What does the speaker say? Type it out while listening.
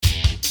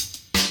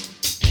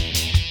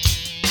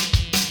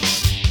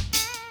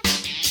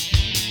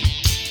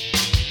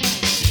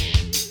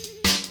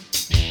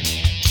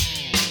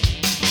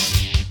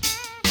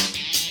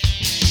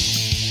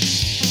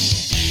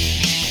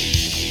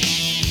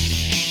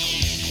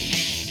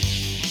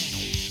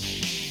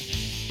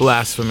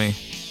Blasphemy,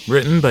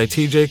 written by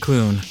T.J.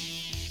 Klune.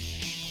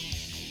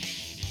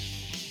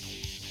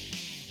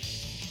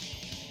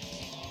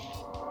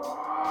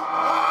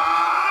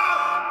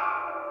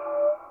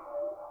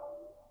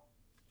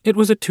 It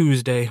was a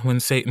Tuesday when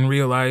Satan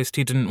realized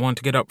he didn't want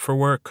to get up for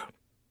work.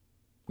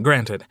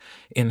 Granted,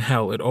 in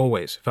hell it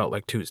always felt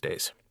like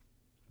Tuesdays.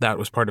 That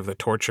was part of the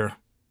torture.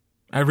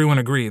 Everyone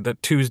agreed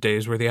that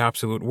Tuesdays were the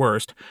absolute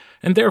worst,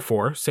 and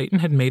therefore Satan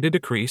had made a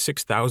decree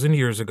 6,000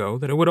 years ago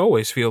that it would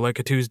always feel like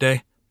a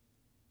Tuesday.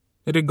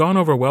 It had gone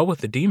over well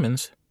with the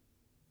demons.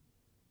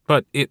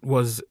 But it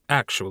was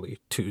actually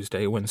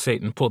Tuesday when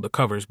Satan pulled the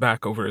covers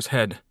back over his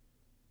head.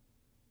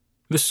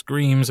 The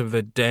screams of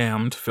the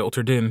damned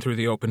filtered in through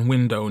the open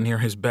window near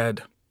his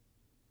bed.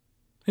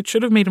 It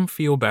should have made him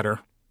feel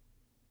better.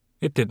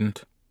 It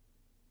didn't.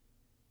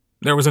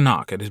 There was a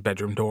knock at his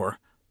bedroom door.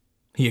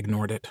 He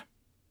ignored it.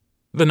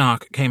 The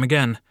knock came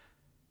again.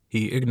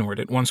 He ignored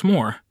it once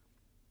more.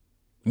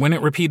 When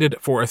it repeated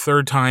for a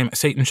third time,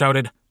 Satan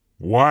shouted,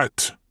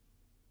 "What?"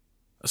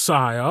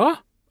 "Sire,"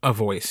 a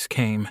voice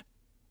came.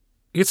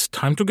 "It's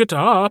time to get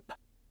up."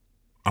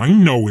 "I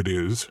know it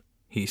is,"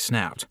 he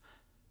snapped.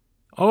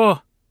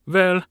 "Oh,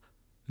 well,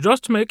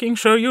 just making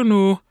sure you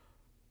knew.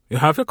 You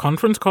have your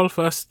conference call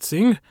first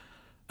thing,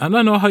 and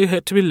I know how you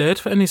hate to be late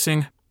for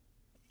anything."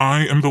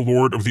 "I am the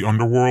Lord of the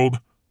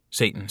Underworld,"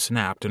 Satan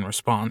snapped in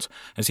response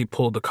as he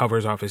pulled the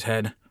covers off his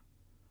head.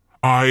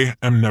 "I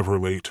am never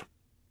late.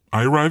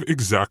 I arrive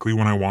exactly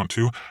when I want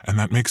to, and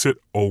that makes it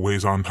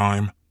always on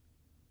time."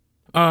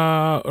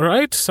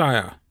 Right,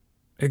 sire.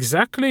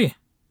 Exactly.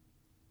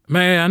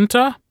 May I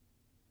enter?"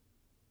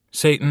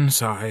 Satan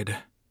sighed.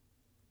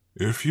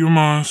 "If you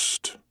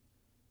must."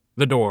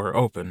 The door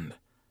opened.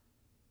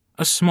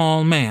 A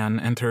small man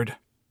entered.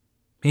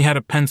 He had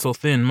a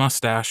pencil-thin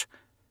mustache.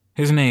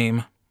 His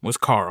name was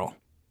Carl.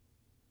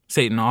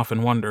 Satan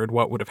often wondered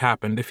what would have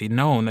happened if he'd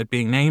known that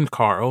being named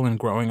Carl and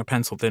growing a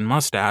pencil-thin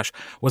mustache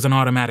was an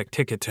automatic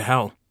ticket to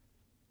hell.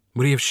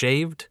 Would he have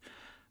shaved?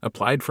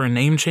 Applied for a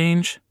name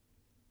change?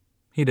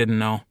 He didn't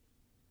know.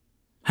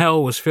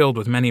 Hell was filled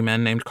with many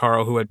men named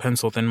Carl who had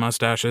pencil-thin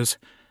mustaches.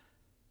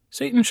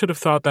 Satan should have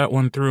thought that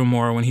one through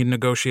more when he'd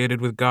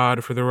negotiated with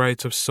God for the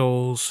rights of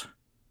souls.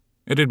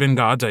 It had been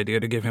God's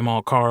idea to give him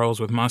all Carls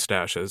with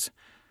mustaches.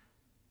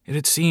 It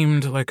had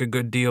seemed like a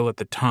good deal at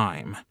the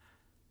time.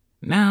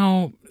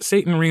 Now,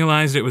 Satan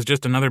realized it was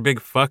just another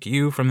big fuck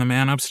you from the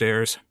man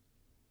upstairs.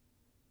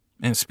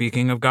 And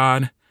speaking of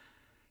God,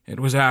 it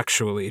was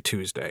actually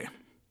Tuesday,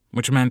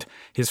 which meant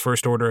his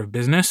first order of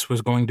business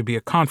was going to be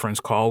a conference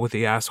call with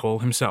the asshole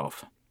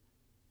himself.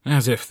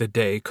 As if the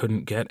day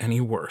couldn't get any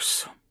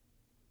worse.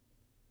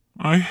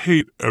 "I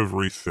hate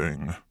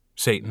everything,"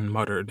 Satan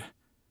muttered.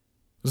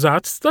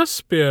 "That's the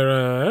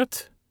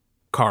spirit,"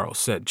 Carl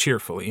said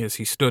cheerfully as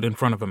he stood in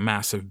front of a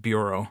massive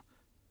bureau.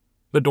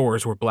 The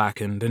doors were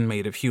blackened and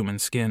made of human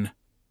skin.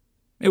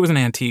 It was an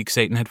antique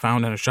Satan had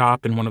found in a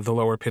shop in one of the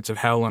lower pits of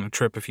hell on a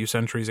trip a few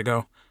centuries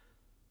ago.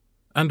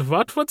 "And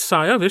what would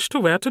sire wish to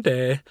wear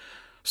today?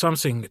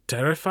 Something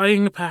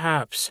terrifying,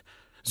 perhaps?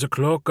 The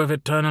cloak of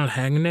eternal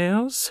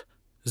hangnails?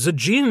 The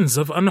jeans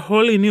of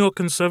unholy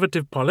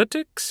neoconservative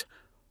politics?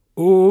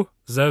 Oh,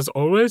 there's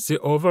always the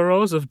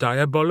overalls of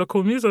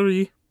diabolical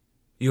misery.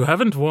 You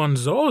haven't worn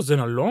those in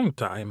a long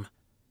time."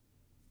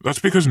 "That's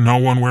because no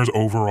one wears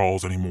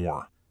overalls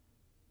anymore."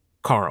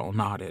 Carl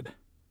nodded.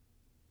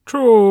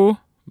 "True,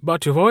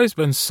 but you've always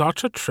been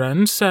such a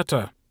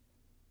trendsetter."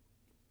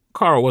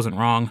 Carl wasn't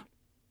wrong.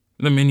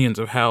 The minions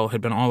of hell had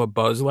been all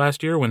abuzz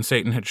last year when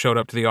Satan had showed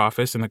up to the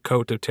office in the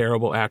coat of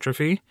terrible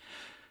atrophy.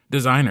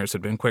 Designers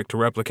had been quick to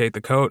replicate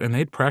the coat, and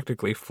they'd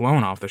practically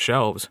flown off the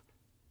shelves.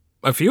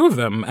 A few of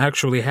them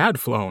actually had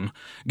flown,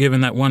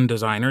 given that one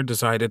designer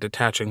decided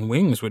attaching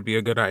wings would be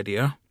a good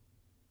idea.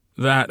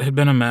 That had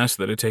been a mess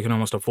that had taken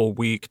almost a full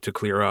week to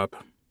clear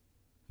up.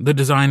 The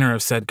designer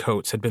of said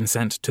coats had been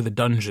sent to the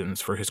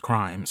dungeons for his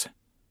crimes.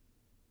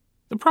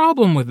 The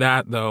problem with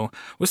that, though,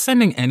 was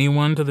sending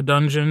anyone to the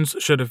dungeons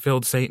should have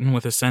filled Satan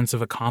with a sense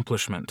of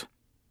accomplishment.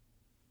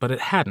 But it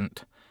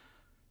hadn't.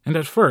 And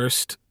at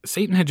first,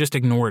 Satan had just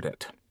ignored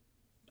it.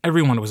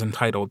 Everyone was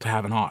entitled to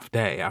have an off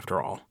day, after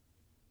all.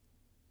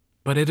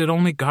 But it had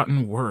only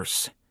gotten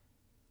worse.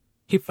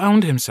 He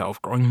found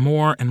himself growing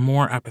more and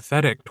more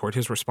apathetic toward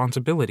his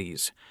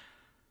responsibilities.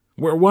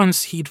 Where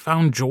once he'd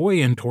found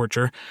joy in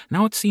torture,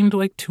 now it seemed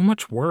like too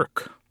much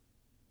work.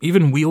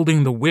 Even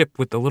wielding the whip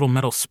with the little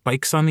metal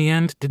spikes on the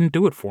end didn't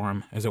do it for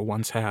him, as it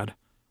once had.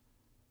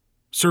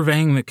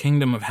 Surveying the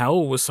kingdom of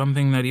hell was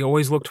something that he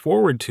always looked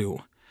forward to.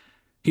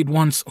 He'd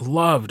once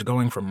loved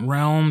going from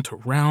realm to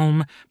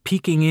realm,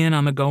 peeking in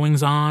on the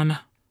goings-on.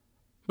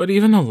 But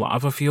even the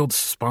lava fields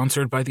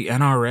sponsored by the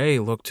NRA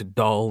looked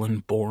dull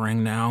and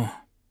boring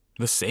now.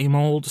 The same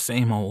old,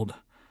 same old.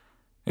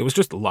 It was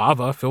just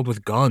lava filled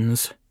with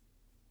guns.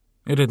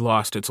 It had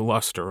lost its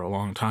luster a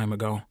long time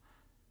ago.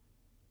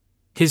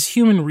 His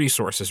human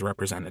resources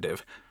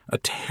representative, a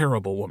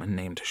terrible woman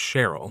named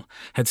Cheryl,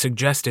 had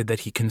suggested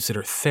that he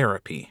consider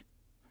therapy,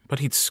 but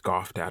he'd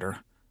scoffed at her.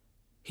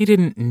 He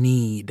didn't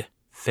need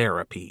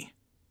therapy.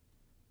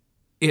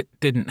 It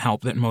didn't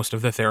help that most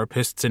of the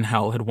therapists in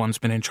hell had once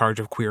been in charge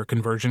of queer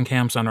conversion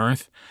camps on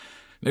Earth.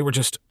 They were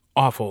just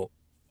awful,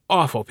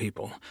 awful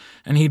people,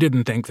 and he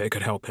didn't think they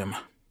could help him.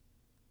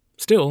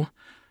 Still,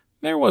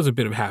 there was a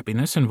bit of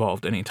happiness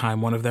involved any time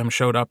one of them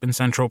showed up in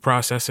central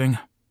processing.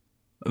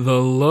 The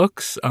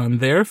looks on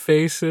their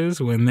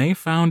faces when they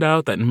found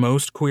out that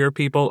most queer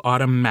people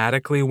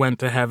automatically went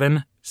to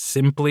heaven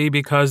simply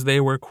because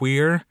they were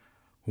queer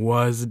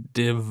was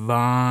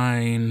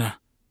divine.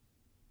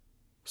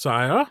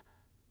 "Sire?"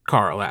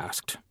 Carl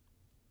asked.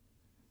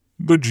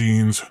 "The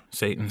genes,"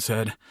 Satan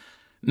said,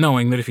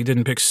 knowing that if he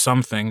didn't pick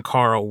something,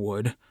 Carl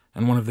would,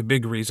 and one of the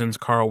big reasons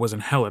Carl was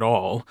in hell at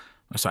all,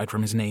 aside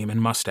from his name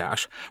and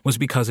mustache, was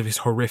because of his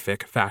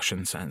horrific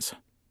fashion sense.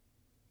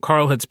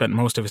 Carl had spent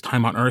most of his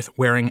time on Earth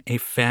wearing a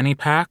fanny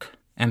pack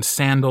and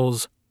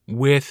sandals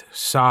with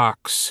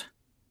socks.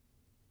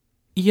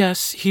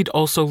 Yes, he'd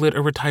also lit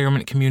a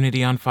retirement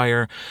community on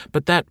fire,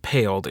 but that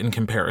paled in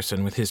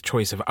comparison with his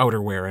choice of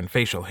outerwear and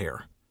facial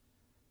hair.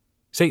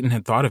 Satan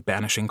had thought of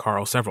banishing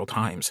Carl several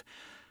times,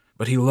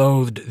 but he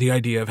loathed the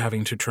idea of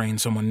having to train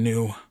someone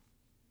new.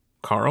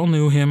 Carl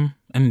knew him,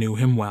 and knew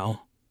him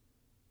well.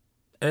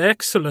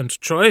 "Excellent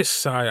choice,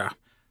 sire,"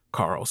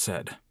 Carl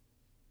said.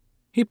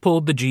 He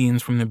pulled the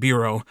jeans from the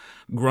bureau,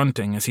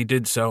 grunting as he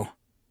did so.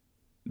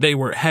 They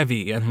were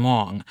heavy and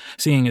long,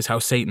 seeing as how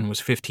Satan was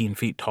 15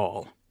 feet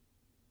tall.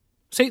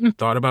 Satan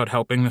thought about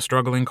helping the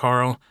struggling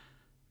Carl,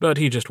 but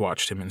he just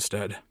watched him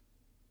instead.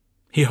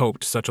 He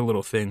hoped such a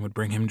little thing would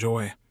bring him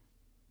joy.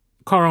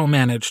 Carl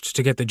managed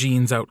to get the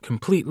jeans out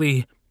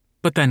completely,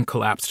 but then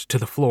collapsed to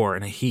the floor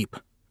in a heap,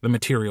 the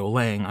material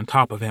laying on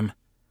top of him.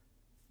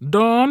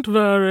 "Don't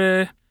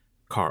worry,"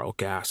 Carl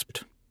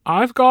gasped.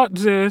 "I've got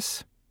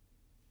this."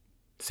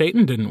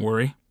 Satan didn't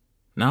worry.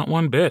 Not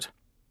one bit.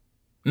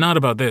 Not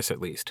about this, at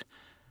least.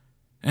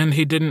 And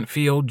he didn't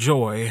feel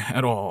joy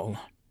at all.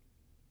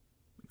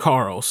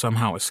 Carl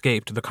somehow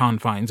escaped the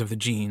confines of the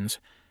jeans.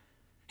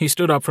 He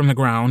stood up from the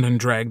ground and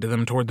dragged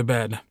them toward the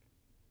bed.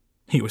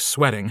 He was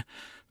sweating,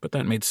 but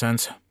that made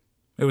sense.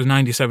 It was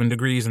 97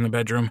 degrees in the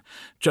bedroom,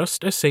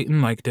 just as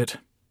Satan liked it.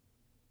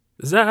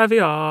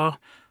 "Xavier,"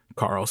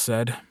 Carl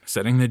said,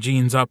 setting the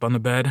jeans up on the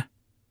bed.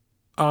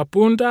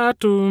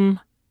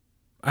 "Apuntatum.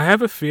 I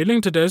have a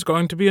feeling today's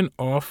going to be an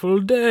awful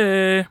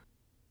day."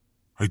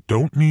 "I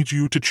don't need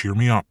you to cheer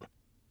me up,"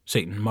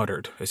 Satan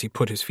muttered as he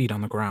put his feet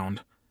on the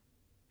ground.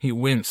 He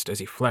winced as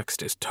he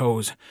flexed his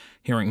toes,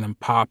 hearing them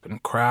pop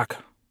and crack.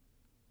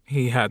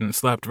 He hadn't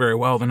slept very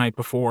well the night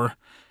before.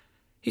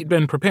 He'd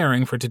been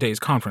preparing for today's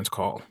conference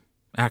call,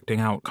 acting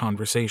out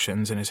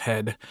conversations in his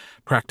head,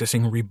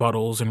 practicing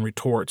rebuttals and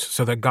retorts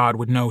so that God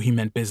would know he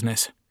meant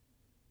business.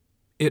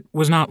 It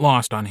was not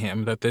lost on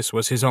him that this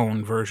was his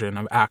own version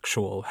of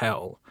actual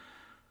hell.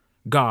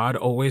 God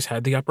always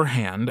had the upper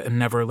hand and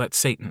never let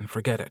Satan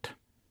forget it.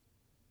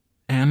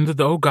 And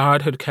though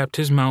God had kept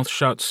his mouth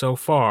shut so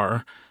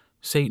far,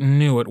 Satan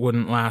knew it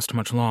wouldn't last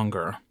much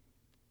longer.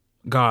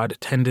 God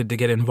tended to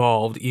get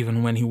involved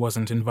even when he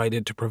wasn't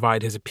invited to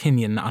provide his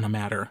opinion on a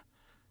matter.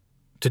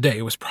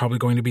 Today was probably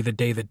going to be the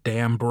day the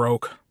dam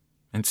broke,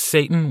 and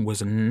Satan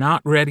was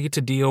not ready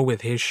to deal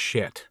with his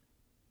shit.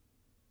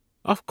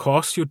 "Of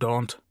course you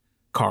don't,"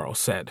 Carl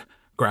said,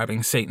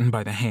 grabbing Satan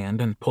by the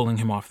hand and pulling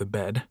him off the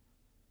bed.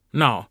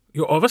 "Now,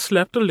 you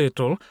overslept a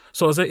little,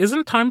 so there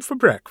isn't time for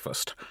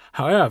breakfast.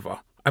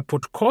 However, I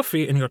put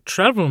coffee in your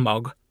travel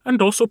mug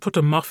and also put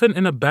a muffin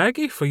in a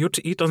baggie for you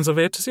to eat on the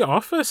way to the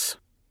office."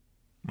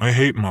 "I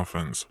hate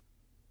muffins."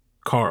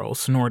 Carl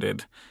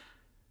snorted.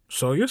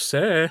 "So you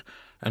say,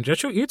 and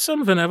yet you eat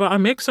some whenever I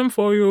make some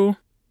for you."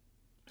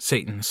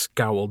 Satan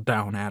scowled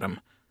down at him.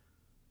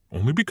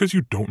 "Only because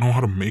you don't know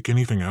how to make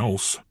anything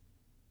else."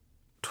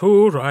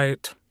 "Too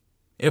right.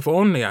 If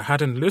only I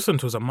hadn't listened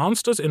to the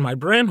monsters in my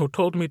brain who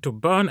told me to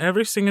burn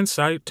everything in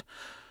sight,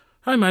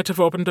 I might have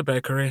opened a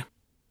bakery."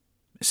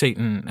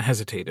 Satan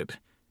hesitated.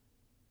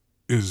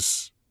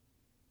 Is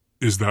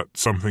that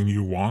something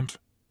you want?"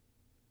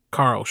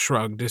 Carl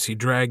shrugged as he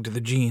dragged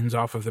the jeans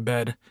off of the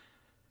bed.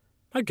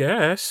 "I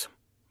guess.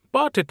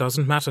 But it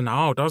doesn't matter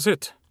now, does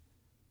it?"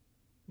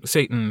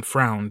 Satan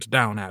frowned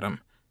down at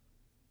him.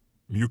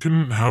 "You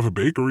can have a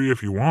bakery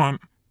if you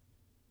want."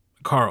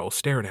 Carl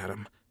stared at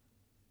him.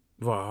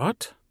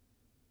 "What?"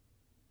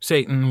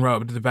 Satan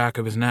rubbed the back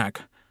of his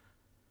neck.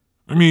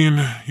 "I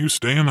mean, you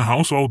stay in the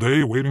house all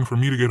day waiting for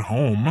me to get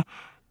home.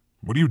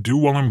 What do you do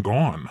while I'm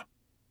gone?"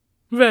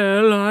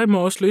 "Well, I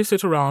mostly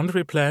sit around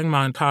replaying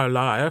my entire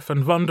life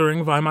and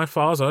wondering why my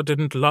father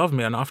didn't love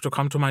me enough to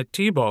come to my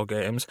t-ball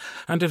games,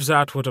 and if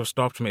that would have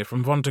stopped me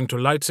from wanting to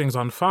light things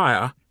on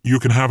fire." "You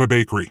can have a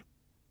bakery."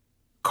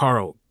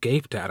 Carl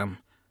gaped at him.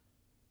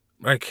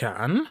 "I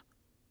can?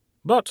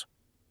 But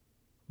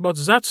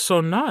that's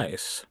so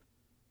nice."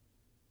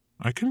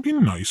 "I can be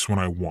nice when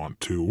I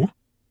want to,"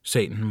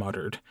 Satan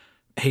muttered,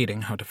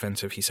 hating how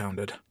defensive he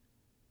sounded.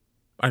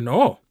 "I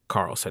know,"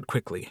 Carl said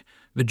quickly,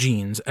 the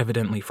jeans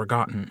evidently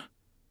forgotten.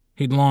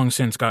 He'd long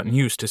since gotten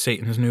used to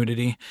Satan's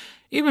nudity,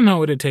 even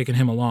though it had taken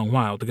him a long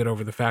while to get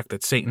over the fact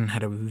that Satan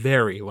had a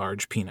very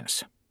large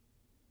penis.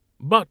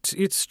 But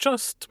it's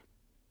just...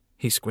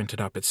 He squinted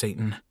up at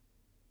Satan.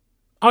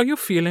 Are you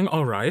feeling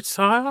all right,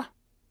 sire?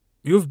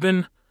 You've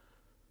been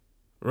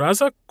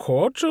rather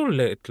cordial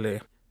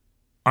lately.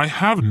 I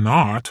have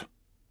not.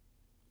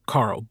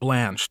 Carl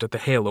blanched at the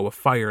halo of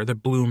fire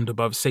that bloomed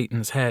above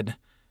Satan's head.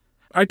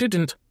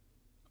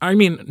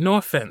 No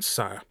offense,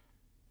 sire.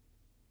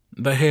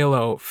 The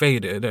halo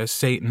faded as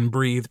Satan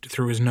breathed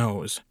through his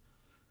nose.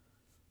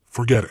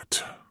 Forget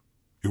it.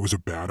 It was a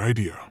bad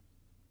idea.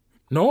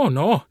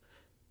 No.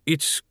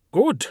 It's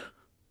good.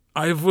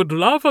 I would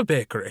love a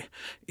bakery.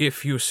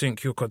 If you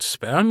think you could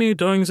spare me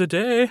during the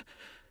day,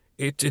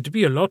 it'd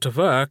be a lot of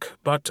work,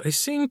 but I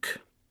think...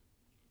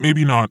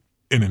 Maybe not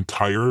an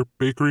entire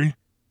bakery?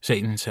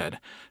 Satan said,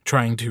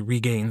 trying to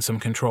regain some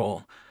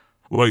control.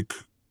 Like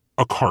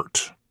a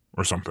cart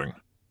or something.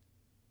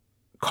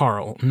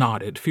 Carl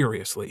nodded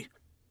furiously.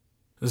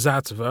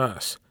 That's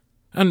worse,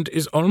 and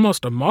is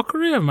almost a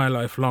mockery of my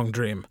lifelong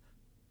dream.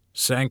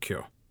 Thank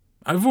you.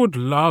 I would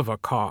love a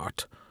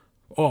cart,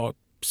 or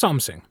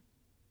something.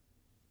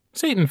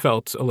 Satan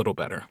felt a little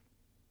better.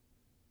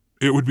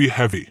 It would be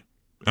heavy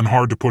and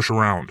hard to push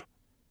around.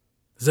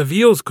 The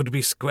wheels could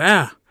be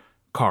square,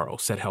 Carl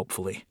said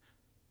helpfully.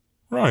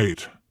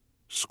 Right.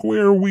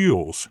 Square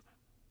wheels.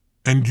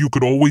 And you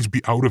could always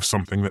be out of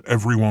something that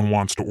everyone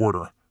wants to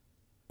order.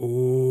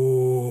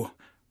 Ooh,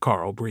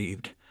 Carl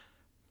breathed.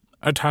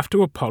 I'd have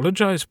to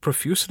apologize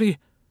profusely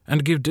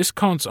and give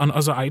discounts on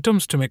other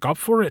items to make up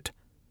for it.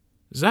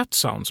 That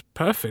sounds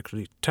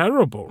perfectly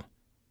terrible.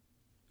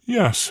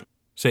 Yes,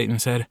 Satan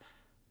said.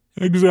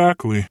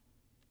 Exactly.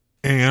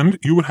 And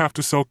you would have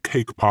to sell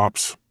cake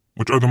pops,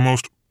 which are the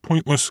most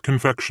pointless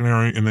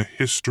confectionery in the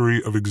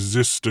history of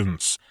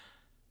existence.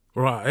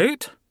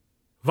 Right?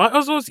 Why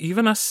are those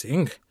even a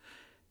thing?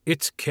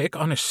 It's cake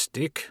on a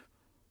stick.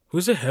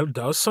 Who the hell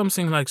does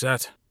something like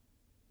that?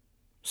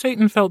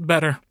 Satan felt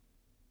better.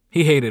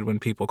 He hated when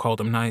people called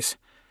him nice.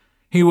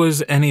 He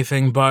was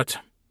anything but.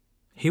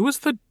 He was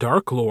the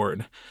Dark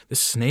Lord, the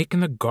snake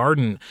in the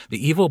garden,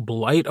 the evil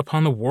blight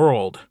upon the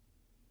world.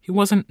 He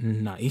wasn't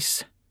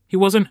nice. He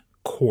wasn't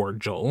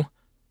cordial.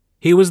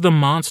 He was the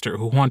monster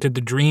who haunted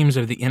the dreams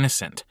of the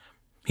innocent.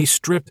 He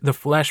stripped the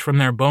flesh from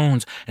their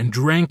bones and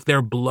drank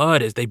their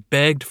blood as they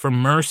begged for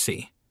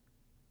mercy.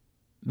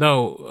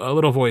 Though a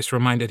little voice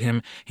reminded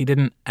him he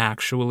didn't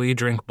actually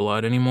drink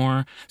blood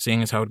anymore,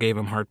 seeing as how it gave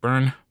him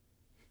heartburn.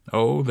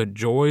 Oh, the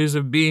joys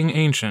of being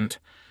ancient.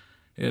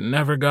 It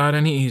never got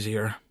any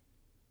easier.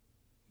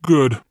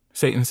 Good,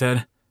 Satan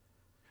said.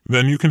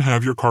 Then you can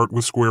have your cart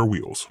with square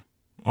wheels.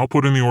 I'll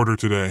put in the order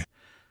today.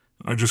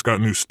 I just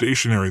got new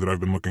stationery that I've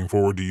been looking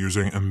forward to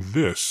using, and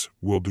this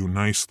will do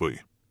nicely.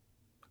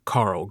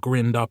 Carl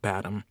grinned up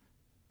at him.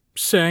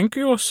 Thank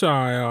you,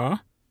 sire.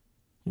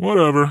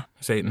 Whatever,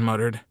 Satan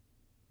muttered.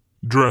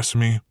 Dress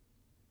me.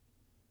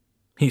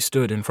 He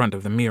stood in front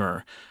of the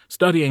mirror,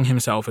 studying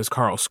himself as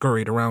Carl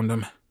scurried around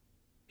him.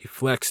 He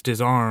flexed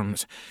his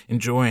arms,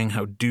 enjoying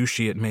how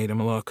douchey it made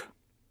him look.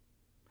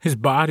 His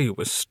body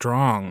was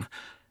strong,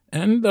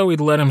 and though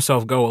he'd let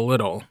himself go a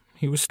little,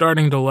 he was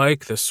starting to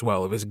like the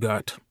swell of his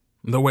gut,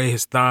 the way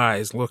his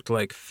thighs looked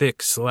like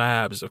thick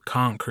slabs of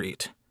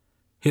concrete.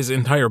 His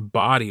entire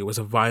body was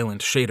a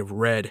violent shade of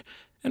red,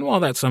 and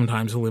while that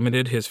sometimes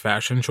limited his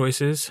fashion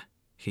choices,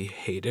 he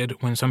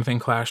hated when something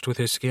clashed with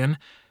his skin,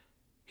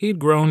 he'd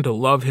grown to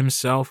love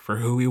himself for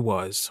who he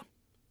was.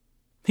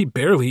 He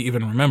barely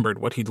even remembered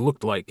what he'd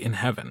looked like in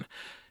heaven,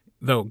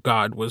 though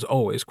God was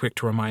always quick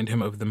to remind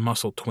him of the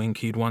muscle twink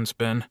he'd once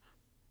been.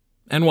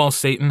 And while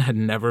Satan had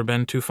never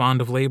been too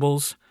fond of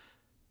labels,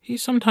 he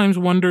sometimes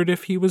wondered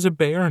if he was a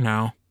bear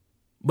now,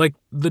 like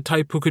the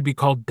type who could be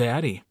called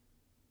Daddy.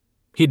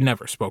 He'd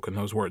never spoken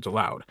those words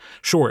aloud,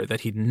 sure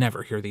that he'd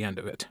never hear the end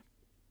of it.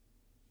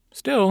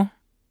 Still,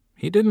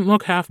 he didn't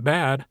look half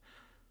bad,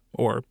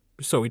 or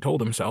so he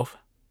told himself.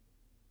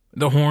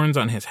 The horns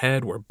on his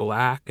head were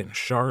black and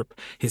sharp,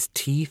 his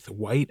teeth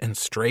white and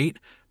straight,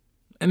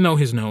 and though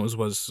his nose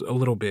was a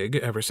little big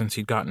ever since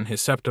he'd gotten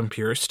his septum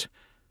pierced,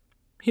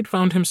 he'd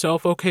found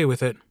himself okay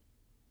with it.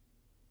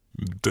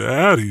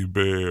 Daddy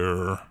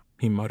bear,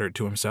 he muttered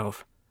to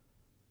himself.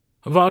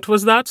 What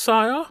was that,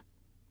 sire?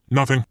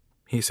 Nothing,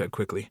 he said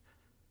quickly.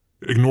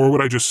 Ignore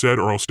what I just said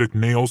or I'll stick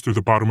nails through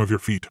the bottom of your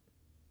feet.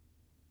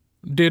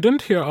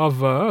 Didn't hear a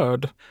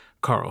word,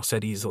 Carl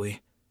said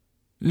easily.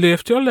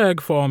 Lift your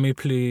leg for me,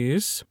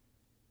 please.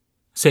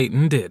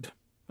 Satan did,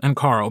 and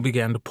Carl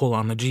began to pull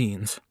on the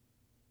jeans.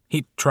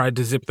 He tried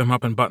to zip them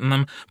up and button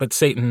them, but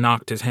Satan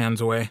knocked his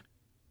hands away.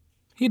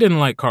 He didn't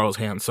like Carl's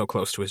hands so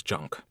close to his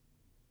junk.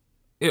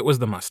 It was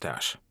the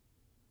mustache.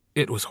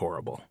 It was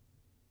horrible.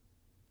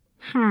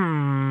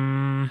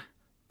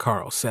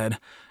 Carl said,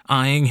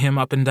 eyeing him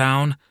up and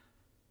down.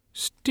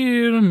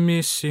 Still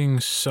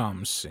missing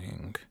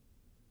something.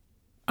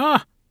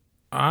 Ah,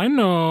 I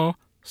know.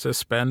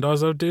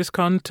 Suspenders of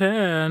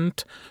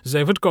discontent.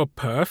 They would go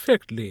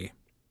perfectly.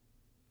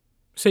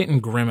 Satan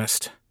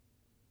grimaced.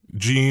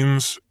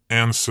 Jeans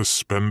and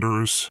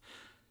suspenders?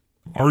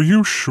 Are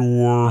you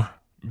sure?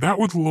 That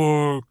would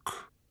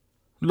look...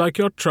 Like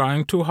you're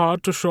trying too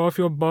hard to show off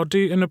your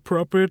body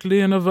inappropriately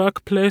in a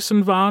workplace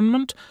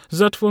environment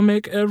that will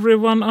make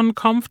everyone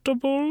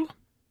uncomfortable?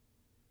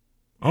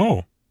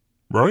 Oh,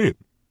 right.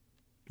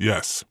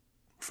 Yes.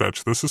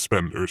 Fetch the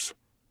suspenders.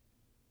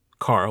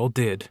 Carl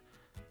did.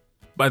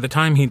 By the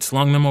time he'd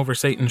slung them over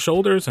Satan's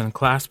shoulders and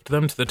clasped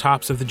them to the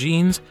tops of the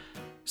jeans,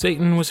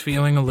 Satan was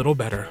feeling a little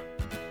better.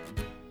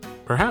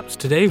 Perhaps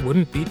today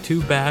wouldn't be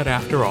too bad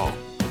after all.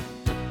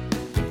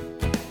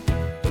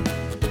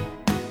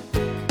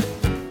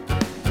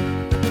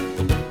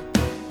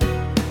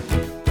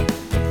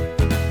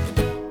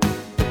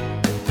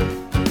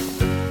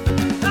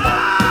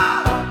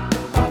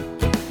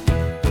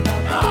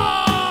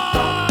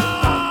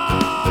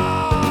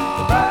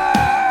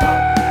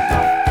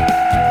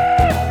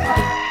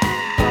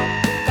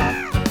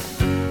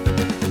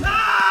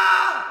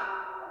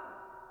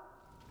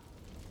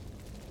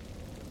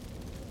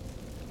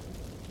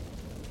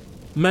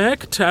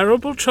 Make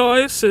terrible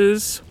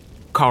choices,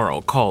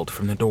 Carl called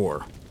from the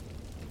door.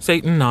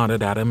 Satan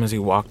nodded at him as he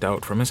walked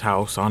out from his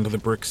house onto the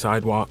brick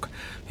sidewalk,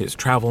 his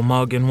travel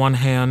mug in one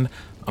hand,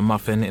 a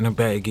muffin in a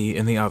baggie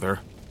in the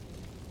other.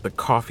 The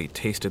coffee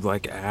tasted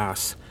like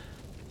ass,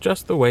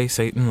 just the way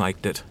Satan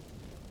liked it.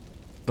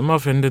 The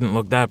muffin didn't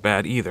look that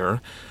bad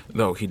either,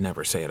 though he'd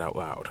never say it out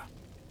loud.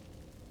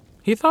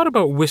 He thought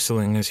about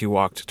whistling as he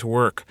walked to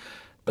work,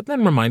 but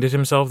then reminded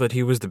himself that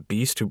he was the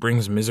beast who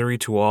brings misery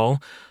to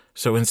all,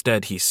 so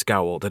instead he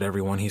scowled at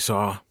everyone he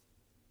saw.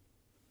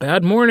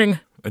 "Bad morning,"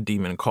 a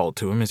demon called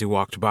to him as he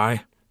walked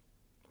by.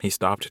 He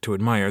stopped to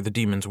admire the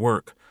demon's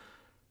work.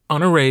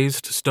 On a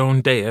raised stone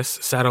dais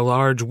sat a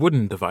large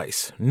wooden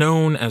device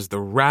known as the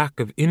Rack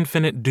of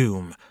Infinite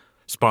Doom,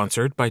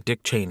 sponsored by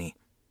Dick Cheney.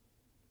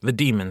 The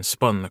demon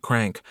spun the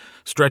crank,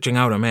 stretching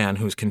out a man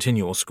whose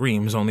continual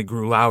screams only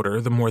grew louder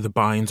the more the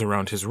binds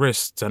around his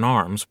wrists and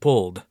arms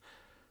pulled.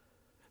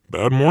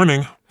 Bad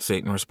morning,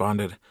 Satan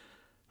responded.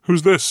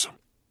 Who's this?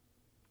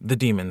 The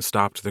demon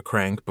stopped the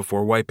crank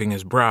before wiping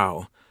his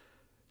brow.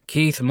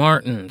 Keith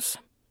Martins.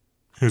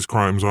 His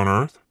crimes on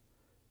Earth?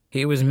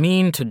 He was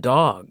mean to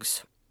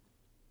dogs.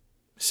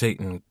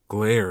 Satan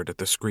glared at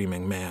the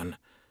screaming man.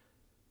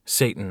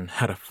 Satan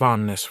had a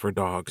fondness for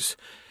dogs,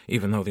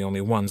 even though the only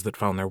ones that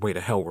found their way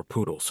to hell were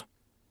poodles.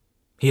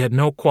 He had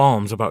no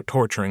qualms about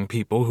torturing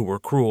people who were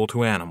cruel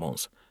to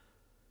animals.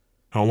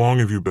 How long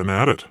have you been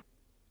at it?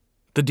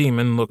 The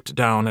demon looked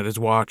down at his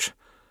watch.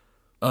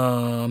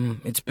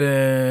 It's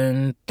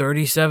been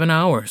 37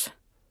 hours.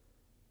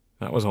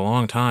 That was a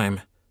long time.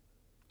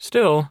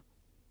 Still.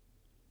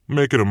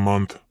 Make it a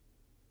month.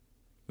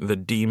 The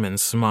demon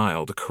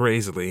smiled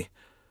crazily.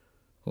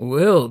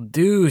 Will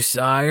do,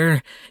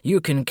 sire.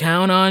 You can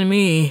count on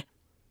me.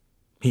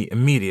 He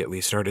immediately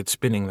started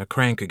spinning the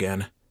crank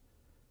again.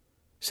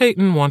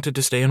 Satan wanted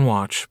to stay and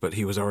watch, but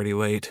he was already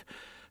late,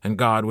 and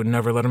God would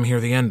never let him hear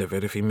the end of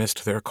it if he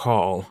missed their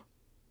call.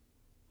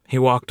 He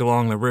walked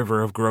along the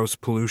river of gross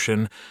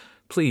pollution,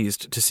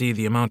 pleased to see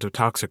the amount of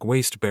toxic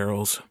waste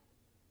barrels.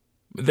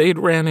 They'd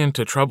ran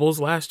into troubles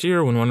last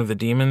year when one of the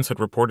demons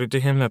had reported to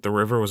him that the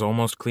river was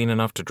almost clean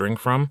enough to drink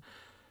from.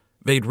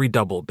 They'd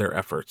redoubled their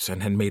efforts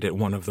and had made it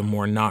one of the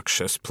more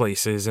noxious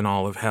places in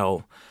all of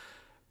hell.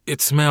 It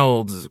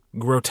smelled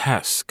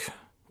grotesque,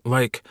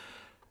 like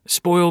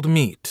spoiled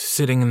meat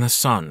sitting in the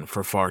sun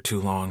for far too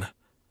long.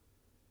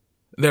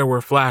 There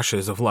were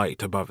flashes of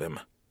light above him.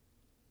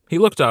 He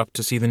looked up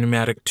to see the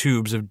pneumatic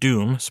tubes of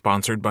doom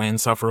sponsored by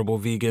insufferable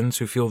vegans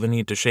who feel the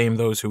need to shame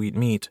those who eat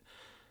meat.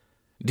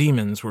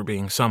 Demons were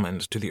being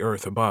summoned to the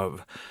earth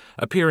above,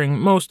 appearing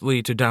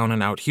mostly to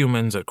down-and-out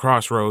humans at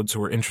crossroads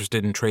who were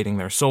interested in trading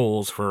their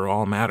souls for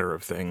all manner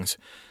of things.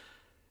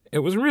 It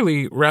was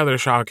really rather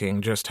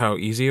shocking just how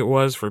easy it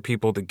was for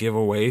people to give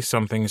away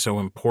something so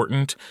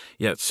important,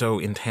 yet so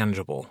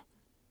intangible.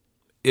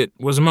 It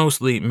was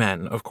mostly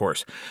men, of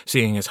course,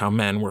 seeing as how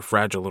men were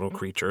fragile little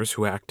creatures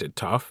who acted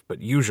tough, but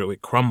usually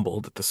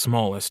crumbled at the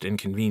smallest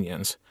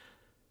inconvenience.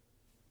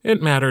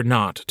 It mattered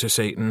not to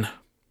Satan.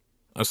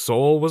 A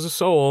soul was a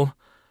soul.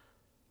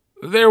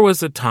 There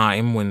was a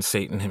time when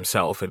Satan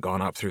himself had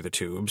gone up through the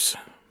tubes,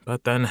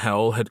 but then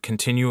hell had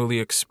continually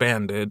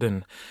expanded,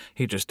 and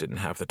he just didn't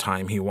have the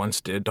time he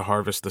once did to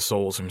harvest the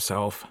souls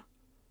himself.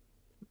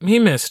 He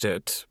missed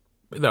it,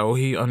 though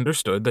he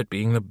understood that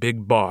being the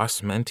big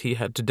boss meant he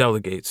had to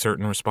delegate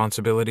certain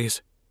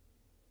responsibilities.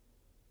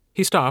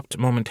 He stopped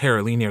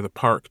momentarily near the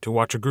park to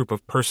watch a group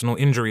of personal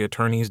injury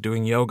attorneys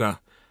doing yoga.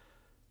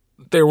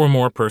 There were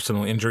more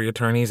personal injury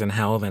attorneys in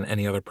hell than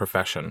any other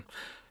profession,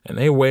 and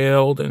they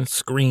wailed and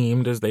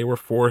screamed as they were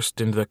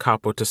forced into the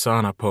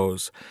Kapotasana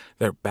pose,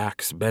 their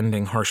backs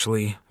bending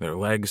harshly, their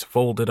legs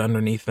folded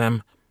underneath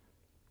them.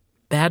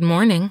 Bad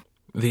morning,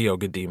 the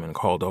yoga demon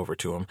called over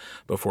to him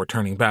before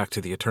turning back to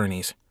the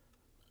attorneys.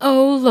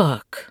 Oh,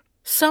 look.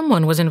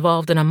 Someone was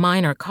involved in a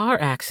minor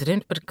car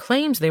accident but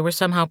claims they were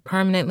somehow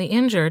permanently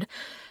injured,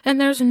 and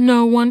there's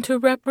no one to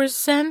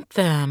represent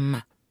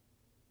them.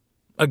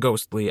 A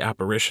ghostly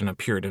apparition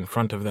appeared in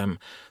front of them,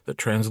 the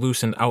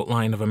translucent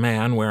outline of a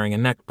man wearing a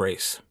neck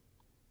brace.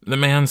 The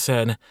man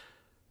said,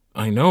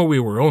 I know we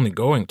were only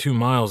going 2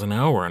 miles an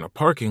hour in a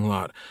parking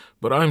lot,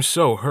 but I'm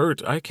so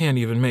hurt I can't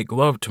even make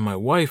love to my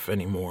wife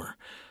anymore.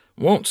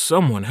 Won't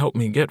someone help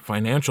me get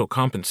financial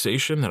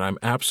compensation that I'm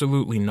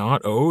absolutely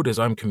not owed as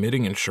I'm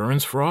committing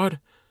insurance fraud?"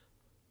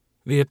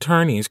 The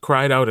attorneys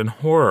cried out in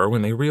horror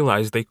when they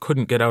realized they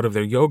couldn't get out of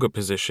their yoga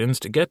positions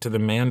to get to the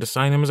man to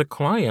sign him as a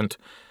client.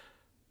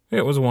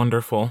 It was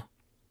wonderful.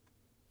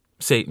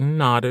 Satan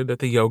nodded at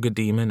the yoga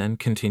demon and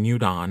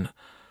continued on.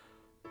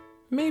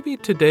 Maybe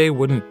today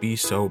wouldn't be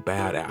so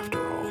bad after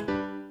all.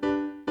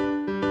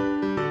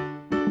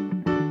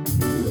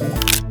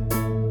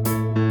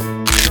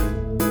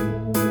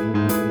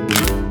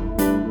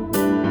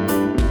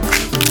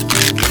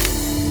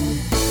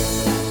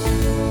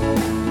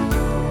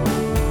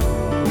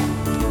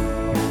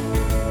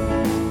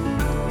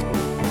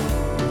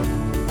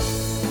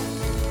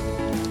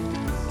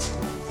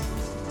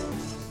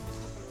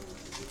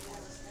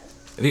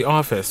 The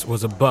office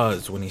was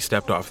abuzz when he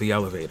stepped off the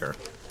elevator.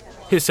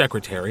 His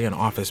secretary and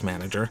office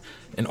manager,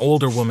 an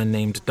older woman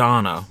named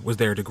Donna, was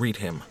there to greet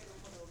him.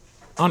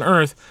 On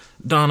Earth,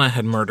 Donna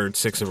had murdered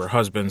 6 of her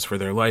husbands for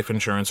their life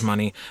insurance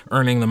money,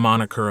 earning the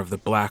moniker of the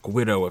Black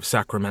Widow of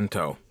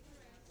Sacramento.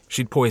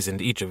 She'd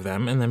poisoned each of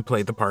them and then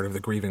played the part of the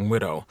grieving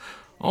widow,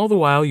 all the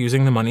while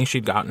using the money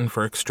she'd gotten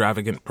for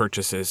extravagant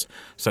purchases,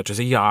 such as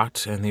a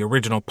yacht and the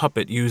original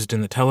puppet used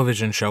in the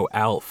television show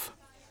Alf.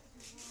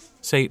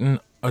 Satan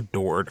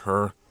adored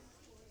her.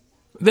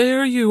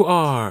 "There you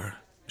are,"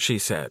 she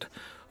said,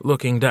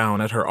 looking down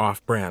at her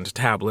off-brand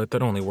tablet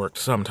that only worked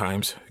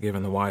sometimes,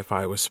 given the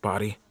Wi-Fi was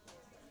spotty.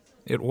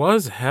 It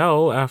was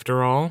hell,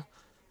 after all.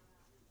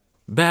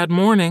 "Bad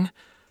morning.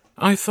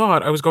 I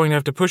thought I was going to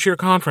have to push your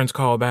conference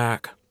call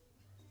back."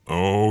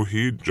 Oh,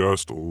 he'd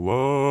just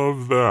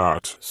love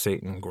that,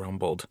 Satan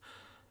grumbled.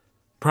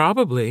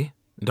 "Probably,"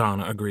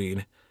 Donna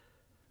agreed.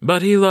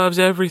 "But he loves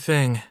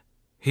everything.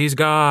 He's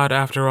God,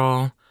 after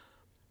all."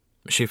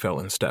 She fell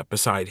in step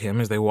beside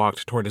him as they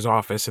walked toward his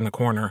office in the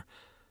corner.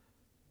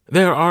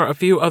 "There are a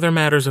few other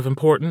matters of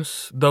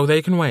importance, though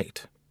they can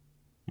wait."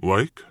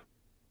 Like?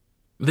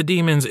 The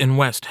demons in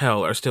West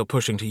Hell are still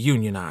pushing to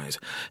unionize,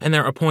 and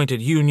their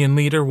appointed union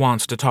leader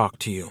wants to talk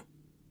to you.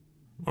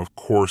 Of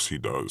course he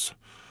does.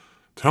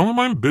 Tell him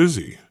I'm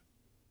busy.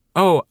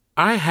 "Oh,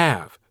 I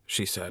have,"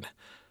 she said,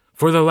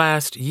 "for the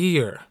last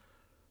year.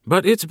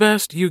 But it's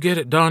best you get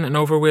it done and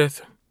over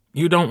with.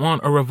 You don't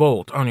want a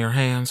revolt on your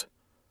hands."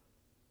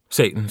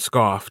 Satan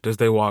scoffed as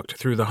they walked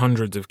through the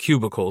hundreds of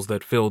cubicles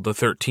that filled the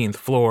 13th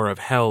floor of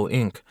Hell,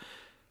 Inc.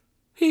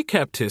 He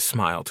kept his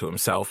smile to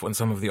himself when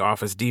some of the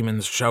office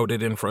demons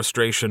shouted in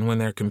frustration when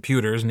their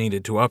computers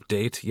needed to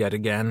update yet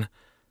again.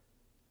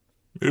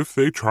 If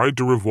they tried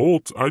to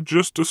revolt, I'd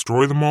just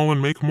destroy them all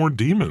and make more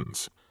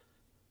demons.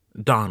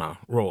 Donna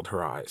rolled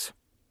her eyes.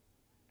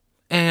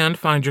 "And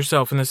find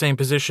yourself in the same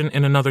position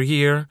in another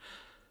year?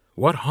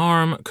 What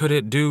harm could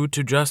it do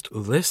to just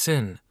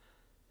listen?"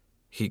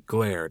 He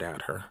glared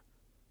at her.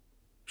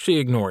 She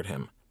ignored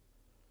him.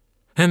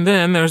 "And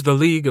then there's the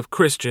League of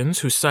Christians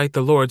who cite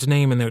the Lord's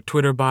name in their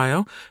Twitter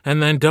bio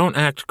and then don't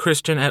act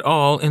Christian at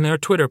all in their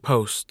Twitter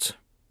posts."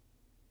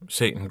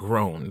 Satan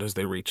groaned as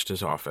they reached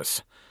his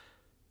office.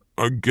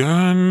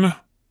 Again?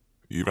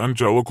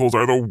 Evangelicals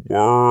are the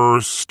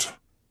worst.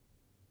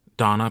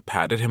 Donna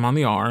patted him on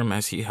the arm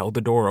as he held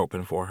the door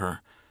open for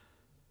her.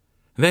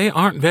 "They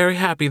aren't very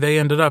happy they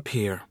ended up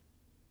here."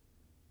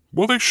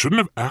 Well, they shouldn't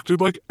have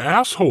acted like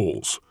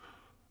assholes.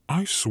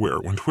 I swear,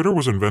 when Twitter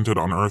was invented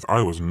on Earth,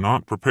 I was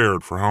not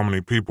prepared for how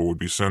many people would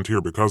be sent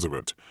here because of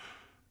it.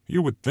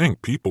 You would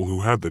think people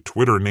who had the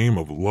Twitter name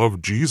of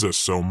Love Jesus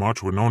so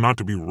much would know not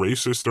to be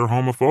racist or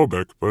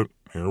homophobic, but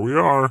here we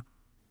are.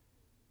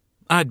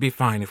 "I'd be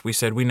fine if we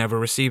said we never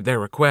received their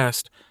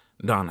request,"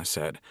 Donna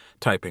said,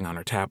 typing on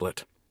her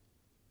tablet.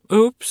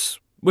 "Oops,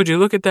 would you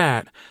look at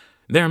that?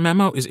 Their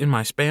memo is in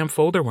my spam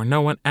folder where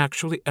no one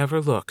actually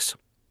ever looks.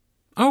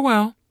 Oh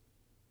well."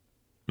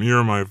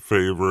 You're my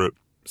favorite,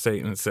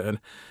 Satan said,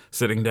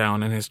 sitting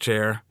down in his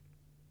chair.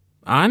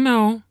 "I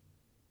know."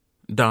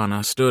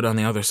 Donna stood on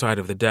the other side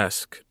of the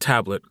desk,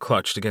 tablet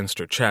clutched against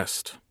her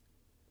chest.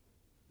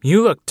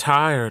 "You look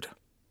tired."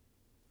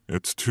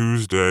 It's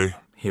Tuesday,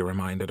 he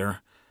reminded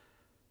her.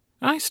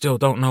 "I still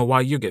don't know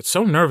why you get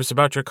so nervous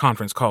about your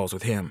conference calls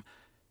with him.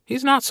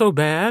 He's not so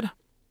bad,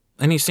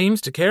 and he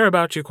seems to care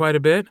about you quite a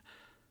bit.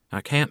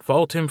 I can't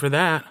fault him for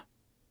that."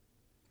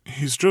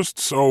 He's just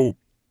so...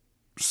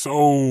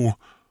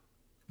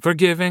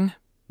 "Forgiving,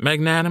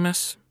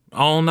 magnanimous,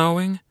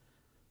 all-knowing?"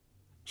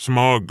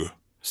 smug,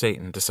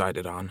 Satan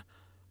decided on.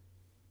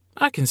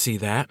 "I can see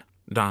that,"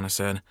 Donna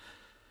said.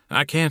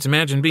 "I can't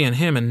imagine being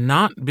him and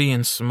not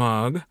being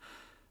smug,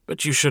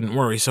 but you shouldn't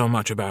worry so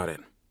much about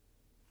it."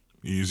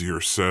 Easier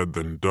said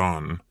than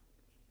done.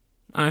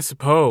 "I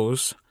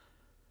suppose.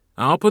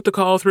 I'll put the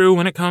call through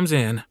when it comes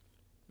in.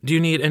 Do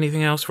you need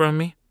anything else from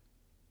me?"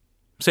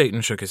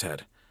 Satan shook his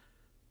head.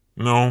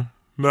 No,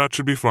 that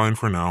should be fine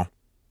for now.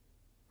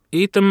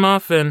 "Eat the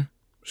muffin,"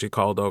 she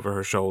called over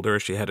her shoulder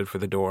as she headed for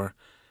the door.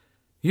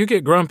 "You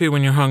get grumpy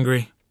when you're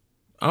hungry.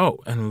 Oh,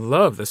 and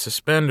love the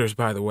suspenders,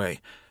 by the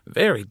way.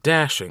 Very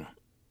dashing.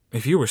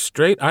 If you were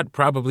straight, I'd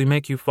probably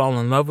make you fall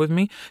in love with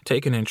me,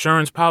 take an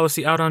insurance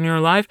policy out on your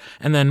life,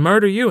 and then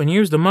murder you and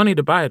use the money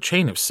to buy a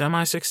chain of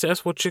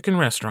semi-successful chicken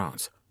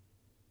restaurants.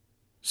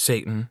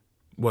 Satan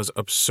was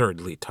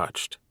absurdly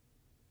touched.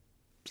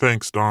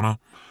 Thanks, Donna.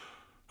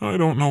 I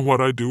don't know what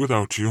I'd do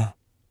without you.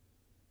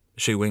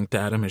 She winked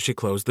at him as she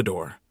closed the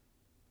door.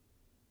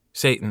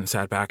 Satan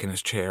sat back in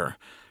his chair,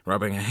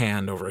 rubbing a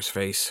hand over his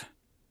face.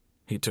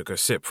 He took a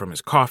sip from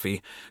his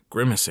coffee,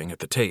 grimacing at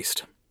the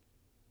taste.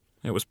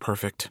 It was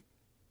perfect.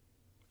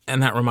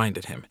 And that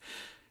reminded him.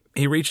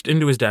 He reached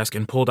into his desk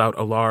and pulled out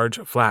a large,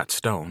 flat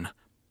stone.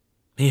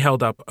 He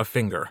held up a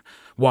finger,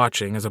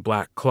 watching as a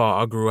black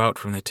claw grew out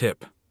from the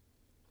tip.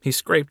 He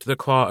scraped the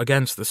claw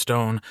against the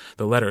stone,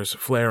 the letters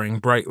flaring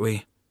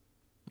brightly.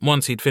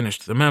 Once he'd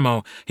finished the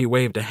memo, he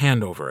waved a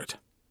hand over it.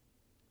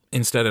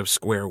 Instead of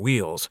square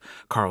wheels,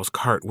 Carl's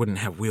cart wouldn't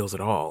have wheels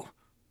at all.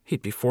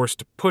 He'd be forced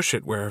to push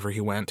it wherever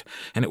he went,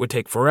 and it would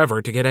take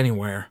forever to get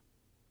anywhere.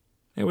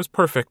 It was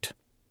perfect.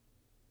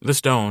 The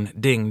stone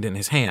dinged in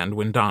his hand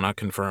when Donna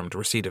confirmed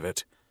receipt of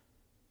it.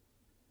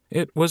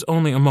 It was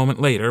only a moment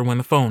later when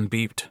the phone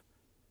beeped.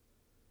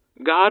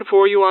 "God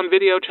for you on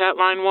video chat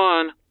line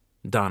 1,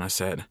 Donna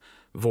said,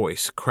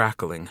 voice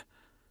crackling.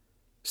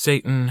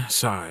 Satan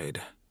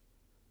sighed.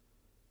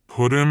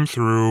 Put him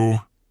through.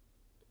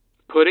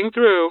 Putting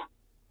through.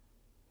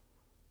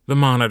 The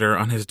monitor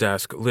on his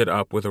desk lit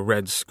up with a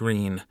red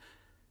screen.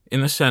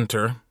 In the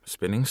center,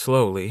 spinning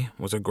slowly,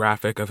 was a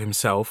graphic of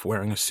himself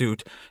wearing a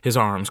suit, his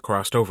arms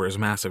crossed over his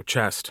massive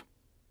chest.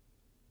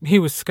 He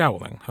was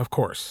scowling, of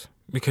course,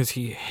 because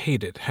he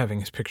hated having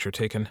his picture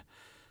taken.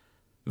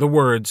 The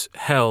words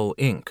Hell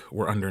Inc.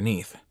 were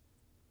underneath.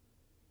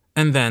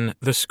 And then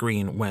the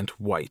screen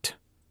went white.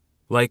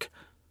 Like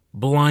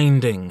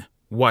blinding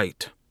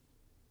white.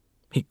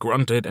 He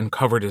grunted and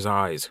covered his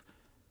eyes.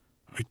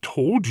 I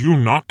told you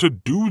not to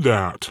do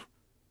that.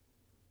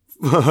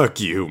 Fuck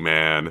you,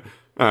 man.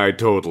 I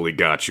totally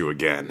got you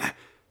again.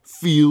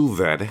 Feel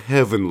that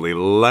heavenly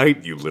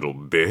light, you little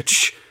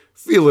bitch.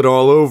 Feel it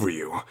all over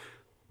you.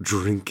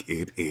 Drink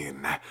it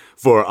in.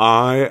 For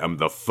I am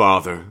the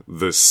Father,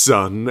 the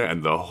Son,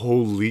 and the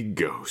Holy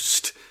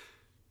Ghost.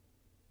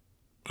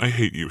 I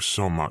hate you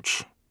so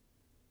much.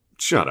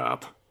 Shut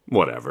up.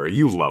 Whatever,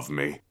 you love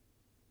me.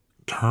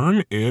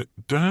 Turn it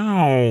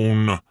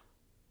down.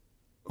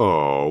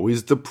 Oh,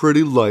 is the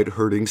pretty light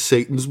hurting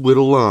Satan's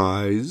little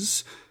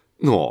eyes?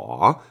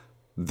 Aw,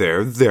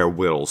 there,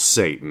 little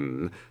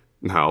Satan.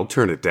 I'll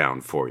turn it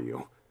down for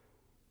you.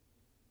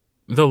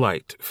 The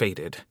light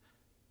faded.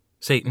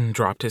 Satan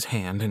dropped his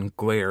hand and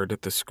glared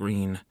at the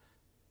screen.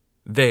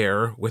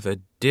 There, with a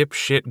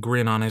dipshit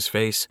grin on his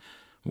face,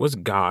 was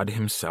God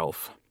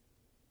himself.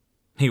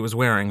 He was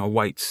wearing a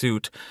white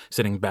suit,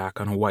 sitting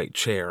back on a white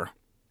chair.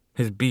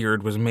 His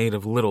beard was made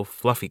of little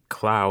fluffy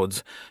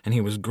clouds, and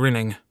he was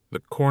grinning, the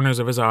corners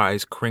of his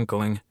eyes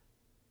crinkling.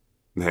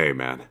 Hey,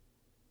 man.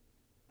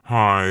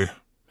 Hi,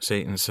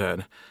 Satan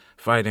said,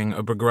 fighting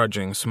a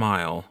begrudging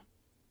smile.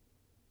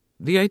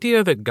 The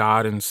idea that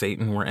God and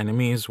Satan were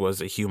enemies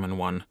was a human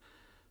one.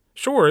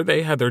 Sure,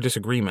 they had their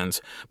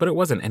disagreements, but it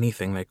wasn't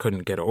anything they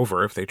couldn't get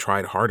over if they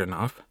tried hard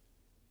enough.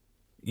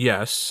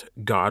 Yes,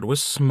 God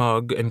was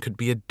smug and could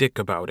be a dick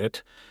about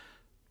it,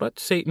 but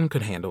Satan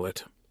could handle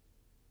it.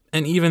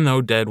 And even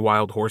though dead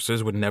wild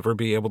horses would never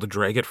be able to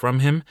drag it from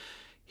him,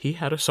 he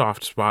had a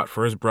soft spot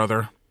for his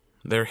brother.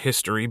 Their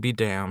history be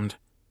damned.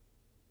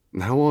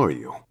 How are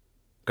you?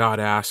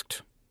 God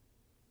asked.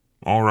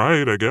 all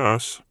right, I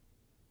guess.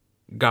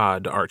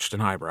 God arched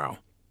an eyebrow.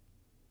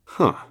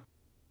 Huh.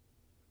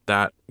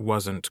 That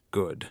wasn't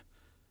good.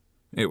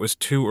 It was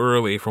too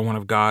early for one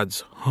of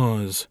God's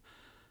huhs.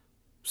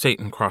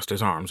 Satan crossed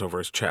his arms over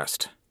his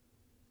chest.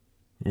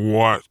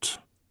 What?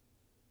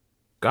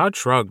 God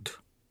shrugged.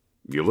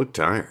 You look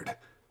tired.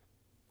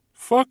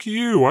 Fuck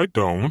you, I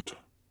don't.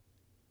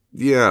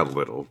 Yeah,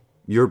 little.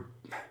 You're...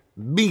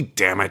 Me,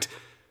 damn it.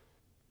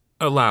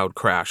 A loud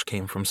crash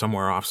came from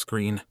somewhere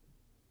off-screen.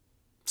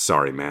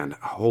 Sorry, man.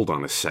 Hold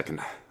on a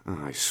second.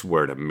 I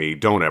swear to me,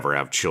 don't ever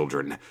have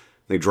children.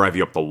 They drive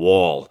you up the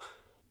wall.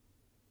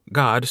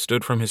 God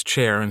stood from his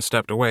chair and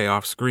stepped away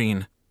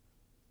off-screen.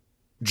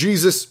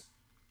 Jesus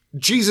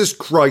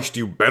Christ,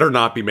 you better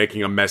not be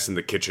making a mess in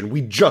the kitchen.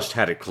 We just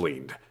had it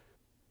cleaned.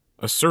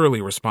 A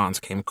surly response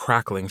came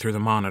crackling through the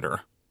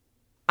monitor.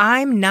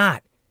 I'm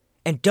not.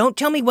 And don't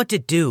tell me what to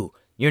do.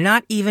 You're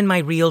not even my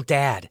real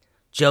dad.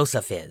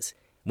 Joseph is.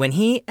 When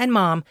he and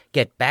Mom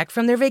get back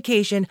from their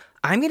vacation,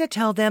 I'm going to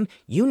tell them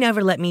you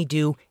never let me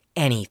do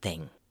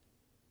anything.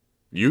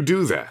 You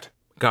do that,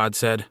 God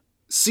said.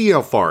 See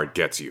how far it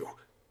gets you.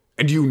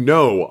 And you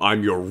know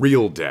I'm your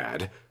real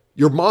dad.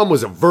 Your mom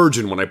was a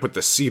virgin when I put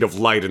the seed of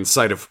light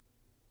inside of...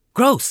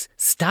 Gross.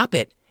 Stop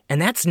it.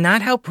 And that's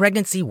not how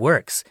pregnancy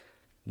works.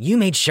 You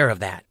made sure of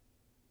that.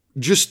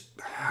 Just...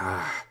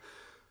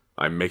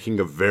 I'm making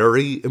a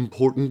very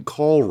important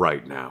call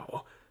right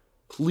now.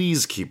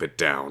 Please keep it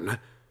down.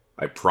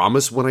 I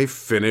promise when I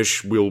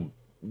finish, we'll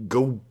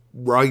go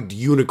ride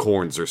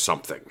unicorns or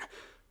something.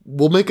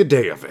 We'll make a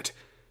day of it.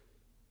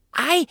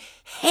 I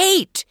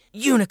hate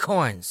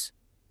unicorns.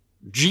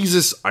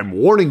 Jesus, I'm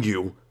warning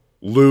you,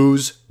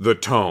 lose the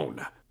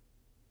tone.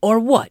 Or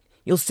what?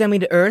 You'll send me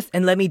to Earth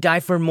and let me die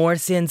for more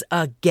sins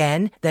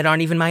again that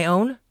aren't even my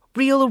own?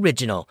 Real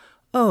original.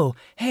 Oh,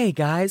 hey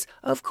guys,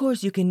 of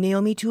course you can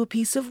nail me to a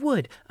piece of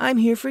wood. I'm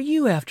here for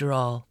you after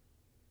all.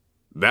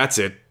 That's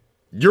it.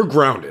 You're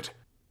grounded.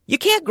 You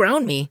can't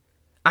ground me.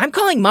 I'm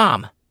calling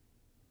Mom.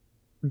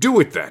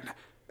 Do it then,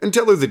 and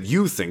tell her that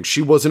you think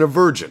she wasn't a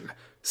virgin.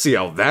 See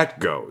how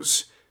that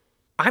goes.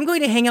 I'm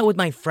going to hang out with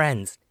my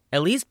friends.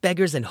 At least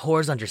beggars and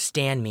whores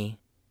understand me.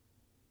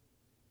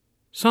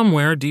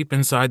 Somewhere deep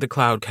inside the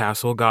cloud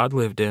castle God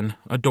lived in,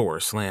 a door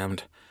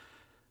slammed.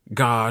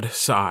 God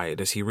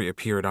sighed as he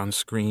reappeared on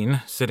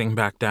screen, sitting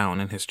back down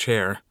in his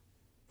chair.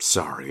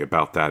 Sorry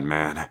about that,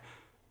 man.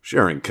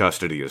 Sharing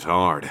custody is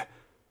hard.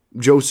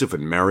 Joseph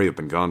and Mary have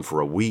been gone for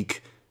a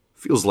week.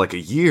 Feels like a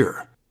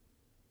year.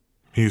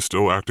 He's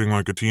still acting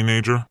like a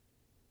teenager?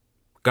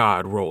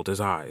 God rolled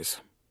his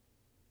eyes.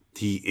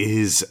 He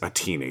is a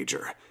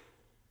teenager.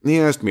 He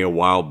asked me a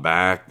while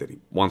back that he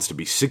wants to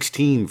be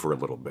 16 for a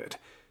little bit.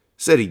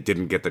 Said he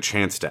didn't get the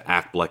chance to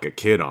act like a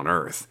kid on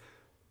Earth.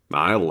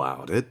 I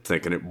allowed it,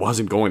 thinking it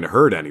wasn't going to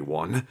hurt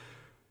anyone.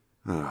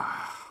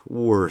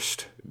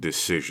 Worst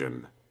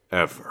decision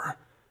ever.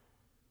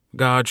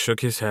 God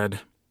shook his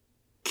head.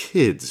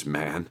 Kids,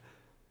 man.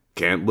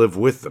 Can't live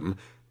with them.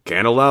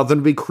 Can't allow them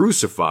to be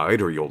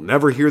crucified, or you'll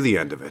never hear the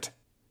end of it.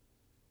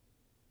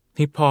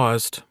 He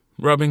paused,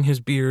 rubbing his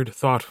beard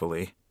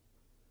thoughtfully.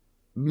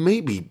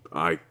 Maybe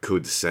I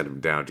could send him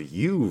down to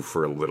you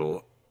for a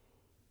little.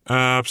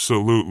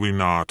 Absolutely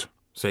not,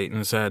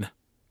 Satan said.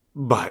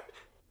 But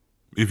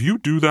if you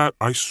do that,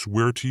 I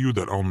swear to you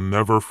that I'll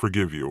never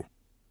forgive you.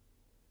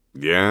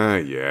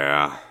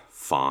 Yeah,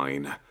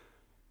 fine.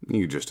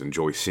 You just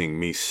enjoy seeing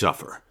me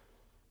suffer.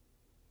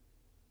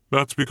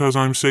 That's because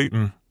I'm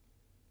Satan.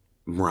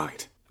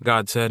 Right,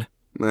 God said.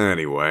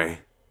 Anyway,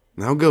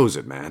 how goes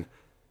it, man?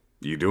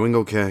 You doing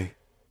okay?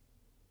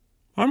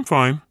 I'm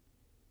fine.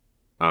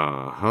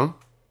 Uh-huh.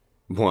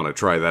 Want to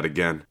try that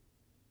again?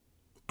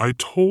 I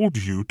told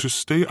you to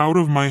stay out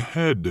of my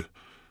head.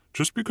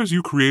 Just because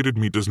you created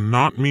me does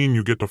not mean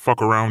you get to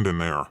fuck around in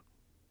there.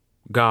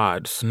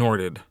 God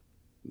snorted.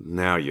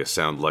 Now you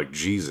sound like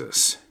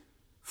Jesus.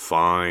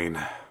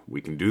 Fine,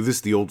 we can do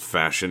this the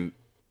old-fashioned...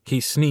 He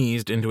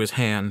sneezed into his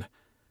hand.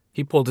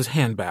 He pulled his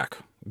hand back,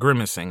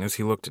 grimacing as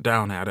he looked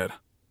down at it.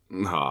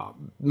 Aw,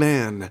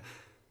 man.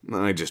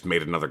 I just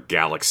made another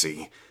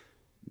galaxy.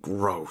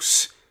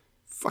 Gross.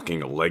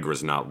 Fucking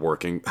Allegra's not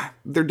working.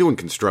 They're doing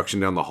construction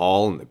down the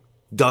hall, and the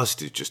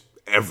dust is just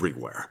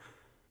everywhere.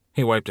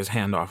 He wiped his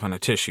hand off on a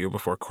tissue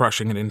before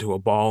crushing it into a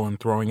ball and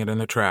throwing it in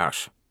the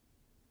trash.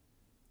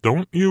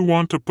 Don't you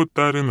want to put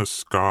that in the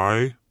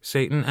sky?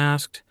 Satan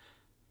asked.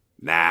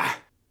 Nah.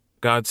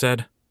 God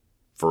said.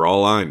 For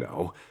all I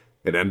know,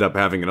 it'd end up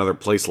having another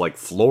place like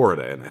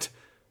Florida in it.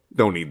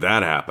 Don't need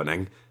that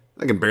happening.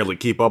 I can barely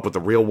keep up with the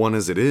real one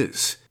as it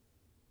is.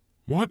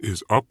 What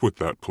is up with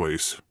that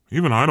place?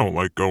 Even I don't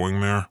like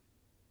going there.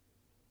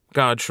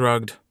 God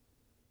shrugged.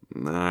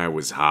 I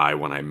was high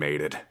when I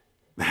made it.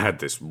 Had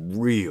this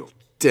real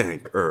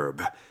dank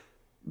herb.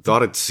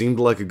 Thought it seemed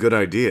like a good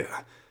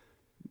idea.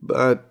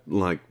 But,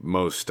 like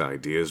most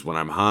ideas, when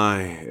I'm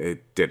high,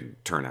 it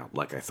didn't turn out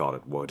like I thought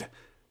it would.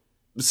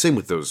 Same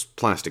with those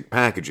plastic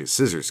packages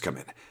scissors come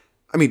in.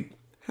 I mean,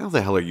 how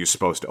the hell are you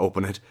supposed to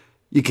open it?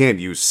 You can't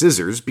use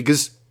scissors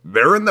because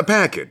they're in the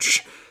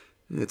package.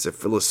 It's a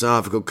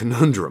philosophical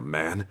conundrum,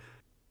 man.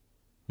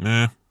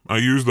 I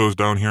use those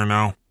down here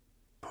now.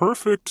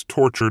 Perfect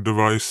torture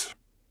device.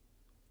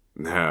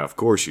 Of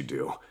course you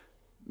do.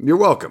 You're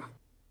welcome.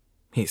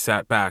 He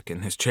sat back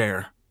in his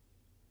chair.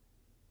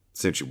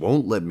 Since you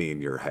won't let me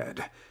in your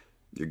head,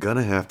 you're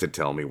gonna have to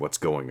tell me what's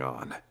going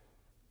on.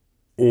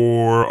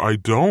 Or I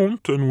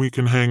don't, and we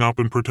can hang up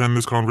and pretend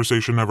this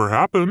conversation never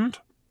happened.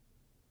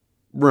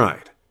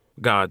 Right.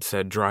 God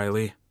said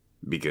dryly.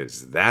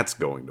 Because that's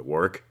going to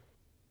work.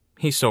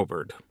 He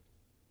sobered.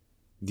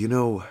 You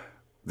know,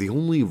 the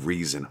only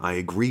reason I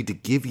agreed to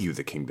give you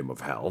the Kingdom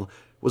of Hell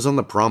was on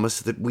the promise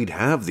that we'd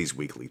have these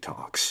weekly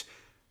talks.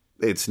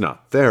 It's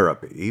not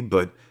therapy,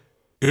 but...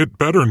 It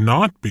better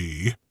not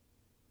be.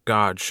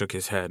 God shook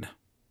his head.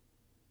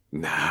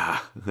 Nah,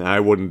 I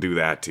wouldn't do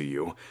that to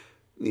you.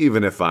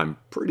 Even if I'm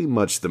pretty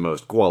much the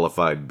most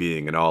qualified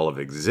being in all of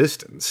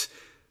existence.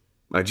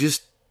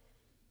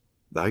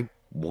 I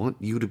want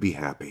you to be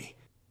happy.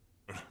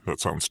 That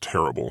sounds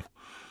terrible.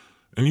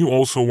 And you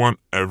also want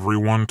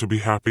everyone to be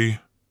happy?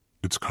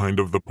 It's kind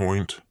of the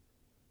point.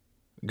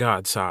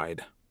 God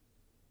sighed.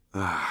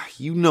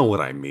 You know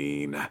what I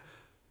mean.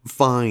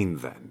 Fine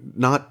then.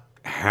 Not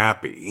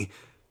happy.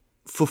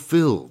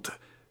 Fulfilled.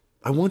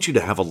 I want you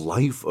to have a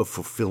life of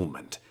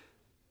fulfillment.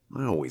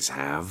 I always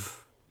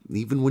have.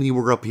 Even when you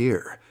were up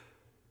here.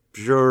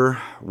 Sure,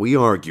 we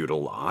argued a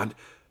lot,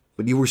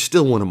 but you were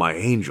still one of my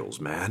angels,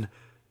 man.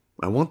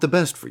 I want the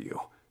best for you.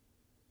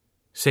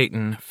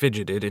 Satan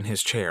fidgeted in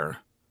his chair.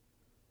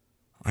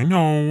 I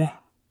know.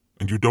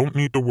 And you don't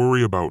need to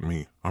worry about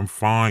me. I'm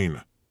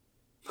fine.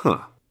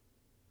 Huh.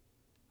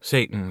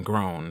 Satan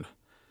groaned.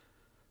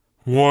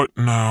 What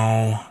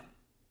now?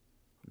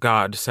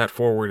 God sat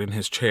forward in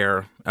his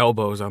chair,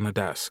 elbows on the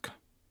desk.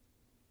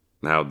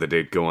 How'd the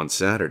date go on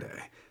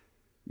Saturday?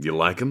 You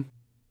like him?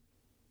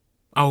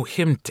 Oh,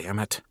 him, damn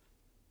it.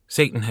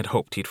 Satan had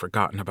hoped he'd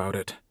forgotten about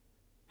it.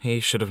 He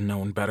should have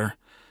known better.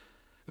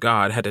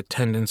 God had a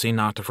tendency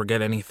not to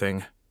forget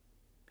anything.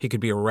 He could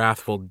be a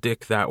wrathful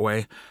dick that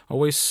way,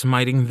 always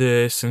smiting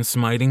this and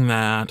smiting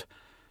that.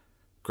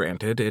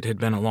 Granted, it had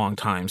been a long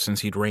time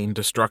since he'd rained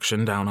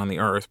destruction down on the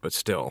earth, but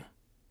still,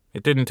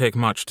 it didn't take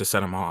much to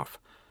set him off.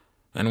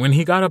 And when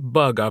he got a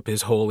bug up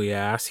his holy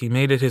ass, he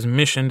made it his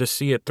mission to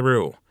see it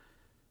through.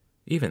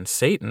 Even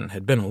Satan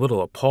had been a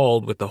little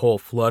appalled with the whole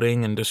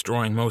flooding and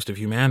destroying most of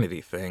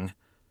humanity thing.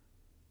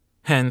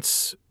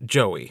 Hence,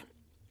 Joey,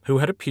 who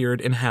had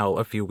appeared in hell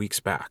a few weeks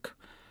back.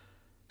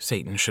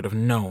 Satan should have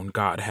known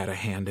God had a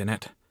hand in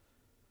it.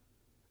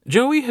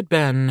 Joey had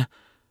been,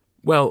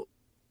 well,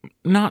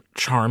 not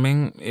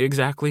charming,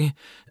 exactly,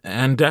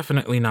 and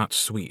definitely not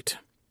sweet.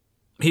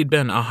 He'd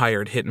been a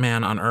hired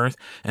hitman on Earth,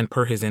 and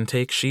per his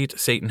intake sheet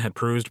Satan had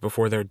cruised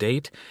before their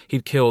date,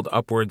 he'd killed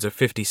upwards of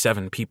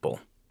 57 people,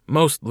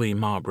 mostly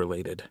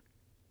mob-related.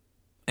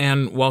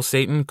 And while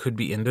Satan could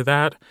be into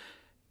that,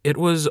 it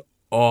was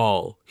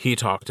all he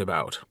talked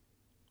about.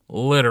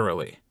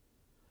 Literally.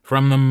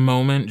 From the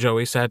moment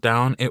Joey sat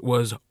down, it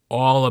was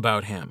all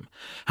about him.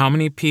 How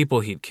many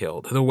people he'd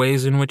killed, the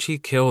ways in which he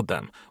killed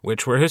them,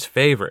 which were his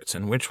favorites,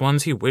 and which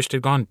ones he wished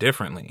had gone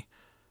differently.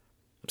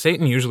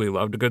 Satan usually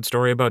loved a good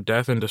story about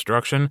death and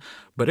destruction,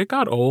 but it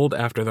got old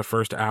after the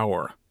first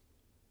hour.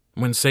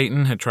 When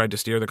Satan had tried to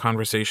steer the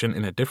conversation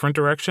in a different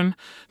direction,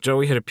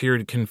 Joey had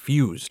appeared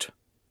confused.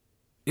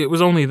 It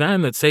was only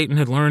then that Satan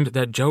had learned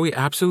that Joey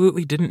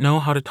absolutely didn't know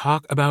how to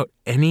talk about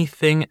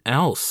anything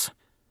else.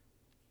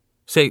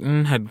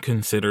 Satan had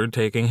considered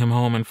taking him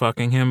home and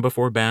fucking him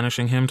before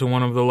banishing him to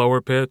one of the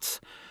lower pits.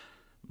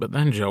 But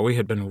then Joey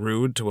had been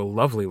rude to a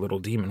lovely little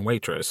demon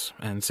waitress,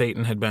 and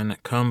Satan had been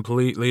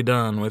completely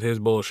done with his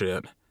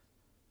bullshit.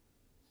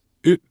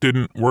 It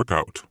didn't work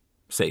out,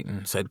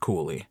 Satan said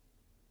coolly.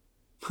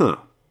 Huh.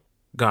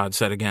 God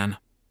said again.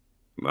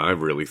 I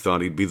really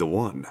thought he'd be the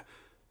one.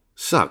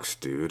 Sucks,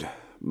 dude.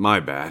 My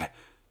bad.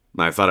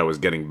 I thought I was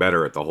getting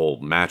better at the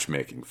whole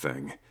matchmaking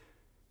thing.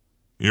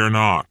 You're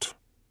not.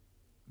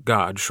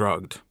 God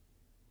shrugged.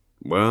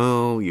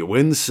 Well, you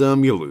win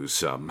some, you lose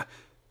some.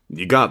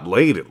 You got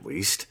laid, at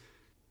least.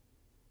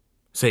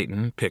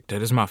 Satan picked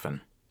at his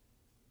muffin.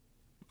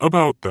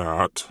 About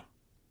that.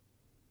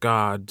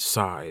 God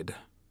sighed.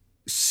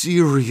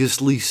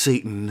 Seriously,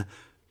 Satan?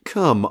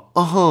 Come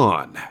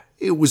on.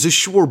 It was a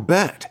sure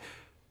bet.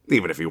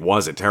 Even if he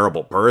was a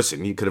terrible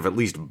person, you could have at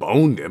least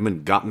boned him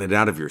and gotten it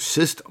out of your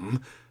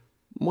system.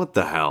 What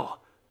the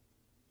hell?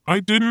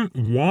 I didn't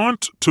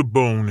want to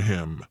bone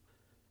him.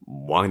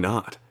 Why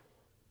not?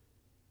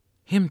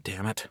 Him,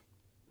 damn it.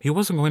 He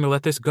wasn't going to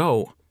let this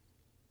go.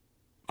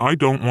 I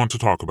don't want to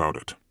talk about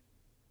it.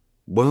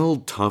 Well,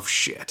 tough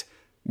shit.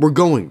 We're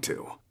going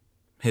to.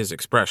 His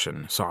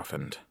expression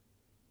softened.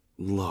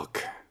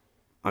 Look,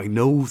 I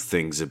know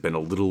things have been a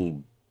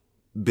little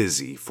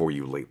busy for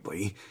you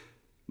lately.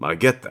 I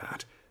get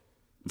that.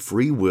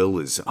 Free will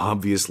is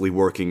obviously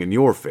working in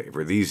your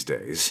favor these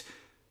days.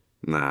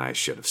 I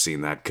should have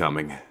seen that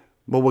coming.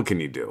 But what can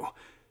you do?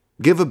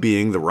 Give a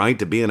being the right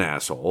to be an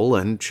asshole,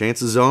 and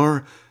chances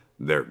are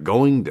they're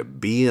going to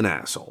be an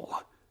asshole.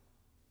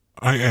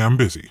 I am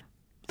busy.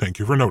 Thank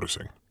you for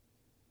noticing.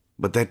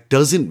 But that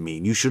doesn't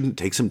mean you shouldn't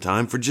take some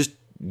time for just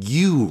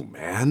you,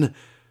 man.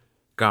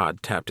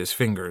 God tapped his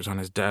fingers on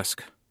his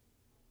desk.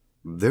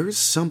 There's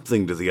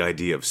something to the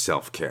idea of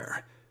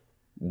self-care.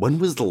 When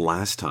was the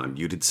last time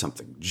you did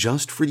something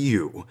just for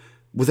you,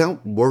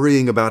 without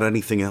worrying about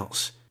anything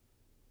else?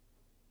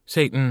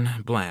 Satan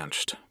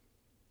blanched.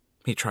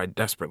 He tried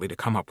desperately to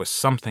come up with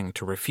something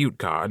to refute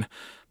God,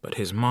 but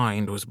his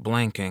mind was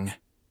blanking.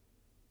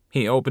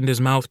 He opened his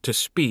mouth to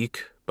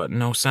speak, but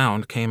no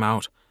sound came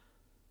out.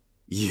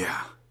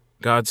 Yeah,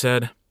 God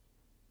said.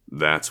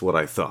 That's what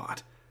I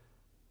thought.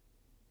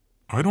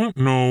 I don't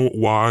know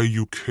why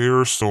you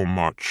care so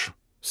much,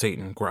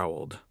 Satan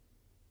growled.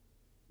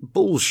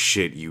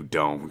 Bullshit, you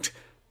don't.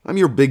 I'm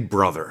your big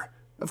brother.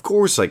 Of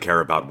course I care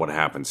about what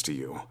happens to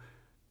you.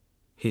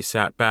 He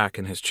sat back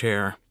in his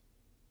chair.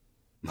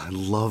 I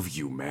love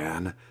you,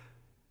 man.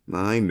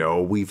 I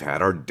know we've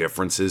had our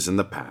differences in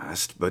the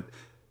past, but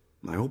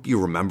I hope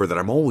you remember that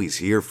I'm always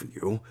here for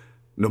you,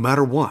 no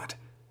matter what.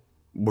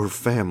 We're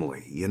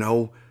family, you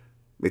know?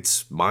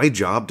 It's my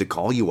job to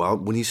call you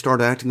out when you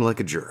start acting like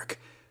a jerk.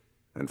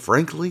 And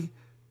frankly,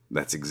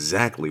 that's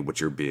exactly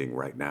what you're being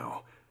right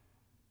now.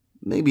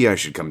 Maybe I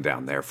should come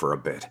down there for a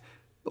bit.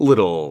 A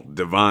little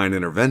divine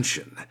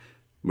intervention.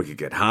 We could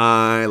get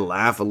high,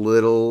 laugh a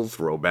little,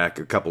 throw back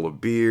a couple of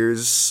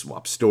beers,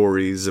 swap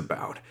stories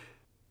about...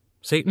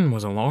 Satan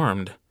was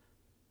alarmed.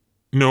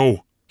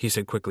 No, He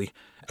said quickly.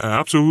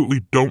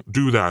 absolutely don't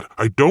do that.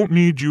 I don't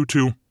need you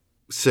to...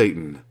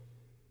 Satan.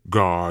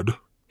 God.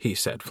 He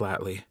said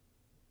flatly.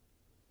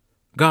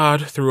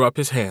 God threw up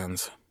his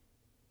hands.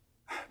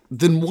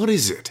 Then what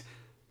is it?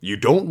 You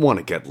don't want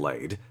to get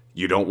laid.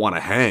 You don't want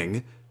to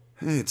hang.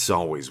 It's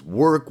always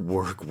work,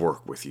 work,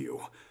 work with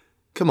you.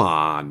 Come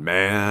on,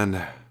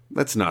 man.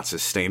 That's not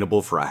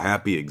sustainable for a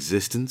happy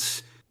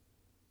existence.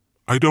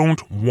 I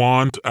don't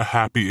want a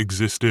happy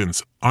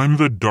existence. I'm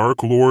the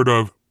Dark Lord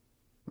of...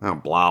 Oh,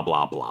 blah,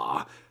 blah,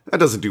 blah. That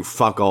doesn't do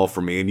fuck all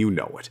for me, and you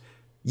know it.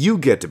 You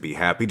get to be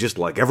happy just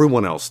like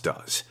everyone else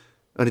does.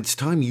 And it's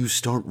time you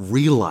start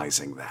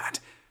realizing that.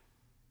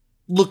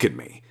 Look at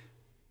me.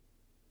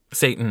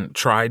 Satan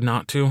tried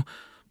not to,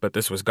 but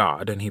this was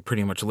God, and he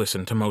pretty much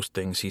listened to most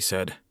things he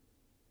said.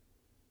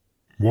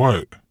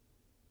 What?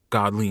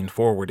 God leaned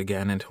forward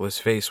again until his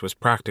face was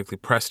practically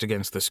pressed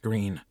against the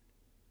screen.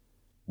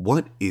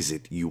 What is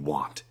it you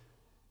want?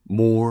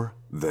 More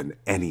than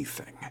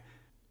anything.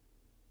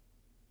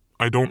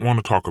 I don't want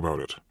to talk about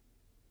it.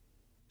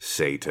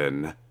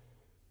 Satan.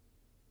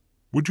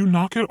 Would you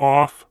knock it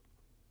off?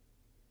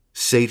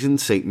 Satan,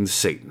 Satan,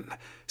 Satan.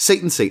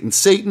 Satan, Satan,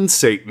 Satan,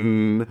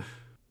 Satan.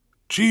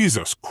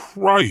 Jesus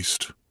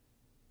Christ.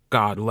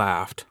 God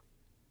laughed.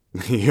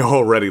 He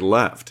already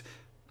left.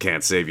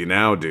 Can't save you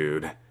now,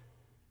 dude.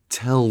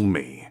 Tell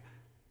me.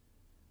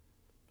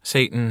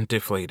 Satan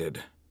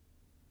deflated.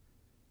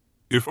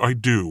 If I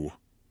do,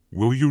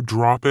 will you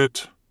drop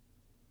it?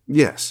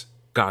 Yes.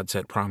 God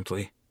said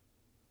promptly.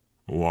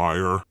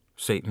 Liar.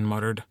 Satan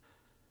muttered.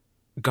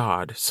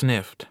 God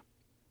sniffed.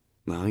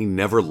 I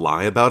never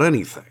lie about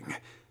anything.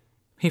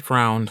 He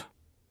frowned.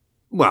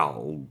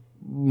 Well,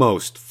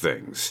 most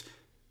things.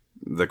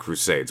 The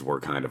Crusades were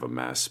kind of a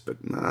mess, but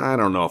I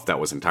don't know if that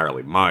was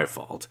entirely my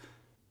fault.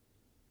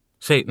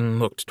 Satan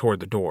looked toward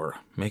the door,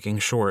 making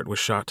sure it was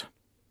shut.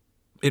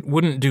 It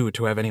wouldn't do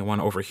to have anyone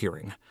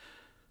overhearing.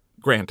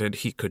 Granted,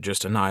 he could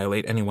just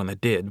annihilate anyone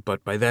that did,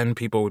 but by then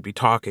people would be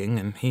talking,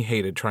 and he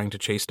hated trying to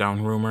chase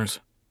down rumors.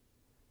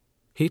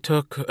 He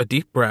took a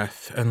deep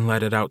breath and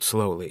let it out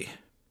slowly.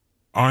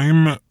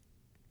 Ugh.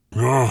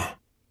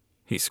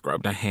 He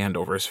scrubbed a hand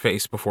over his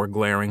face before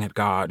glaring at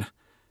God.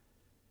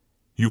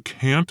 You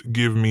can't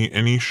give me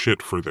any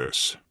shit for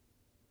this.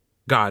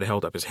 God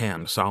held up his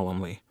hand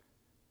solemnly.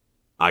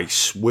 I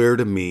swear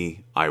to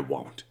me, I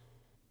won't.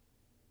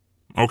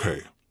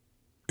 Okay.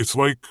 It's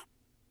like...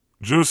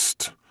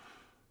 just...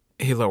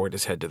 He lowered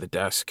his head to the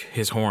desk,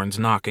 his horns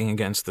knocking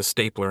against the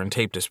stapler and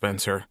tape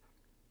dispenser.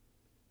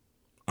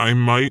 I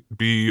might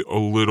be a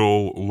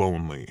little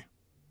lonely.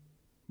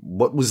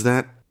 What was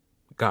that?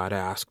 God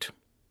asked.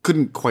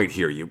 Couldn't quite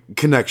hear you.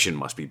 Connection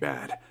must be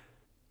bad.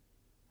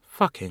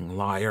 Fucking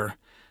liar.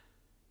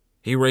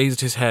 He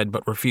raised his head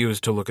but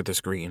refused to look at the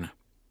screen.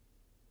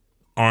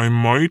 I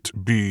might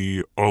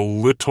be a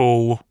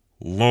little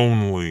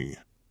lonely,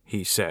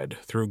 he said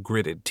through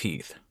gritted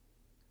teeth.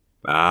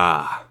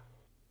 Ah.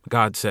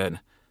 God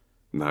said.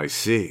 I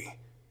see.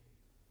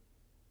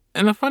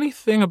 And the funny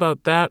thing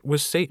about that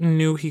was Satan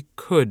knew he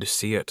could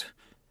see it.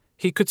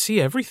 He could see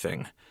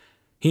everything.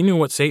 He knew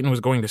what Satan was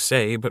going to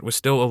say, but was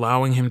still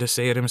allowing him to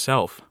say it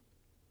himself.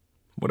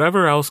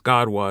 Whatever else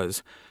God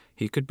was,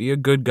 he could be a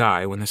good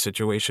guy when the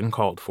situation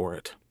called for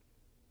it.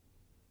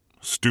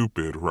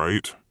 Stupid,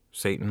 right?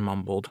 Satan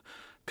mumbled,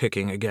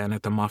 picking again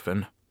at the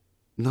muffin.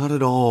 Not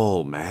at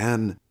all,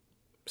 man.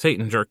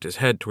 Satan jerked his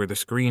head toward the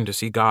screen to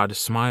see God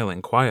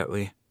smiling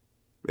quietly.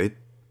 It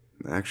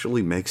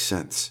actually makes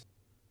sense.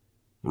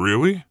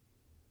 Really?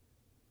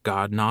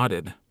 God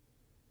nodded.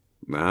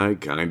 I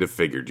kind of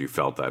figured you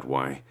felt that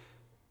way.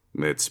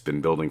 It's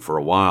been building for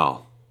a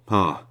while,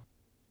 huh?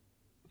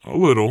 A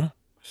little.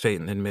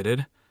 Satan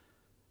admitted.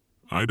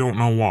 I don't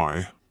know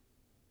why.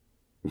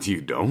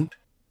 You don't?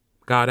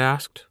 God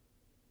asked.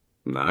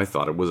 I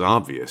thought it was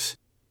obvious.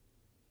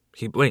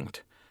 He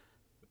blinked.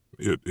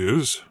 It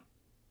is?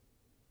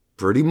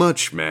 Pretty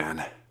much,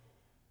 man.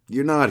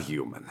 You're not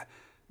human.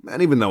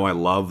 And even though I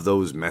love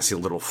those messy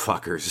little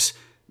fuckers,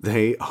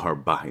 they are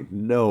by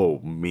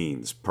no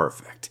means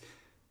perfect.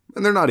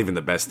 And they're not even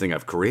the best thing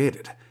I've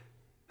created.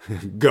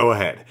 Go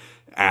ahead.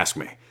 Ask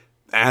me.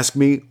 Ask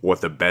me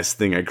what the best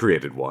thing I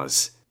created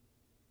was.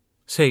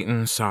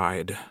 Satan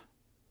sighed.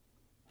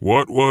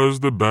 What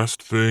was the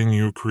best thing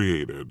you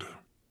created?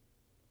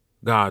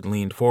 God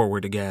leaned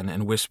forward again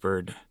and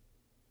whispered,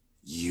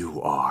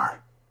 You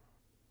are.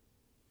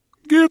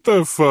 Get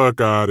the fuck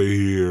out of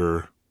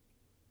here.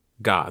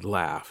 God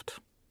laughed.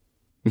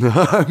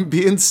 I'm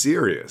being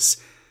serious.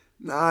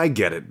 I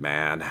get it,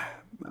 man.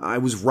 I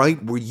was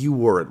right where you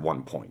were at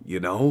one point, you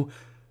know?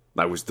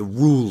 I was the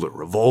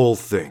ruler of all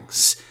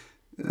things.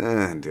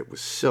 And it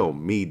was so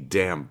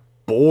me-damn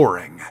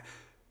boring.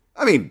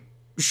 I mean,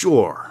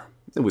 sure,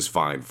 it was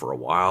fine for a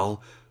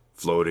while,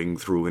 floating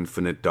through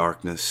infinite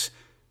darkness.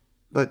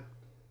 But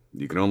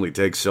you can only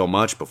take so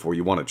much before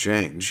you want to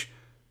change.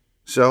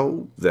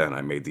 So then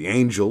I made the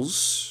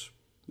angels,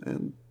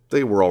 and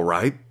they were all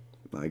right,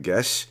 I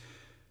guess.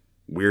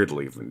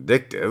 Weirdly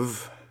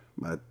vindictive,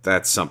 but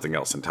that's something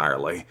else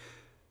entirely.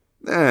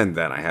 And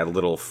then I had a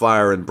little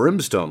fire and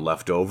brimstone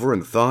left over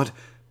and thought,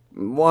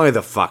 why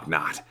the fuck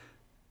not?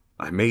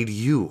 I made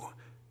you,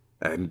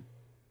 and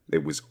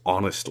it was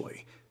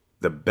honestly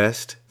the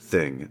best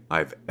thing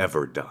I've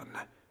ever done.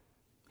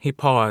 He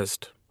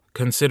paused,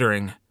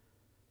 considering.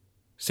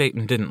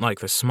 Satan didn't like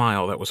the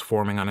smile that was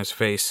forming on his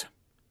face.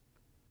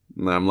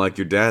 I'm like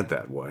your dad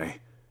that way.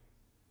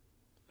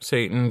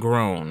 Satan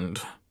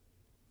groaned.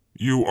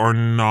 You are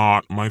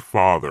not my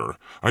father.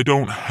 I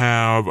don't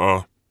have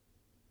a...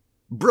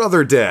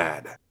 Brother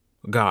Dad!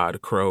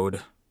 God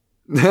crowed.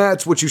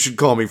 That's what you should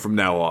call me from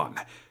now on.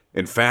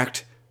 In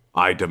fact,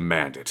 I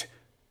demand it.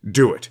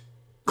 Do it.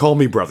 Call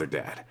me Brother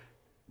Dad.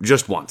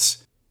 Just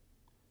once.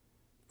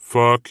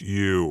 Fuck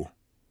you.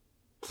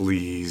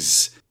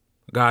 Please.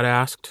 God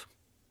asked.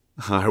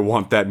 I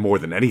want that more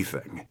than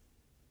anything.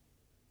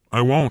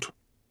 I won't.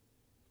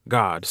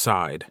 God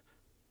sighed.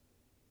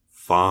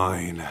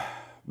 Fine.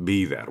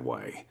 Be that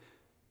way.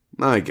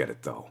 I get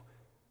it, though.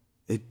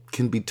 It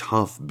can be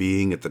tough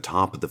being at the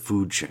top of the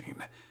food chain.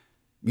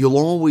 You'll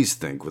always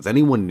think with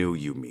anyone new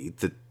you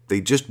meet that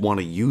they just want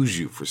to use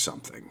you for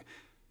something.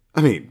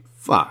 I mean,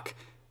 fuck.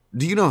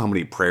 Do you know how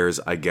many prayers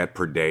I get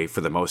per day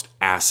for the most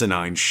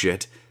asinine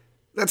shit?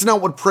 That's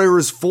not what prayer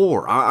is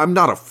for. I'm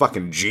not a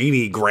fucking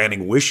genie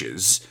granting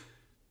wishes.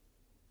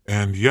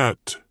 And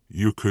yet,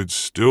 you could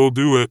still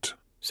do it.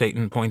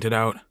 Satan pointed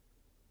out.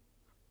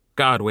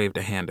 God waved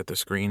a hand at the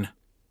screen.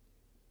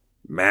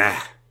 Meh.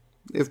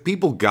 If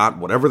people got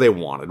whatever they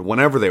wanted,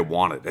 whenever they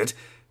wanted it,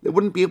 they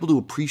wouldn't be able to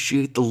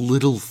appreciate the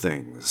little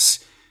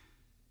things.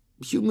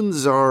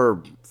 Humans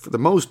are, for the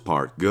most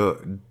part,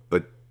 good,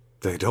 but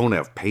they don't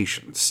have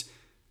patience.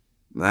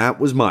 That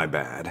was my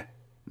bad.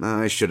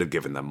 I should have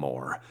given them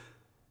more.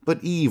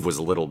 But Eve was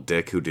a little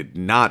dick who did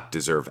not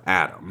deserve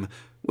Adam,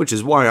 which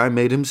is why I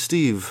made him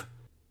Steve.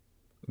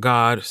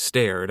 God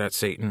stared at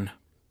Satan.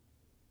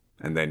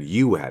 And then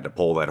you had to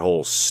pull that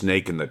whole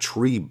snake in the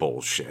tree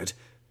bullshit.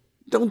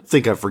 Don't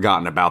think I've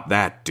forgotten about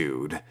that,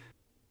 dude.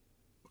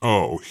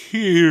 Oh,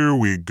 here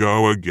we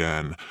go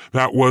again.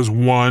 That was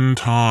one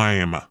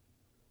time.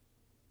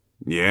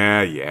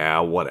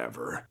 Yeah,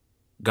 whatever.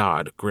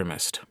 God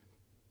grimaced.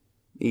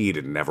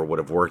 Eden never would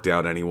have worked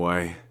out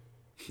anyway.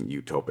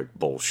 Utopic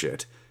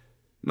bullshit.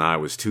 I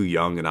was too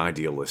young and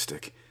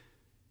idealistic.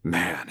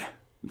 Man,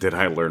 did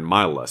I learn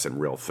my lesson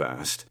real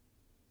fast.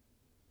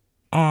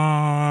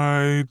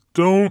 I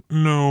don't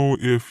know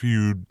if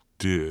you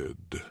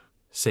did,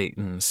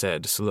 Satan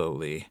said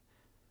slowly.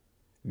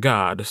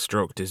 God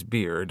stroked his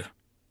beard.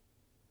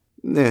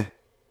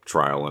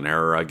 Trial and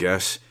error, I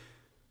guess.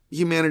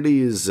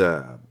 Humanity is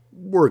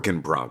work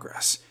in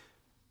progress.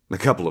 A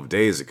couple of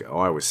days ago,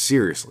 I was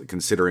seriously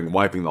considering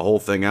wiping the whole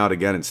thing out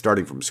again and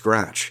starting from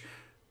scratch.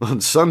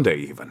 On Sunday,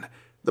 even.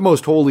 The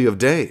most holy of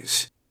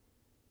days.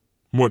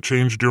 What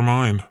changed your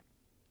mind?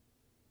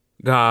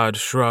 God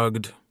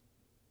shrugged.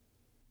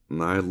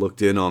 I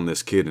looked in on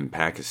this kid in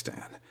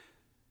Pakistan.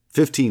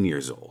 15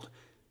 years old.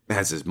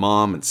 Has his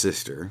mom and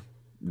sister.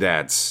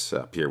 Dad's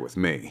up here with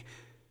me.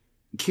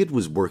 Kid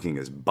was working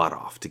his butt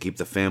off to keep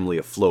the family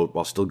afloat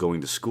while still going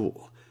to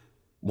school.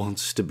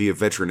 Wants to be a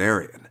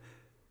veterinarian.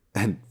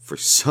 And for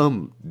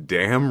some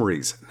damn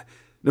reason,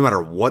 no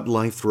matter what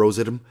life throws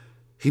at him,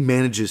 he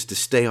manages to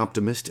stay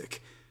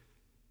optimistic.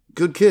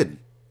 Good kid.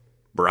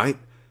 Bright.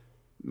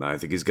 I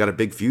think he's got a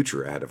big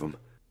future ahead of him.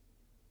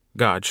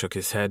 God shook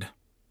his head.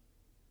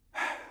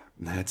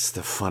 That's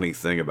the funny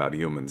thing about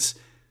humans.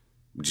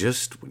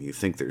 Just when you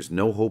think there's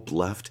no hope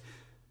left,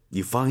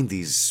 you find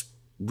these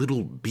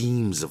little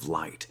beams of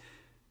light.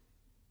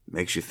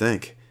 Makes you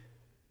think.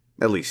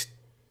 At least,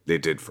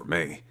 it did for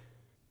me.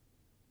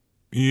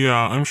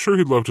 Yeah, I'm sure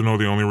he'd love to know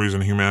the only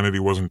reason humanity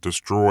wasn't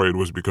destroyed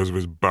was because of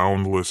his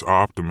boundless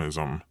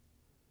optimism.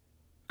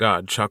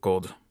 God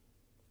chuckled.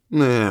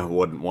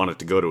 Wouldn't want it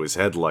to go to his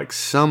head like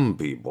some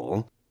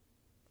people.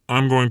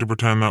 I'm going to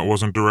pretend that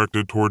wasn't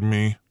directed toward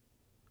me.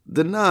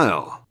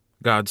 Denial.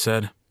 God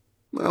said.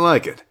 I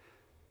like it.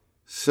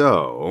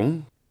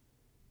 So,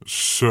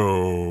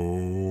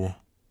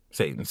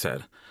 Satan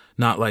said,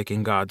 not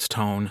liking God's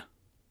tone.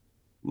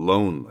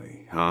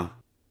 Lonely, huh?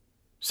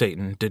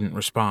 Satan didn't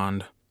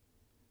respond.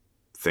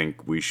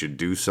 Think we should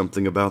do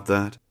something about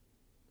that?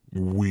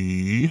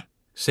 We?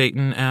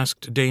 Satan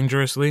asked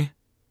dangerously.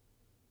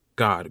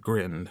 God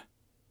grinned.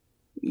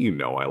 You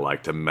know I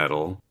like to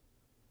meddle.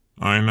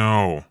 I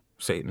know,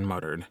 Satan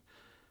muttered.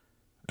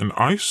 And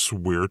I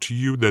swear to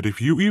you that if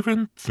you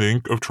even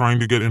think of trying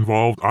to get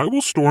involved, I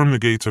will storm the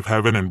gates of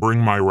heaven and bring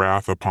my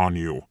wrath upon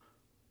you.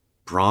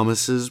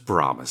 Promises,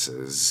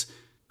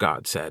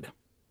 God said.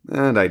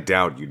 And I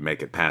doubt you'd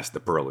make it past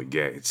the pearly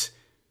gates.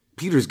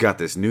 Peter's got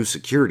this new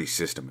security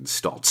system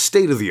installed,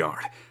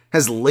 state-of-the-art.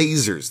 Has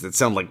lasers that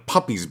sound like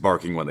puppies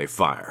barking when they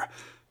fire.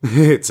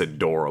 It's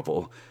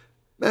adorable.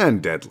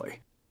 And deadly.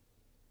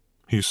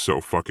 He's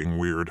so fucking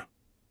weird.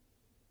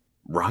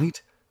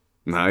 Right?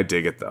 I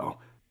dig it, though.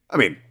 I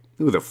mean,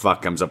 who the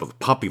fuck comes up with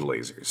puppy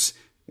lasers?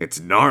 It's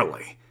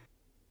gnarly.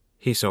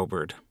 He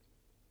sobered.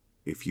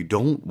 If you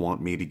don't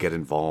want me to get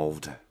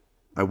involved,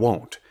 I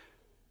won't.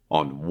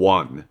 On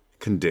one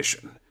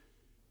condition.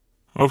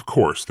 Of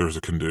course there's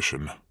a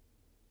condition.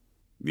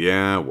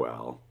 Yeah,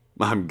 well,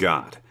 I'm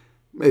God.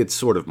 It's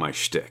sort of my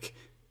shtick.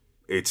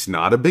 It's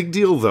not a big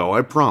deal, though,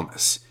 I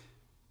promise.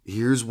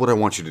 Here's what I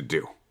want you to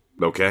do,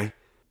 okay?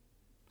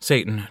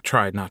 Satan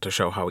tried not to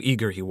show how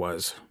eager he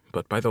was,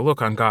 but by the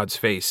look on God's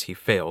face, he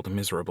failed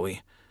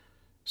miserably.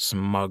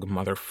 Smug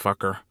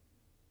motherfucker.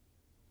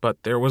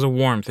 But there was a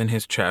warmth in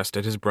his chest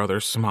at his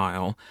brother's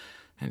smile,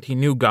 and he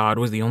knew God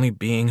was the only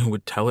being who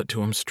would tell it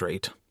to him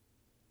straight.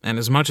 And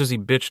as much as he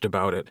bitched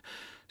about it,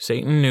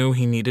 Satan knew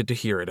he needed to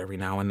hear it every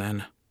now and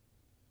then.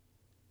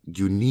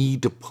 You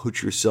need to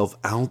put yourself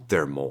out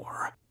there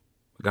more,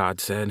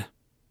 God said.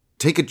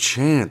 Take a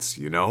chance,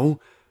 you know?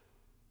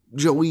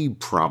 Joey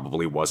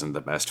probably wasn't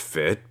the best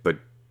fit, but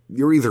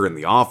you're either in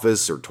the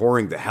office or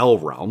touring the Hell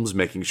Realms,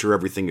 making sure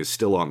everything is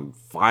still on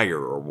fire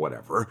or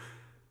whatever.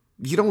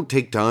 You don't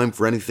take time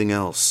for anything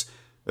else,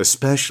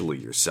 especially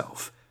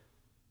yourself.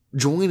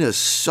 Join a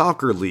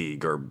soccer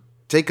league or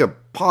take a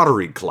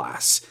pottery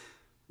class.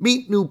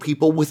 Meet new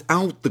people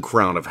without the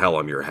crown of hell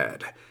on your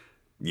head.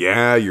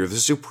 Yeah, you're the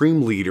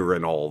supreme leader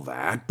and all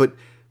that, but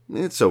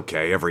it's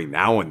okay every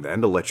now and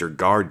then to let your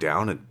guard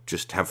down and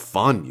just have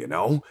fun, you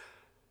know?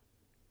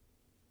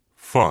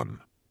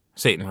 Fun.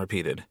 Satan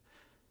repeated.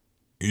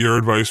 Your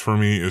advice for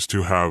me is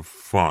to have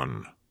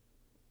fun.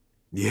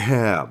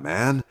 Yeah,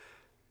 man.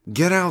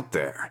 Get out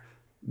there.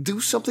 Do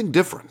something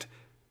different.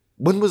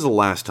 When was the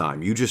last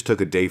time you just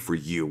took a day for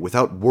you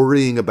without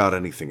worrying about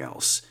anything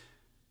else?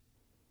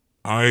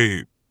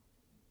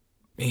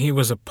 He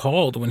was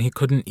appalled when he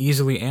couldn't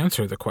easily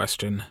answer the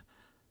question.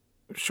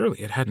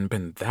 Surely it hadn't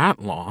been that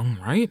long,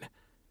 right?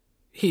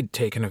 He'd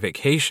taken a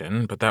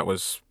vacation, but that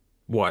was,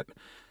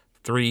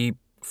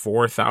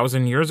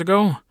 3,000-4,000 years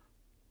ago?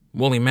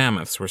 Woolly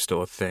mammoths were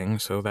still a thing,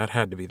 so that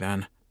had to be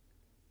then.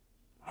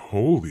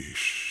 Holy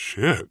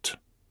shit.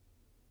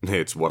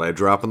 It's what I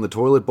drop in the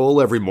toilet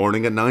bowl every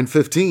morning at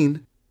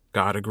 9:15.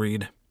 God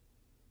agreed.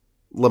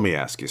 Let me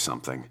ask you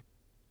something.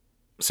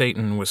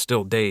 Satan was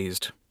still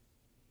dazed.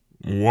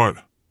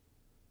 What?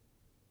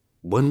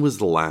 When was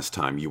the last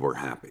time you were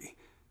happy?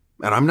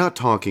 And I'm not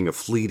talking a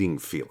fleeting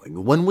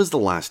feeling. When was the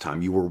last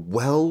time you were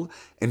well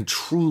and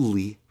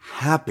truly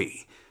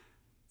happy?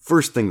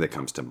 First thing that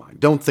comes to mind.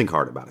 Don't think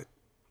hard about it.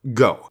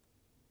 Go.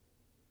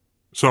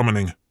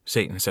 Summoning.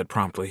 Satan said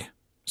promptly,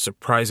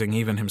 surprising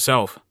even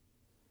himself.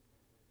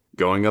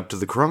 Going up to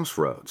the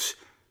crossroads.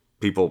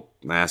 People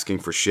asking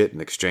for shit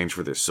in exchange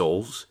for their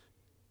souls.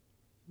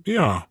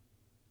 Yeah.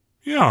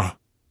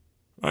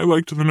 I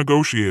liked the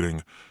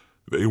negotiating.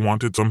 They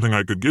wanted something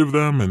I could give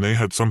them, and they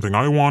had something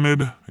I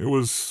wanted. It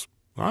was,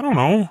 I don't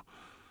know.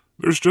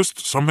 There's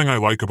just something I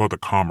like about the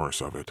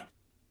commerce of it.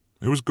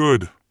 It was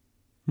good.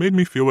 Made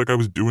me feel like I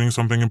was doing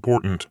something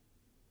important.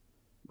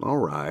 All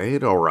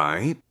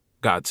right.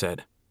 God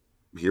said.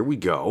 Here we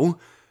go.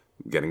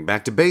 Getting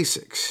back to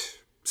basics.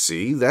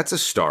 See, that's a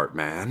start,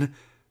 man.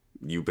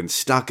 You've been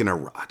stuck in a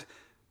rut.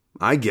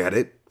 I get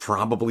it,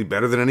 probably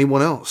better than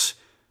anyone else.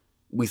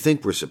 We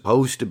think we're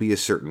supposed to be a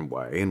certain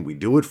way, and we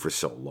do it for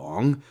so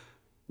long,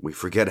 we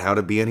forget how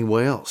to be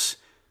anywhere else.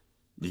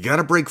 You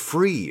gotta break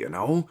free, you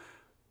know?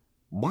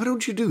 Why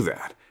don't you do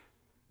that?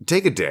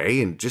 Take a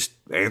day and just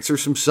answer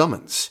some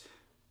summons.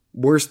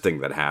 Worst thing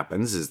that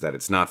happens is that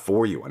it's not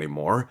for you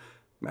anymore,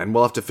 and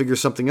we'll have to figure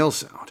something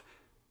else out.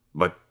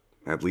 But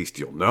at least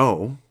you'll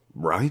know,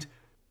 right?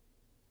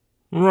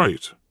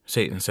 Right,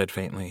 Satan said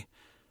faintly.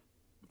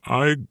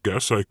 I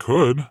guess I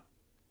could.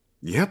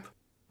 Yep.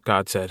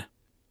 God said.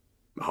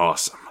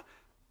 Awesome.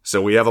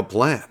 So we have a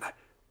plan.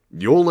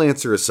 You'll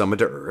answer a summon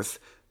to Earth,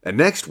 and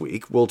next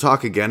week we'll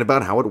talk again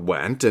about how it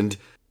went and...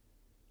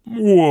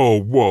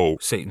 Whoa,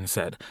 Satan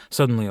said,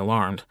 suddenly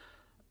alarmed.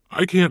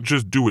 I can't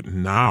just do it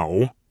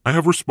now. I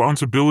have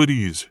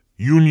responsibilities,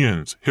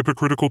 unions,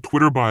 hypocritical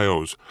Twitter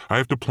bios. I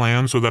have to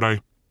plan so that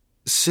I...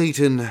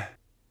 Satan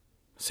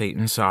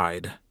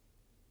sighed.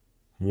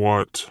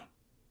 What?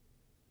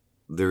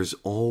 There's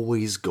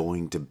always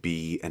going to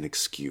be an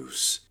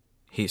excuse,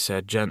 he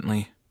said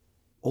gently.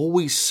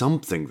 Always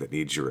something that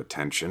needs your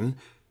attention,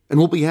 and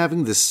we'll be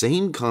having the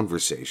same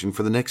conversation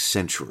for the next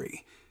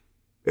century.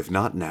 If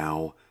not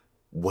now,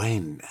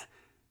 when?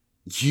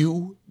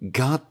 You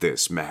got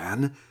this,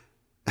 man.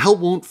 Hell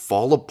won't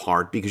fall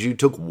apart because you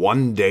took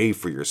one day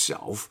for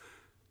yourself.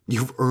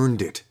 You've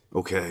earned it,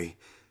 okay?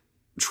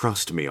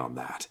 Trust me on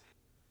that.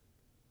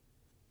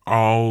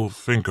 I'll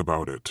think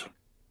about it.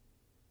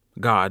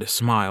 God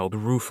smiled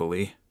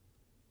ruefully.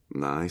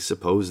 I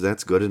suppose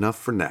that's good enough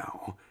for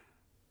now.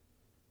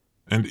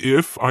 And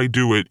if I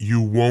do it,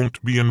 you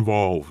won't be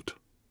involved.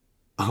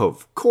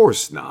 Of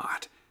course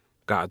not,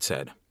 God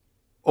said.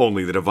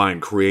 Only the divine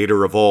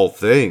creator of all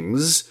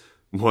things.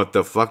 What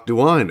the fuck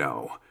do I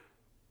know?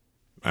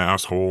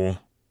 Asshole.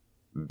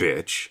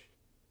 Bitch.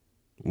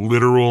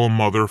 Literal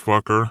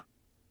motherfucker.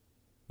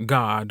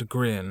 God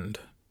grinned.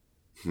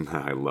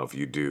 I love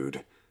you,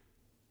 dude.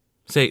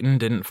 Satan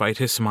didn't fight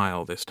his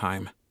smile this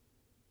time.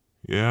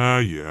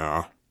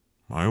 Yeah.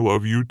 I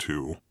love you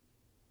too.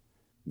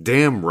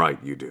 Damn right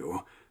you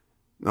do.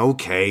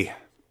 Okay,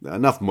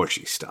 enough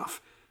mushy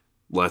stuff.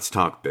 Let's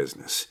talk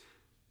business.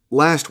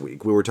 Last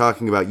week, we were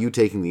talking about you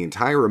taking the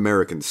entire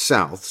American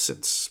South,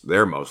 since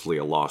they're mostly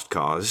a lost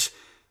cause.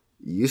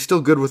 You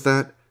still good with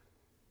that?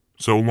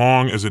 So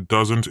long as it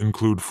doesn't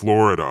include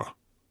Florida.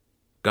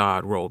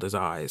 God rolled his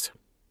eyes.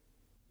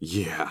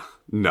 Yeah,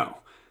 no.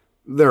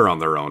 They're on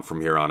their own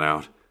from here on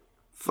out.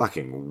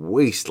 Fucking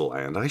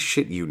wasteland, I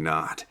shit you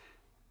not.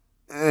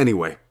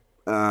 Anyway,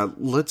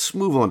 let's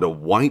move on to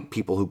white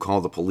people who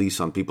call the police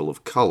on people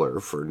of color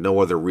for no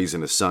other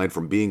reason aside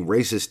from being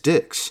racist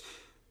dicks.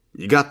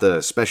 You got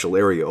the special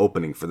area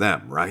opening for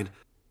them, right?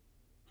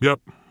 Yep,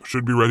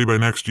 should be ready by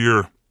next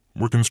year.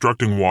 We're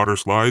constructing water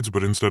slides,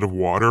 but instead of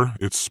water,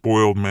 it's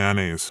spoiled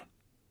mayonnaise.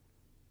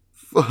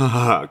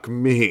 Fuck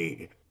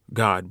me.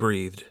 God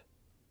breathed.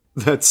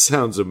 That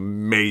sounds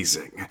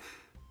amazing.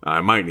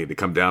 I might need to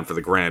come down for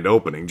the grand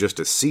opening just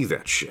to see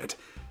that shit.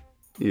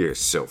 You're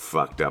so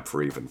fucked up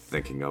for even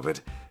thinking of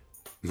it.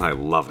 I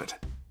love it.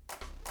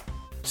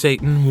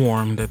 Satan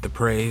warmed at the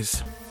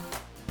praise.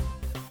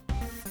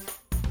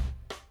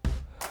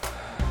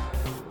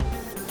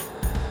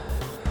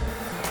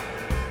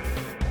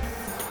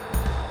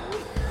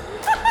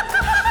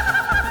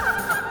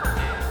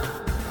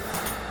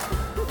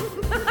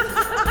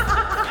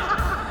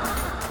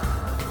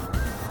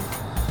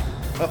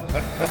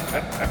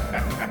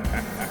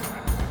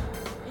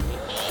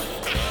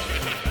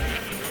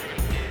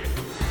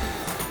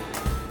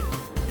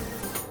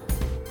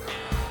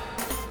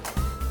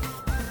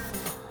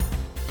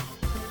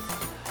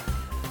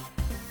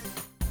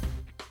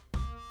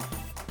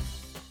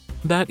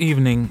 That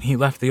evening, he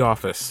left the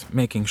office,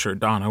 making sure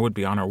Donna would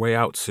be on her way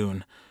out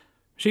soon.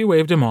 She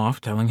waved him off,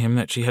 telling him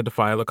that she had to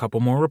file a couple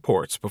more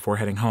reports before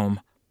heading home.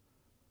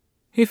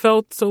 He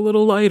felt a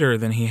little lighter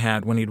than he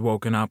had when he'd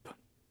woken up.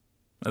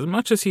 As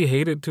much as he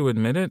hated to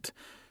admit it,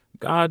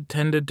 God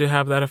tended to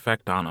have that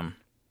effect on him.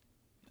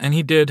 And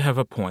he did have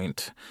a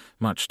point,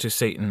 much to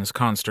Satan's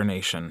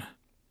consternation.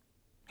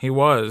 He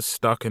was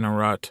stuck in a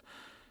rut.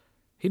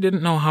 He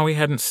didn't know how he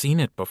hadn't seen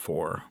it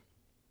before.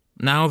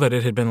 Now that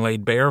it had been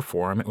laid bare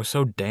for him, it was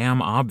so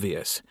damn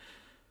obvious.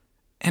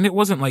 And it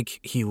wasn't like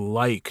he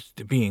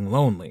liked being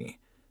lonely.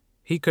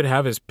 He could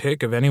have his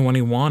pick of anyone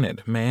he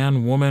wanted,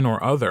 man, woman,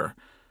 or other.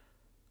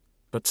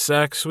 But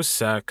sex was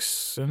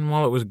sex, and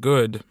while it was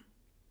good,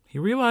 he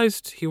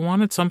realized he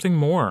wanted something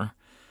more.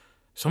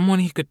 Someone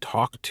he could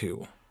talk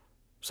to.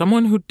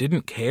 Someone who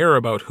didn't care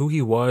about who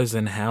he was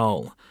in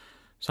hell.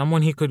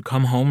 Someone he could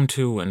come home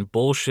to and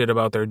bullshit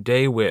about their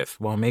day with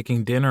while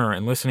making dinner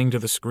and listening to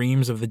the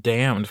screams of the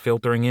damned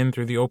filtering in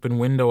through the open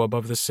window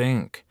above the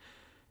sink.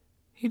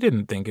 He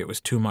didn't think it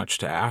was too much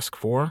to ask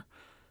for.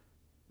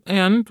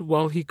 And,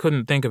 while he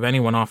couldn't think of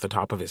anyone off the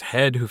top of his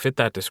head who fit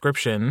that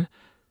description,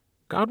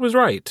 God was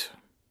right.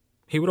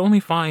 He would only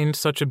find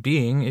such a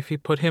being if he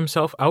put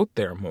himself out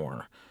there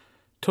more,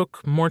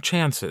 took more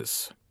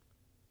chances.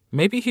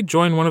 Maybe he'd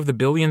join one of the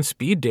billion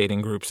speed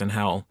dating groups in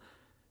hell.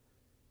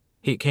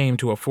 He came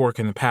to a fork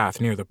in the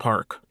path near the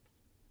park.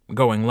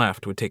 Going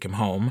left would take him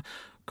home.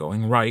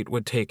 Going right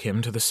would take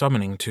him to the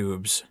summoning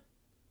tubes.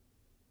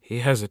 He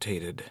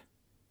hesitated.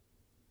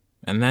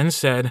 And then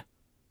said,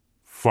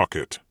 Fuck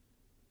it.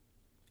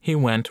 He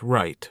went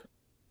right.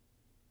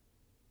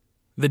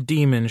 The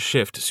demon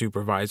shift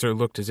supervisor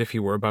looked as if he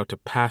were about to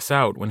pass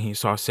out when he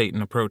saw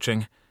Satan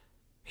approaching.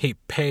 He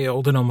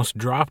paled and almost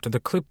dropped the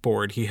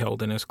clipboard he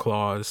held in his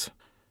claws.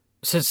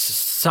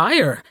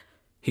 Sire!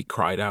 He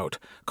cried out,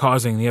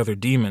 causing the other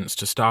demons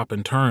to stop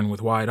and turn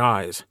with wide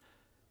eyes.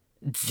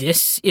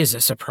 This is a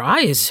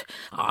surprise.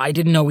 I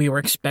didn't know we were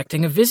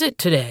expecting a visit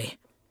today.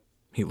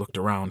 He looked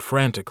around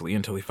frantically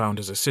until he found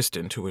his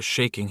assistant, who was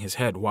shaking his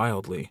head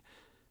wildly.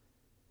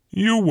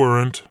 You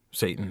weren't,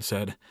 Satan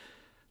said.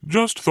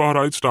 Just thought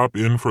I'd stop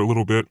in for a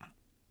little bit.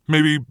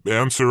 Maybe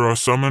answer a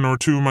summon or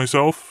two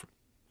myself.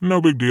 No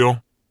big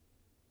deal.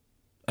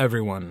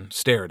 Everyone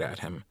stared at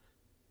him.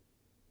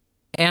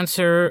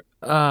 Answer,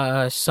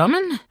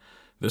 summon?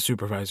 The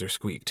supervisor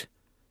squeaked.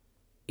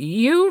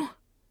 You?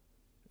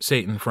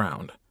 Satan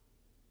frowned.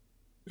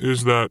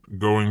 Is that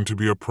going to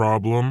be a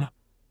problem?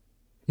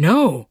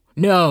 No,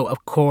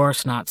 of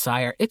course not,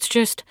 sire. It's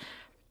just,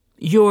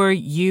 you're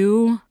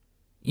you.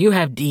 You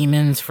have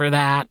demons for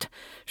that.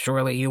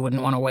 Surely you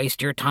wouldn't want to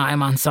waste your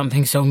time on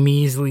something so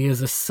measly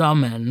as a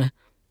summon.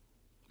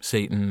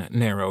 Satan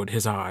narrowed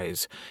his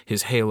eyes,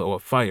 his halo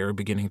of fire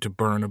beginning to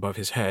burn above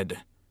his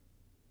head.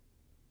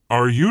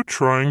 Are you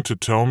trying to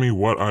tell me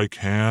what I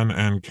can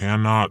and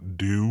cannot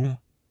do?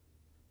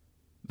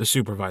 The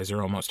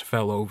supervisor almost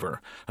fell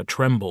over, a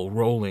tremble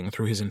rolling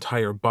through his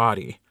entire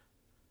body.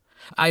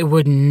 I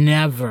would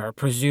never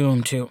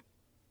presume to.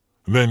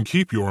 Then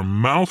keep your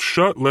mouth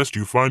shut lest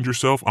you find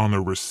yourself on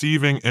the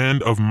receiving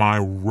end of my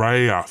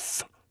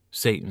wrath,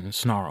 Satan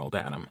snarled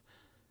at him.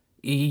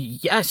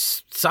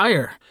 Yes,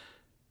 sire.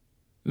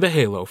 The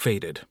halo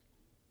faded.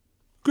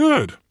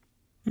 Good.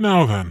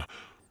 Now then,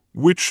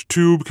 which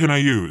tube can I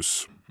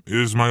use?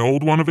 Is my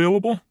old one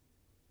available?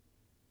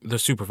 The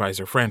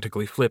supervisor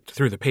frantically flipped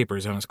through the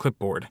papers on his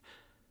clipboard.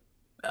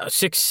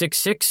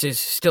 666 is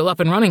still up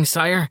and running,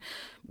 sire.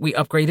 We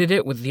upgraded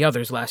it with the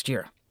others last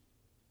year.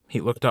 He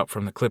looked up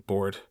from the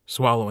clipboard,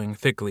 swallowing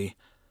thickly.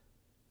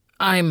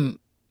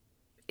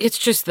 It's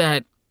just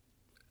that...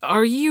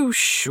 Are you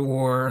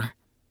sure?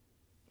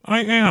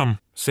 I am,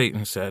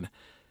 Satan said.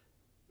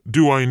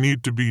 Do I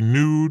need to be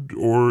nude,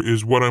 or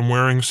is what I'm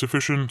wearing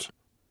sufficient?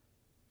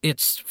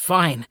 It's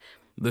fine,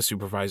 the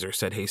supervisor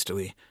said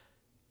hastily.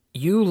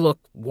 You look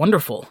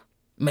wonderful,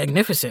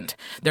 magnificent.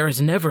 There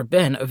has never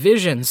been a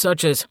vision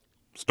such as...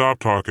 Stop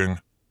talking.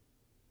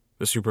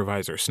 The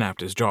supervisor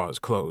snapped his jaws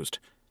closed.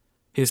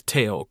 His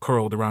tail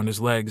curled around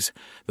his legs,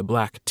 the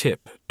black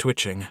tip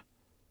twitching.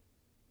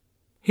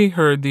 He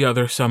heard the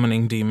other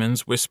summoning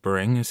demons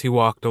whispering as he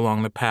walked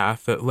along the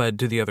path that led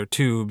to the other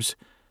tubes.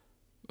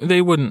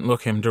 They wouldn't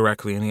look him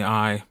directly in the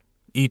eye,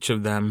 each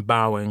of them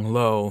bowing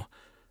low.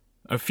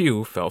 A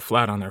few fell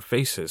flat on their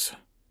faces.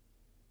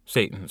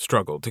 Satan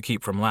struggled to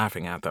keep from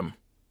laughing at them.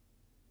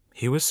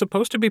 He was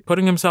supposed to be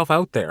putting himself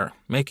out there,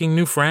 making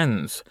new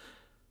friends.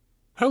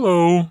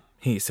 Hello,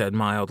 he said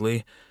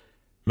mildly.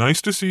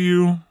 Nice to see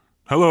you.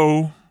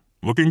 Hello.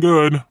 Looking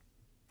good.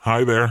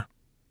 Hi there.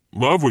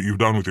 Love what you've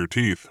done with your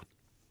teeth.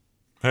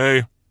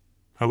 Hey.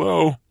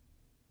 Hello.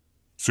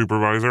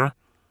 Supervisor?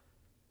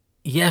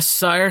 Yes,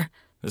 sire,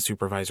 the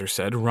supervisor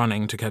said,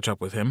 running to catch up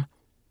with him.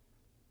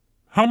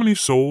 How many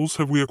souls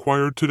have we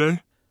acquired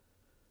today?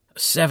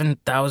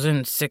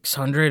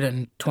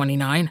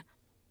 7,629.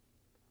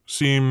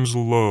 Seems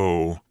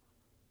low.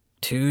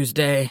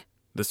 Tuesday,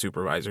 the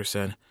supervisor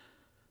said.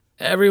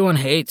 Everyone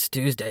hates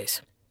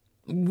Tuesdays.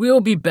 We'll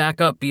be back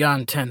up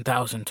beyond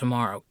 10,000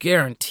 tomorrow,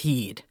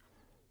 guaranteed.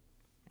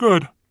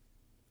 Good.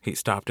 He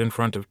stopped in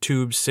front of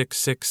tube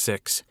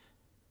 666.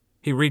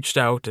 He reached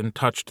out and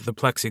touched the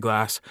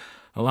plexiglass,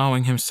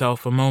 allowing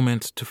himself a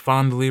moment to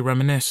fondly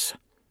reminisce.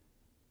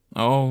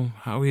 Oh,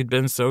 how he'd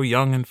been so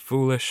young and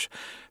foolish,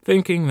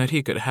 thinking that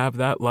he could have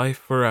that life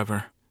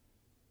forever.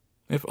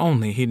 If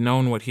only he'd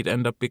known what he'd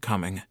end up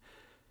becoming.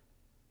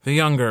 The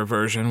younger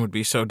version would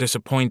be so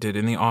disappointed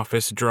in the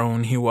office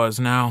drone he was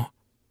now.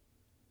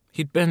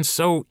 He'd been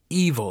so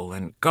evil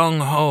and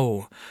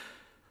gung-ho.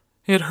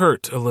 It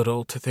hurt a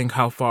little to think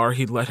how far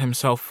he'd let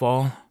himself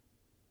fall.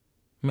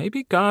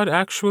 Maybe God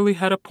actually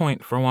had a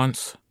point for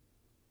once.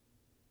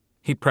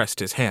 He pressed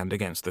his hand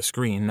against the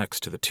screen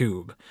next to the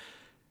tube.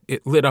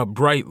 It lit up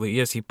brightly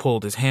as he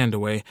pulled his hand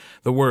away,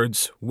 the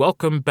words,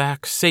 "Welcome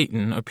back,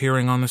 Satan,"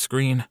 appearing on the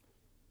screen.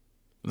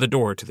 The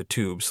door to the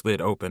tube slid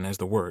open as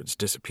the words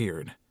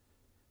disappeared.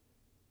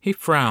 He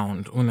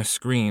frowned when the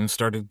screen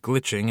started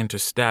glitching into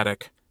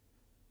static.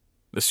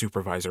 The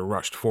supervisor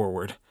rushed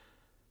forward.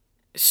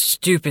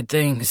 Stupid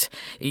things.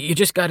 You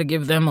just gotta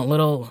give them a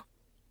little...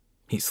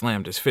 He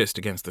slammed his fist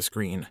against the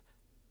screen.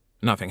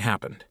 Nothing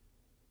happened.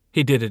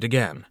 He did it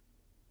again.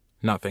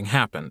 Nothing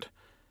happened.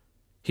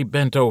 He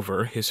bent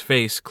over, his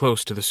face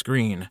close to the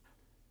screen.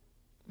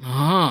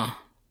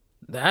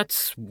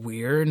 That's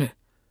weird.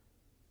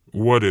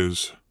 What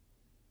is?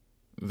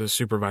 The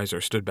supervisor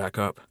stood back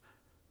up.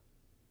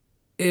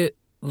 It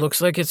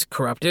looks like it's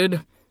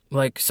corrupted,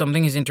 like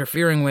something is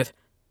interfering with...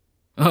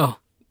 Oh,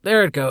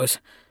 there it goes.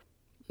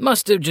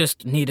 Must have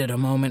just needed a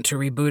moment to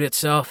reboot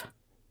itself.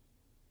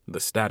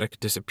 The static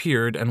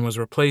disappeared and was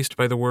replaced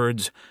by the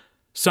words,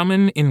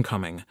 "Summon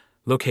incoming.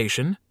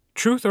 Location,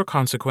 Truth or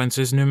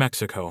Consequences, New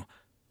Mexico.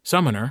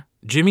 Summoner,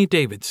 Jimmy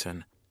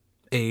Davidson.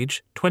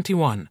 Age,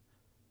 21.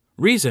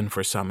 Reason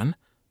for summon,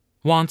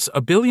 wants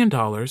 $1 billion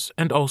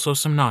and also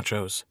some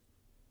nachos."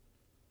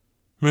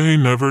 They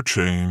never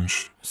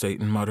change,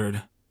 Satan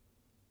muttered.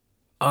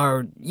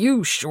 Are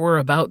you sure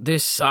about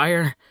this,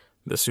 sire?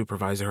 The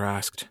supervisor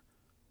asked.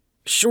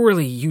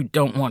 Surely you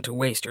don't want to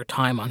waste your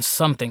time on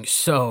something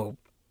so...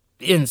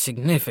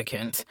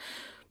 insignificant.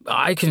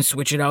 I can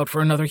switch it out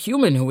for another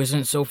human who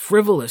isn't so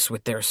frivolous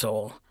with their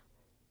soul.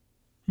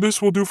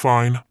 This will do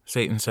fine,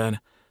 Satan said.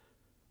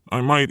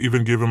 I might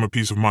even give him a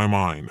piece of my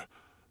mind.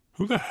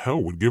 Who the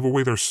hell would give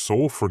away their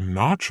soul for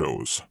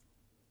nachos?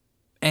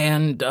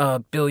 And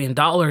 $1 billion,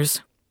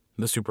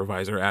 the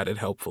supervisor added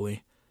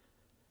helpfully.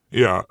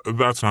 Yeah,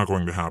 that's not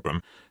going to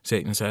happen,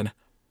 Satan said.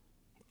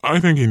 I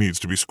think he needs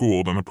to be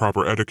schooled in the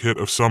proper etiquette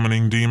of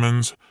summoning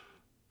demons,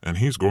 and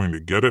he's going to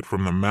get it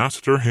from the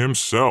master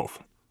himself.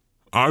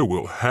 I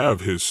will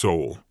have his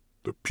soul,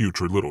 the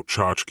putrid little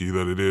tchotchke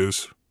that it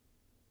is.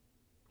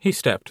 He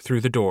stepped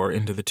through the door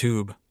into the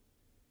tube.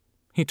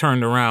 He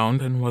turned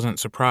around and wasn't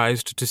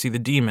surprised to see the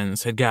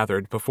demons had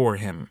gathered before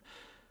him.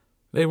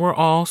 They were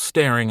all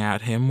staring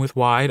at him with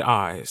wide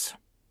eyes.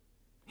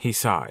 He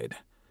sighed.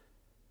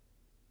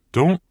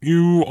 Don't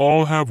you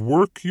all have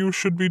work you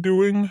should be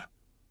doing?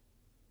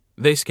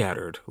 They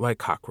scattered like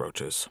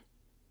cockroaches.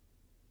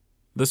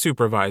 The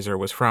supervisor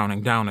was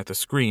frowning down at the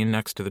screen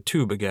next to the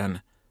tube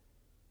again.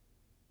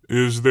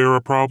 Is there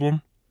a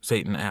problem?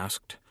 Satan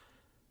asked.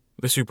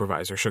 The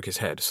supervisor shook his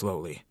head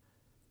slowly.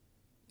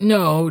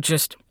 No,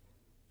 just...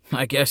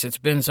 I guess it's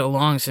been so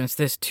long since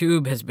this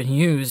tube has been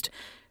used.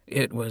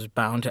 It was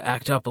bound to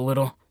act up a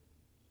little.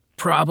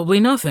 Probably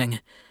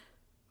nothing.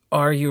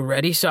 Are you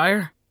ready,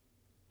 sire?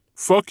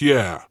 Fuck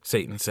yeah,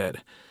 Satan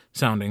said,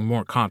 sounding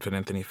more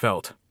confident than he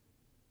felt.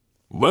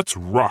 Let's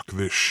rock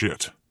this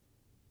shit.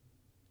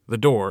 The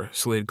door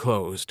slid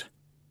closed.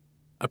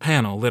 A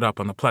panel lit up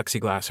on the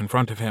plexiglass in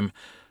front of him.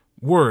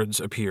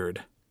 Words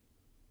appeared.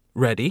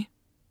 Ready?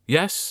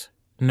 Yes?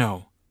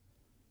 No.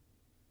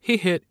 He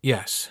hit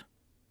yes.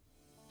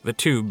 The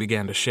tube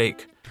began to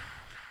shake.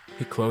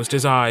 He closed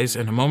his eyes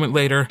and a moment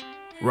later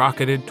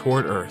rocketed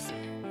toward Earth.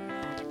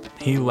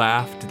 He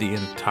laughed the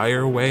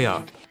entire way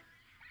up.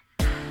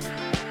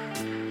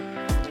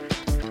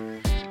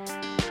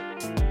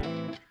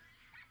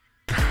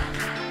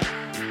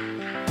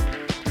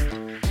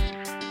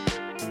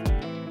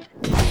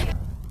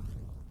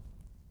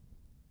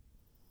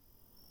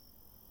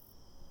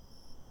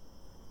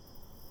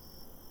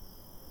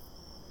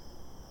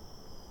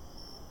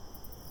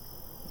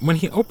 When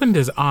he opened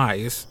his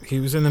eyes, he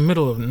was in the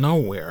middle of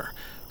nowhere,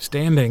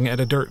 standing at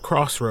a dirt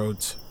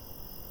crossroads.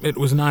 It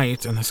was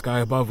night, and the sky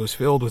above was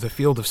filled with a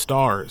field of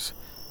stars.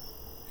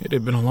 It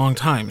had been a long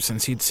time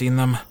since he'd seen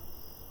them.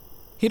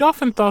 He'd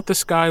often thought the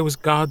sky was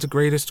God's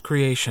greatest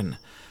creation.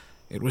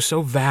 It was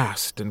so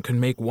vast and could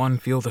make one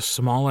feel the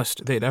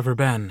smallest they'd ever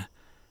been.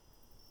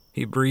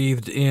 He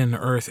breathed in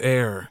earth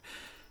air.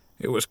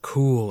 It was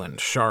cool and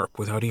sharp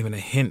without even a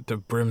hint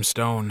of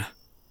brimstone.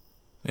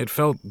 It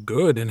felt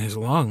good in his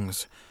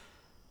lungs.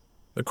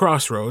 The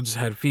crossroads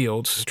had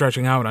fields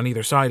stretching out on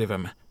either side of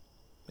him.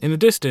 In the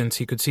distance,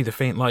 he could see the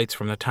faint lights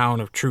from the town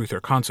of Truth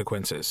or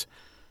Consequences.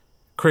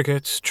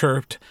 Crickets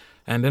chirped,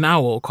 and an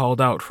owl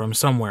called out from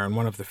somewhere in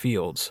one of the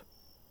fields.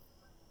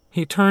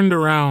 He turned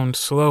around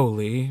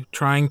slowly,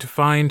 trying to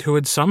find who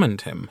had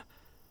summoned him.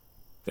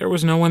 There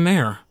was no one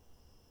there.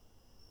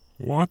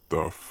 What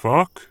the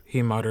fuck?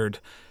 He muttered.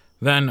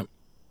 Then,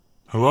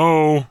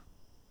 Hello?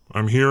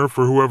 I'm here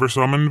for whoever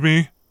summoned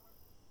me?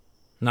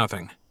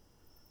 nothing,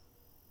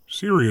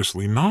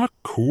 Seriously, not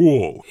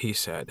cool. he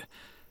said.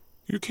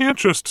 You can't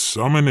just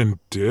summon and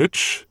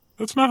ditch.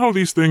 That's not how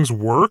these things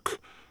work.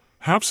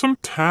 Have some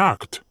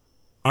tact.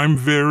 I'm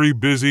very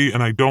busy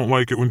and I don't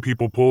like it when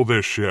people pull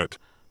this shit.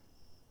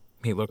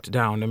 He looked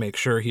down to make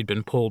sure he'd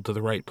been pulled to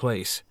the right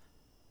place.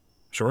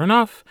 Sure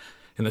enough,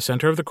 in the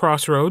center of the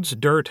crossroads,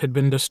 dirt had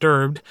been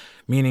disturbed,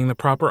 meaning the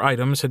proper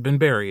items had been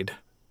buried.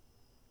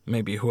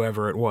 Maybe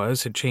whoever it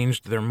was had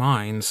changed their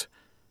minds.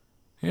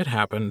 It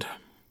happened.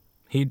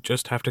 He'd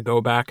just have to go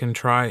back and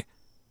try.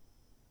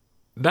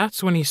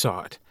 That's when he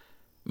saw it.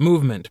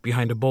 Movement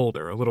behind a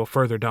boulder a little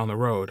further down the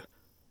road.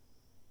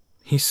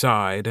 He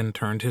sighed and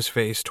turned his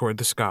face toward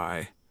the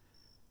sky.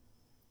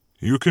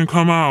 You can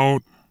come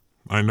out.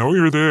 I know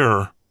you're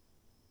there.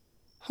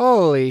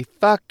 Holy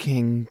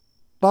fucking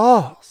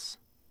balls.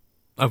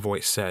 A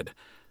voice said,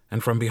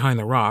 and from behind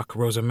the rock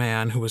rose a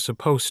man who was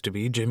supposed to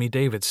be Jimmy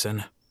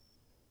Davidson.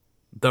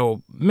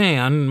 Though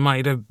man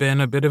might have been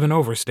a bit of an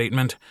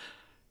overstatement.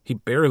 He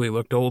barely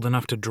looked old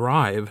enough to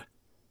drive.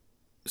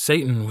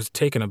 Satan was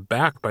taken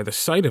aback by the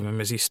sight of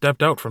him as he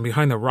stepped out from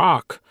behind the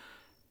rock.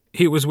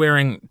 He was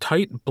wearing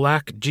tight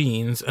black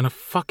jeans and a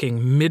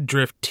fucking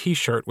midriff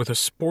t-shirt with a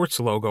sports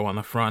logo on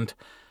the front.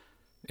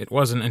 It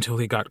wasn't until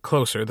he got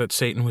closer that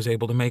Satan was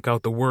able to make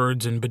out the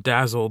words in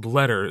bedazzled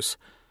letters.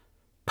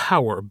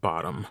 Power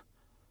bottom.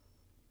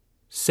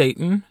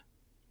 Satan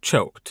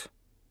choked.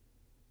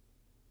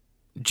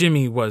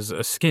 Jimmy was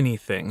a skinny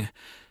thing.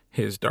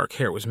 His dark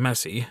hair was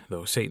messy,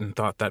 though Satan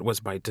thought that was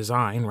by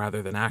design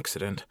rather than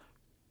accident.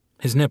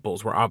 His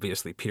nipples were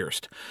obviously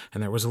pierced,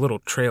 and there was a little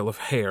trail of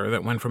hair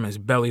that went from his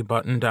belly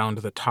button down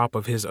to the top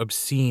of his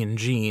obscene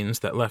jeans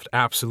that left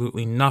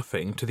absolutely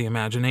nothing to the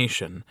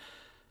imagination.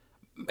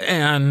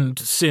 And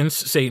since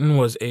Satan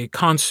was a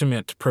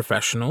consummate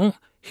professional,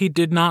 he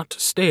did not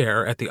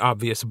stare at the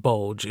obvious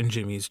bulge in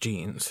Jimmy's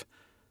jeans.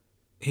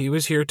 He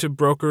was here to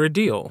broker a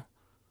deal.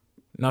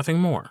 Nothing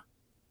more.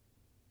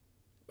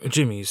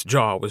 Jimmy's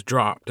jaw was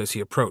dropped as he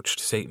approached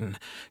Satan,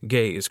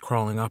 gaze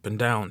crawling up and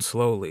down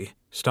slowly,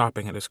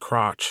 stopping at his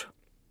crotch.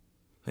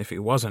 If he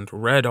wasn't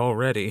red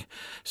already,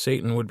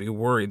 Satan would be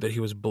worried that he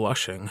was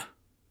blushing.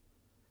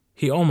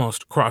 He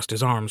almost crossed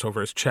his arms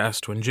over his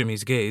chest when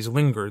Jimmy's gaze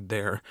lingered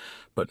there,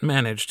 but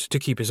managed to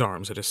keep his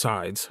arms at his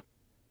sides.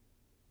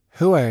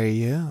 Who are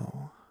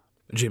you?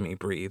 Jimmy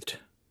breathed.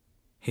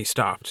 He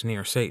stopped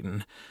near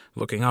Satan,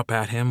 looking up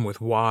at him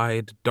with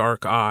wide,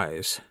 dark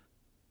eyes.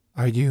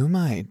 Are you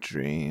my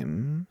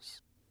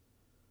dreams?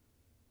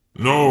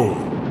 No,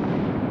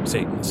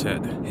 Satan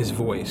said, his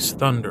voice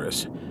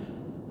thunderous.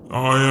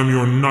 I am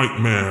your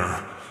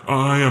nightmare.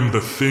 I am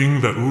the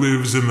thing that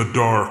lives in the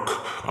dark.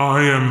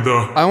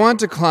 I want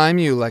to climb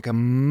you like a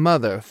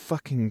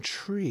motherfucking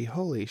tree.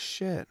 Holy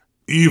shit.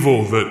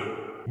 Evil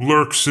that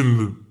lurks in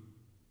the...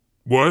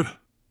 What?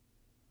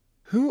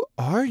 Who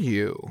are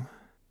you?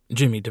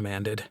 Jimmy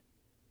demanded.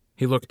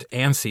 He looked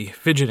antsy,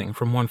 fidgeting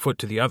from one foot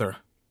to the other.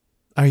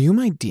 Are you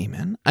my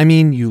demon? I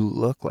mean, you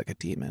look like a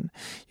demon.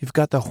 You've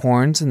got the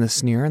horns and the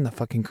sneer and the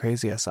fucking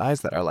crazy-ass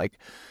eyes that are, like,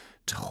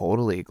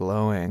 totally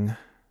glowing.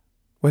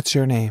 What's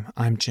your name?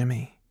 I'm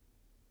Jimmy.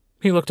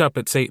 He looked up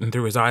at Satan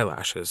through his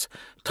eyelashes,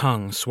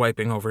 tongue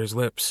swiping over his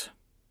lips.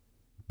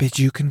 But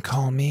you can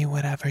call me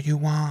whatever you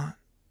want.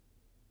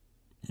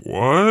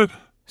 What?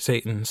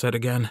 Satan said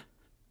again.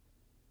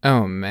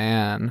 Oh,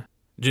 man.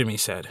 Jimmy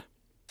said.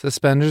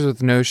 Suspenders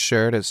with no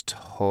shirt is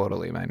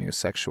totally my new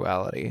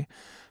sexuality.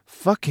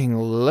 Fucking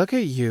look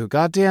at you.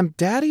 Goddamn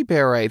daddy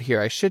bear right here.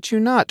 I shit you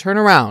not. Turn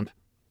around.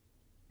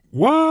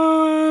 What?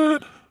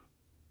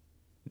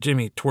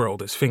 Jimmy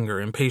twirled his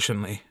finger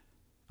impatiently.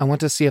 I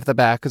want to see if the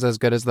back is as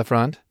good as the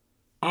front.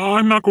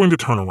 I'm not going to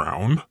turn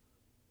around.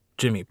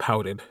 Jimmy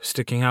pouted,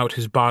 sticking out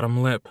his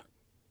bottom lip.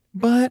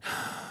 But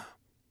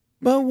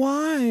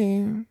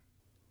why?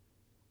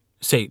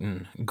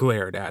 Satan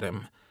glared at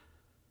him.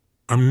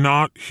 I'm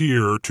not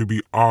here to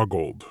be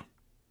ogled.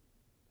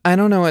 I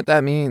don't know what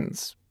that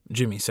means.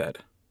 Jimmy said.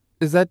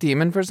 Is that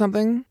demon for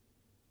something?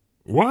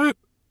 What?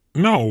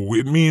 No,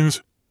 it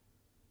means...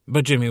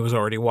 But Jimmy was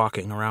already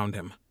walking around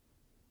him.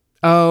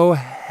 Oh,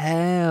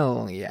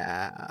 hell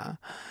yeah.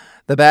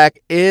 The back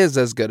is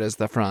as good as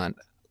the front.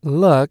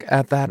 Look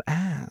at that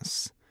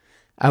ass.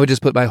 I would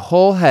just put my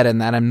whole head in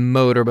that and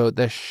motorboat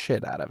the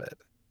shit out of it.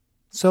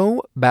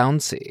 So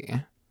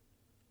bouncy.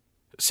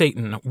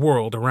 Satan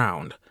whirled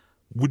around.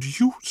 Would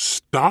you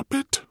stop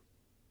it?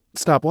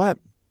 Stop what?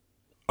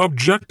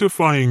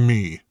 Objectifying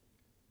me.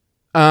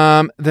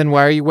 Then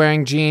why are you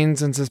wearing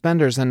jeans and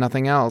suspenders and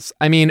nothing else?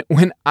 I mean,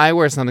 when I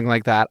wear something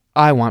like that,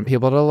 I want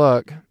people to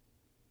look.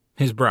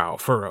 His brow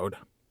furrowed.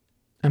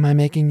 Am I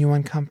making you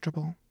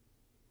uncomfortable?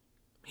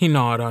 He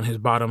gnawed on his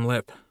bottom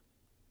lip.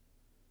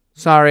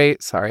 Sorry.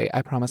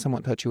 I promise I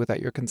won't touch you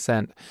without your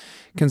consent.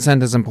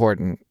 Consent is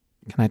important.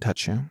 Can I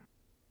touch you?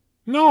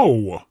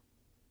 No.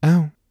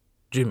 Oh,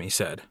 Jimmy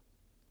said.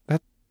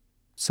 that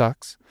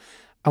sucks.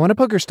 I want to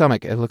poke your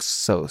stomach. It looks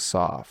so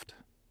soft.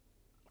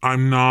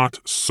 I'm not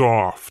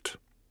soft.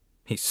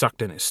 He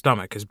sucked in his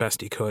stomach as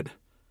best he could.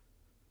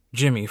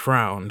 Jimmy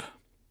frowned.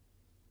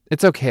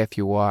 It's okay if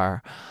you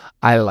are.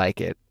 I like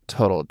it.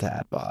 Total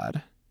dad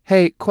bod.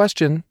 Hey,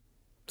 question.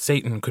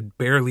 Satan could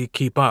barely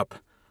keep up.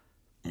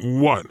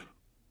 What?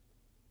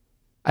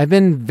 I've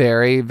been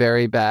very,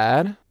 very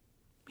bad.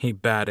 He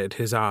batted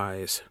his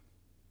eyes.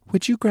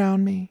 Would you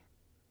ground me?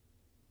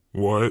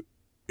 What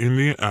in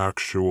the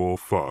actual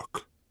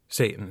fuck?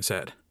 Satan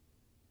said.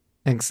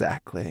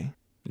 Exactly.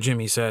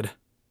 Jimmy said.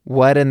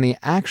 What in the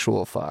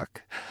actual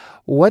fuck?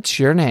 What's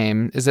your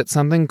name? Is it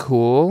something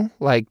cool,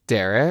 like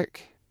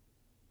Derek?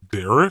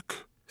 Derek?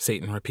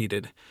 Satan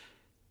repeated.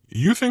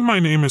 You think my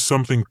name is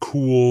something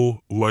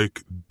cool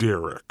like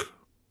Derek?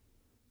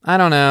 I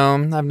don't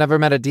know. I've never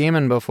met a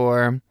demon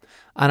before.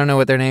 I don't know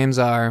what their names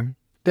are.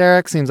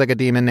 Derek seems like a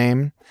demon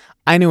name.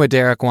 I knew a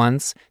Derek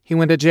once. He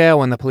went to jail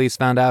when the police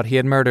found out he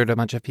had murdered a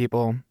bunch of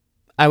people.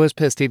 I was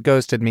pissed he'd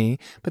ghosted me,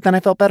 but then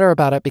I felt better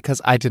about it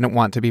because I didn't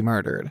want to be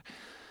murdered.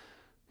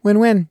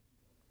 Win-win.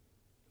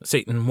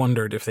 Satan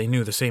wondered if they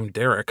knew the same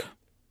Derek.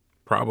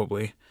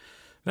 Probably.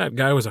 That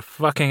guy was a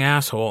fucking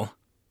asshole.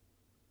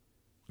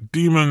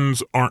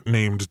 Demons aren't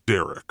named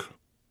Derek.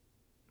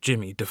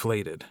 Jimmy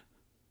deflated.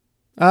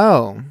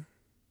 Oh.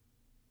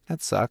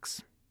 That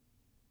sucks.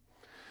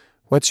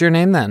 What's your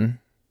name then?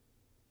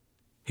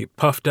 He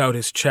puffed out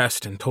his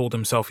chest and told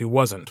himself he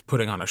wasn't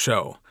putting on a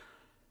show.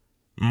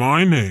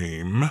 My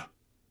name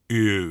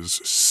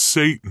is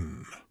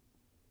Satan.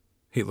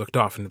 He looked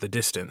off into the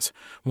distance,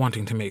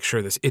 wanting to make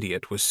sure this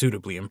idiot was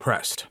suitably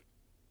impressed.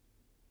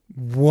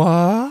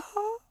 What?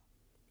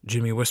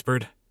 Jimmy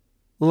whispered.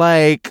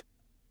 Like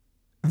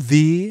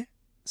the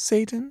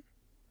Satan?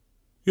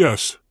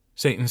 Yes.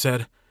 Satan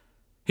said.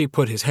 He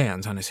put his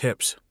hands on his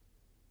hips.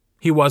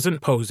 He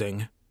wasn't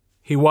posing.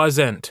 He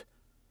wasn't.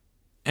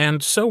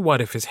 And so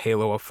what if his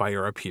halo of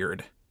fire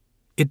appeared?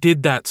 It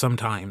did that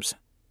sometimes.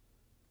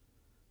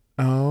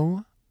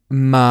 Oh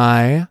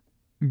my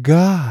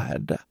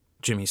God.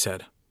 Jimmy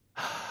said.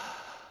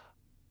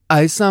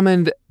 I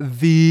summoned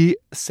the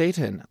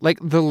Satan. Like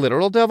the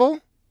literal devil?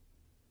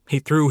 He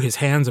threw his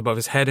hands above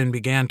his head and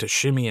began to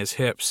shimmy his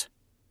hips.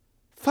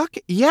 Fuck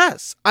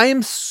yes. I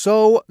am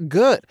so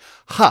good.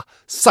 Ha,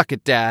 suck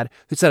it, Dad,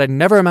 who said I'd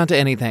never amount to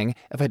anything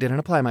if I didn't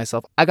apply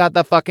myself. I got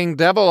the fucking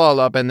devil all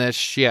up in this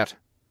shit.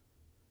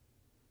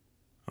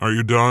 Are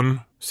you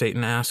done?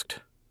 Satan asked.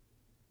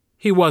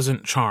 He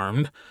wasn't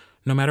charmed,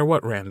 no matter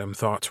what random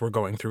thoughts were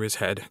going through his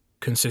head,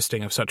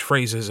 consisting of such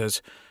phrases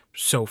as,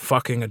 so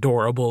fucking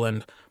adorable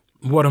and,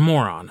 what a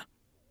moron.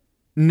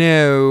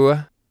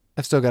 No.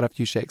 I've still got a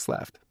few shakes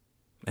left.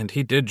 And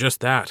he did just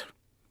that,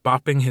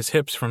 bopping his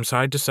hips from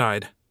side to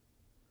side.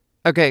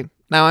 Okay,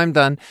 now I'm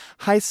done.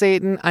 Hi,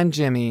 Satan. I'm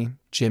Jimmy.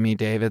 Jimmy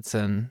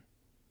Davidson.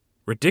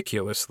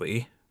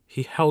 Ridiculously,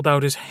 he held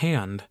out his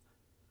hand.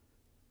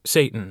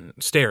 Satan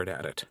stared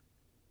at it.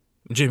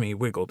 Jimmy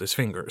wiggled his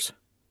fingers.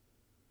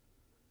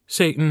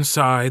 Satan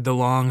sighed the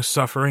long,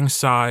 suffering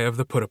sigh of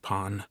the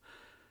put-upon.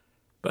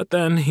 But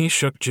then he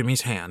shook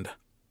Jimmy's hand,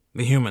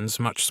 the human's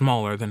much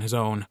smaller than his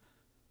own.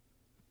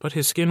 But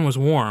his skin was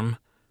warm,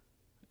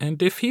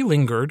 and if he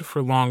lingered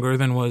for longer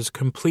than was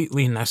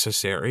completely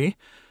necessary,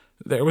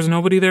 there was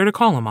nobody there to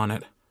call him on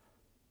it.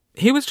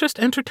 He was just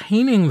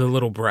entertaining the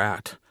little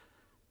brat.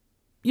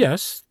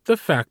 Yes, the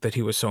fact that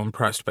he was so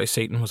impressed by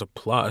Satan was a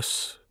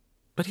plus,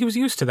 but he was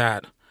used to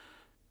that.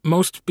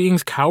 Most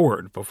beings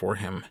cowered before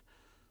him.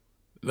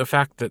 The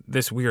fact that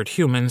this weird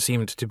human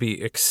seemed to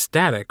be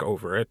ecstatic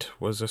over it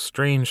was a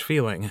strange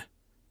feeling.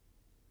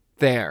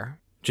 There,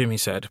 Jimmy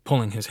said,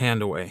 pulling his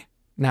hand away.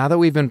 Now that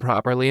we've been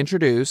properly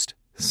introduced,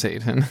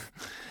 Satan,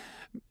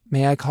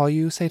 may I call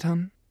you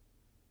Satan?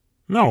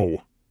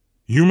 No.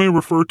 You may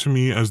refer to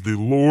me as the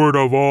Lord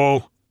of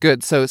all.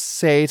 Good, so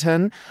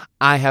Satan,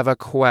 I have a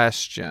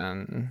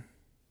question.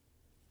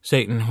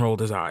 Satan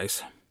rolled his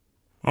eyes.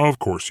 Of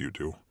course you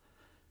do.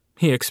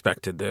 He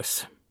expected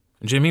this.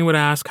 Jimmy would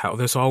ask how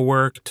this all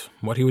worked,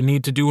 what he would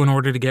need to do in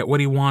order to get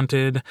what he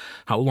wanted,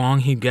 how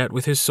long he'd get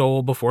with his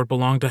soul before it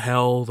belonged to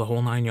hell, the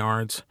whole 9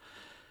 yards.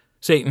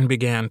 Satan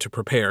began to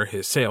prepare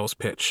his sales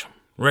pitch,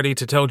 ready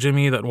to tell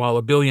Jimmy that while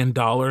 $1 billion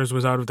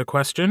was out of the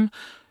question,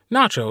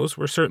 nachos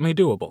were certainly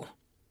doable.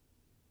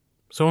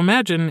 So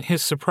imagine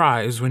his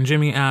surprise when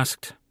Jimmy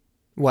asked,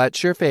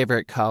 What's your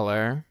favorite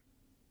color?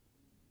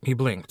 He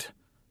blinked.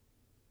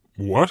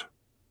 What?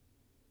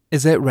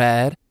 Is it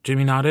red?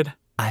 Jimmy nodded.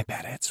 I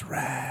bet it's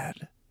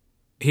red.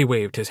 He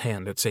waved his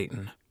hand at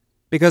Satan.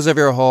 Because of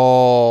your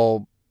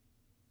whole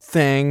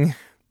thing.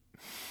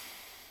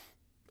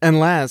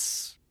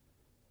 Unless...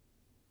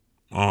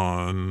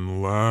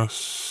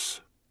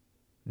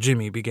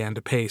 Jimmy began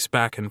to pace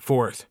back and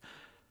forth.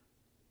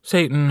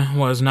 Satan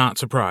was not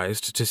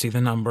surprised to see the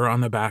number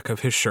on the back of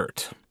his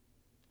shirt.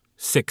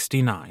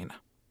 69.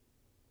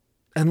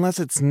 Unless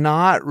it's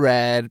not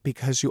red,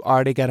 because you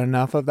already get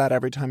enough of that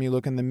every time you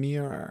look in the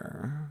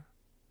mirror.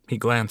 He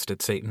glanced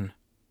at Satan.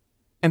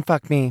 And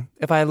fuck me,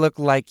 if I look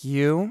like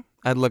you,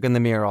 I'd look in the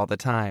mirror all the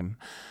time.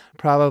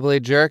 Probably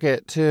jerk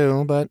it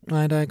too, but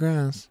I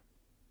digress.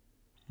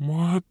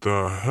 What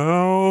the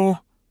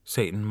hell?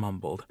 Satan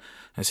mumbled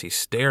as he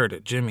stared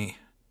at Jimmy.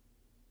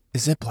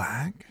 Is it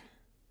black?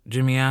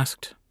 Jimmy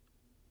asked.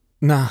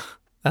 Nah,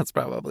 that's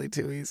probably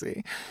too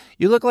easy.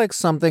 You look like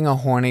something a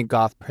horny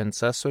goth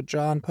princess would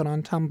draw and put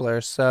on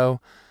Tumblr, so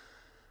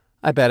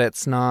I bet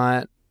it's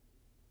not.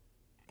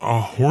 A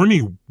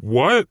horny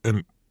what?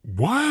 And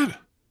what?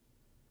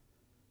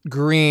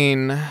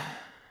 Green.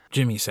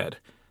 Jimmy said,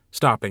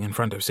 stopping in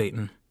front of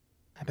Satan.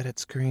 I bet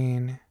it's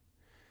green.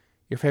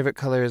 Your favorite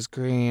color is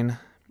green.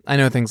 I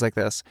know things like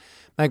this.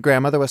 My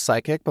grandmother was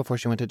psychic before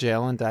she went to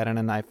jail and died in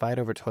a knife fight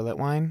over toilet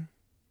wine.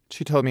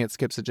 She told me it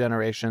skips a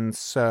generation,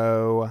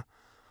 so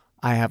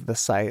I have the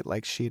sight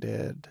like she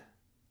did.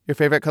 Your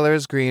favorite color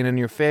is green, and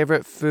your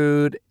favorite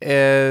food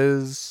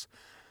is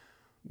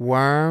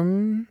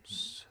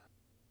worms?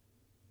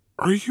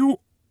 Are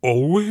you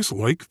always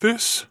like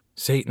this?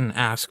 Satan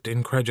asked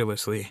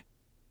incredulously.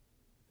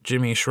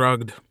 Jimmy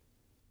shrugged.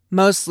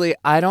 Mostly,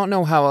 I don't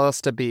know how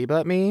else to be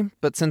but me,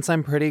 but since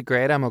I'm pretty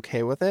great, I'm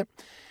okay with it.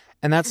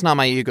 And that's not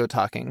my ego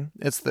talking.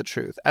 It's the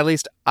truth. At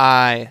least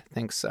I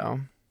think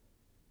so.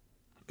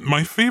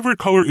 My favorite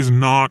color is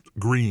not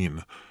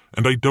green,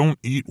 and I don't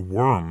eat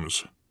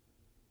worms.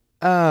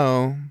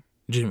 Oh.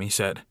 Jimmy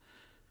said.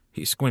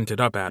 He squinted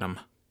up at him.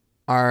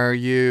 Are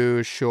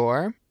you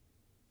sure?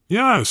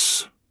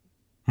 Yes.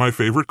 My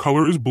favorite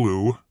color is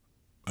blue,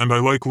 and I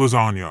like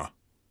lasagna.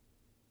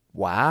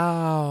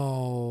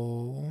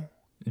 Wow.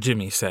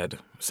 Jimmy said,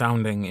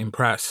 sounding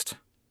impressed.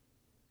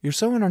 You're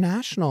so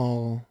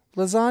international.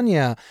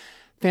 Lasagna.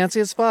 Fancy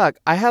as fuck.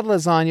 I had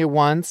lasagna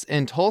once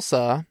in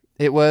Tulsa.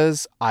 It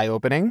was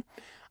eye-opening.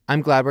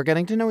 I'm glad we're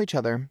getting to know each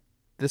other.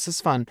 This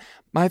is fun.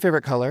 My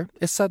favorite color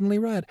is suddenly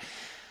red.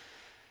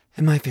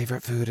 And my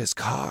favorite food is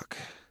cock.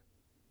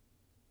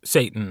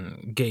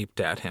 Satan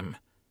gaped at him.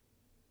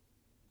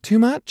 Too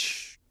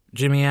much?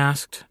 Jimmy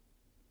asked.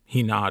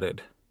 He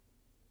nodded.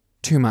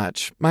 Too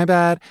much. My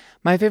bad.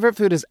 My favorite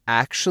food is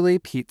actually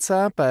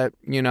pizza, but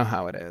you know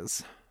how it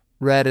is.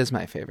 Red is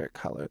my favorite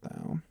color,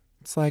 though.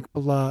 It's like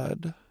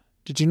blood.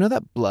 Did you know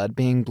that blood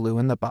being blue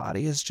in the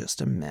body is just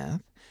a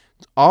myth?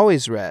 It's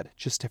always red,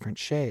 just different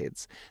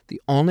shades.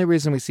 The only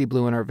reason we see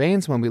blue in our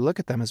veins when we look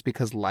at them is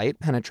because light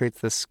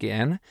penetrates the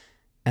skin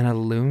and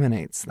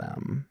illuminates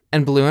them.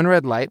 And blue and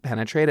red light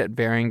penetrate at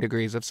varying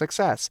degrees of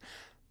success.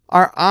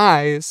 Our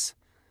eyes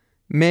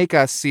make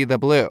us see the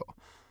blue.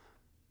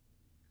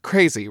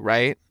 Crazy,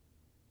 right?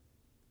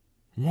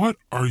 What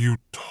are you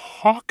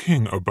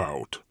talking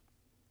about?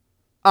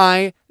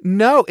 I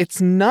know, it's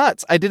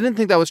nuts. I didn't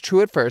think that was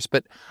true at first,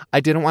 but I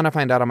didn't want to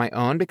find out on my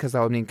own because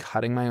that would mean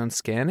cutting my own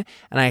skin,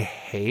 and I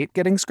hate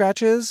getting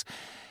scratches.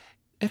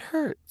 It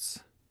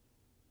hurts.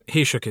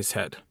 He shook his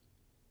head.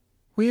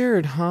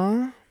 Weird,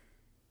 huh?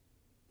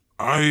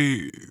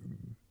 I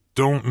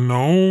don't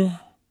know.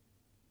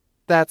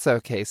 That's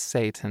okay,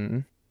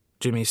 Satan.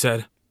 Jimmy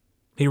said.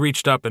 He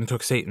reached up and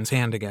took Satan's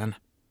hand again.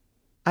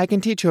 I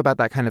can teach you about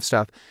that kind of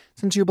stuff,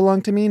 since you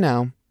belong to me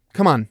now.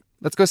 Come on.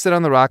 Let's go sit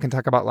on the rock and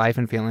talk about life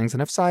and feelings,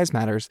 and if size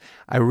matters,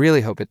 I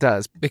really hope it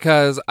does,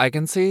 because I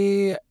can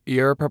see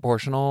you're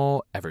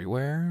proportional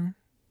everywhere.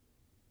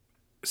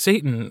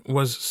 Satan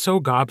was so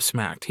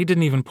gobsmacked he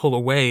didn't even pull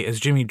away as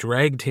Jimmy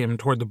dragged him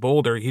toward the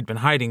boulder he'd been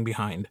hiding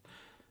behind.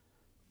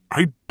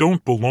 I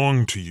don't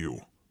belong to you.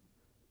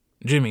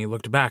 Jimmy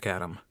looked back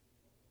at him.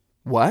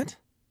 What?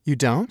 You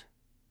don't?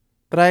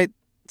 But I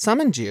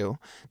summoned you.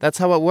 That's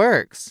how it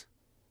works.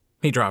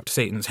 He dropped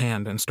Satan's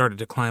hand and started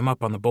to climb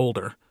up on the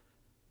boulder.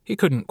 He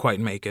couldn't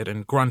quite make it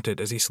and grunted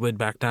as he slid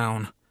back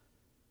down.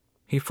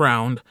 He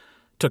frowned,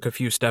 took a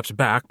few steps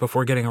back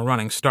before getting a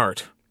running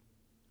start.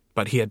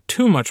 But he had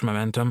too much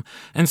momentum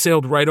and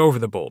sailed right over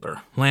the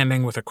boulder,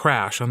 landing with a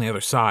crash on the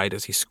other side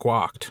as he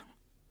squawked.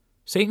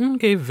 Satan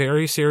gave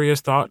very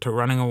serious thought to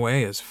running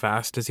away as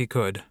fast as he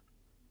could.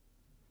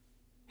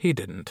 He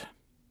didn't.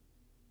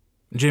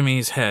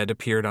 Jimmy's head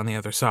appeared on the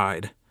other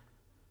side.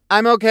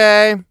 I'm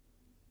okay.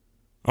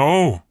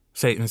 Oh,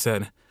 Satan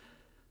said.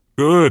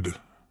 good.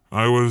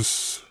 I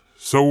was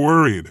so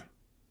worried.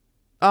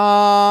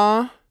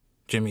 Aw,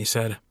 Jimmy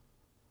said.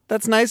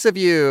 that's nice of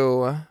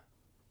you.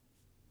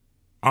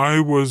 I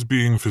was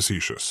being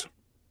facetious.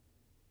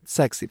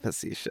 Sexy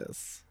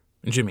facetious.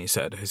 Jimmy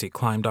said as he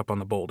climbed up on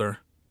the boulder.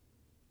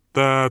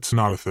 That's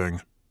not a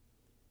thing.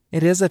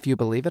 It is if you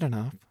believe it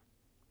enough.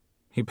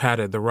 He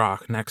patted the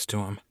rock next to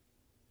him.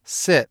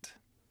 Sit.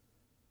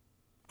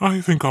 I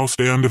think I'll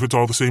stand if it's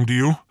all the same to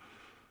you.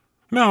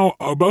 Now,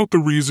 about the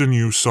reason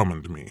you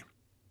summoned me.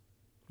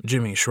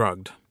 Jimmy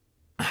shrugged.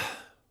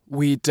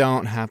 We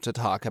don't have to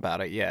talk about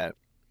it yet.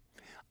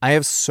 I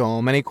have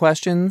so many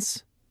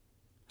questions.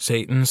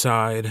 Satan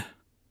sighed.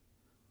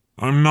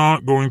 I'm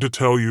not going to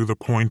tell you the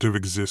point of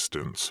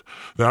existence.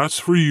 That's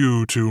for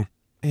you to...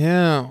 Ew.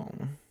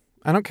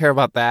 I don't care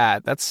about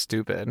that. That's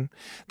stupid.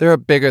 There are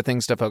bigger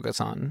things to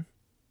focus on.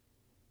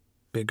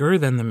 Bigger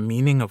than the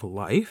meaning of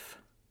life?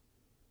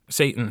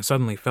 Satan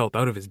suddenly felt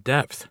out of his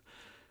depth.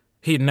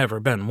 He'd never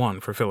been one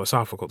for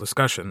philosophical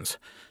discussions.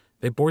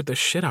 They bored the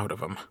shit out of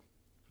him.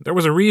 There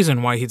was a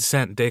reason why he'd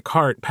sent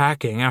Descartes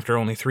packing after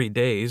only 3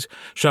 days,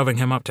 shoving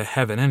him up to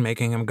heaven and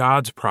making him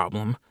God's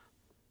problem.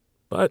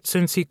 But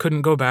since he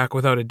couldn't go back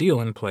without a deal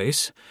in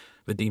place,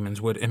 the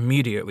demons would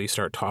immediately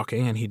start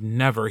talking and he'd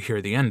never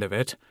hear the end of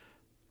it.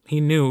 He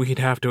knew he'd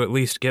have to at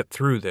least get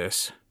through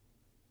this.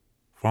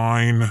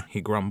 Fine,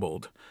 He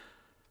grumbled.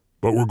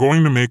 but we're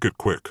going to make it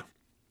quick.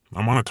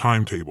 I'm on a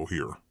timetable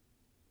here.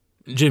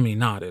 Jimmy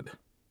nodded.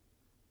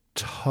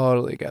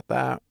 Totally get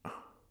that.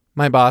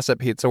 My boss at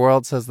Pizza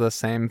World says the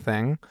same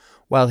thing.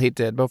 Well, he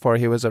did before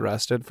he was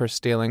arrested for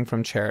stealing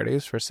from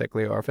charities for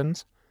sickly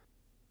orphans.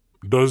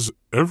 Does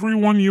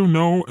everyone you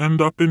know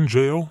end up in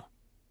jail?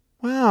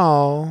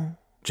 Wow.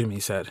 Jimmy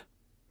said.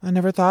 I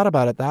never thought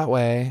about it that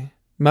way.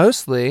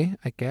 Mostly,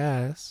 I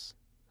guess.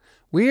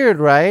 Weird,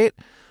 right?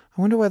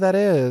 I wonder why that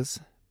is.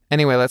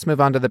 Anyway, let's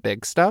move on to the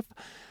big stuff.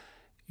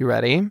 You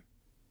ready?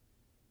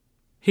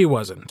 He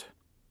wasn't.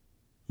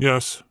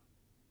 Yes.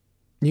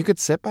 You could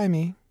sit by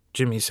me.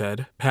 Jimmy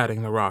said,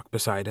 patting the rock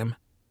beside him.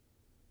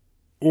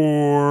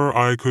 Or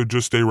I could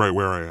just stay right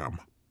where I am.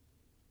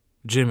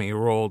 Jimmy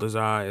rolled his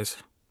eyes.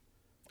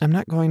 I'm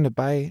not going to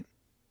bite.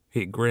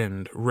 He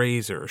grinned,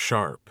 razor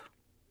sharp.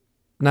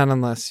 Not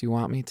unless you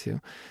want me to.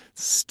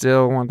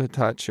 Still want to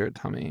touch your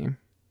tummy.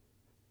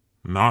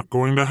 Not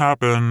going to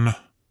happen.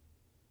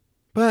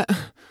 But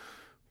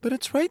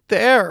it's right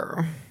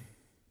there.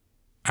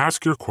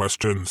 Ask your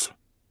questions.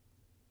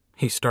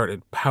 He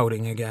started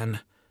pouting again.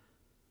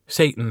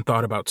 Satan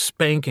thought about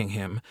spanking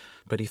him,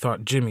 but he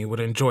thought Jimmy would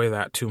enjoy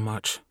that too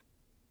much.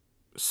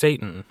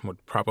 Satan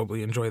would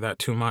probably enjoy that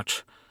too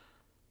much.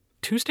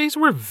 Tuesdays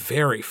were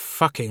very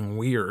fucking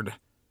weird.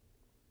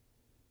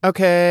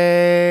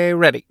 Okay,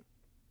 ready.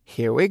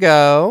 Here we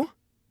go.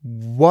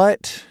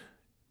 What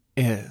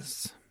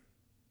is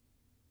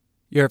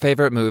your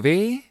favorite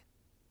movie?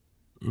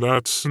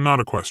 That's not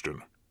a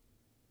question.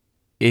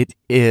 It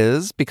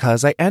is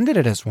because I ended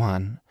it as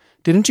one.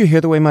 Didn't you hear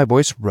the way my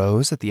voice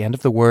rose at the end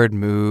of the word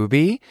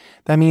movie?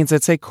 That means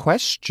it's a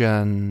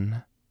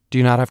question. Do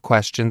you not have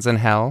questions in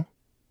hell?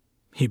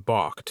 He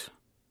balked.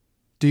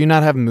 Do you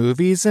not have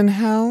movies in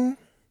hell?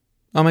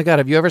 Oh my god,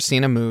 have you ever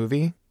seen a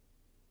movie?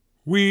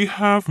 We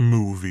have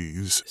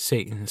movies.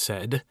 Satan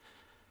said.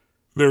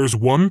 There's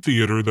one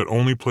theater that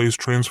only plays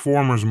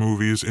Transformers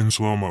movies in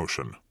slow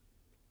motion.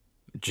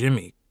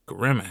 Jimmy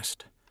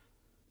grimaced.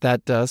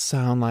 That does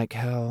sound like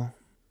hell.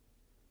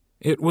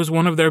 It was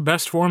one of their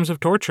best forms of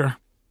torture.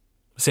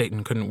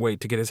 Satan couldn't wait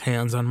to get his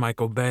hands on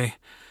Michael Bay.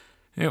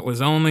 It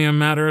was only a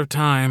matter of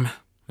time,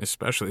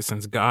 especially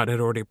since God had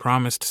already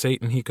promised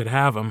Satan he could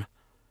have him.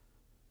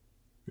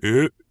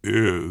 It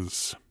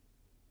is.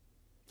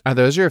 Are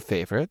those your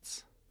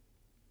favorites?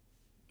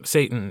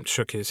 Satan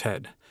shook his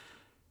head.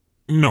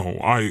 No,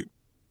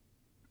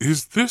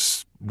 Is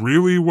this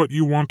really what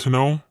you want to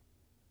know?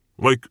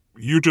 Like,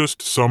 you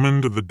just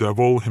summoned the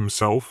devil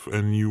himself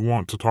and you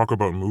want to talk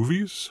about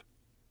movies?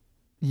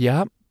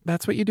 Yep,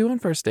 that's what you do on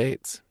first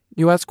dates.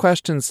 You ask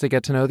questions to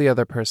get to know the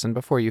other person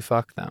before you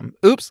fuck them.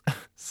 Oops,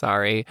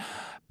 sorry.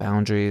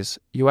 Boundaries.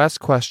 You ask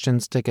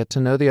questions to get to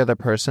know the other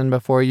person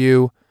before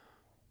you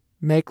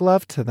make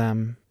love to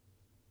them.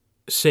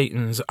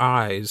 Satan's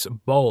eyes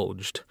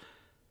bulged.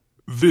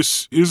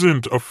 This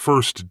isn't a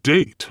first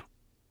date.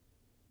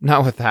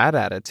 Not with that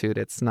attitude,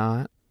 it's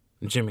not.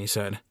 Jimmy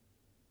said.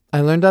 I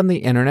learned on the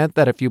internet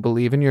that if you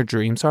believe in your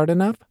dreams hard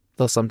enough,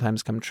 they'll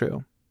sometimes come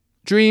true.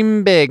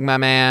 Dream big, my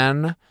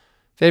man.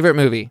 Favorite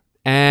movie.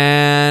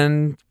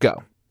 And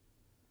go.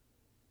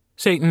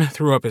 Satan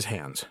threw up his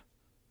hands.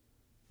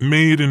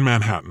 Made in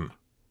Manhattan.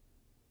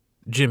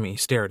 Jimmy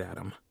stared at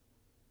him.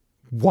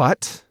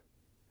 What?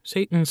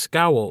 Satan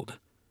scowled.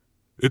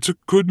 It's a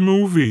good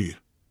movie.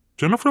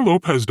 Jennifer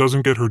Lopez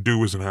doesn't get her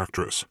due as an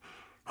actress.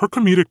 Her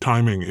comedic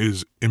timing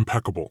is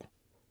impeccable.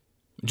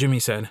 Jimmy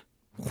said.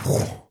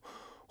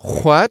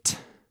 What?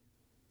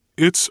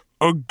 It's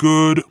a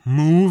good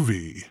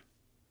movie.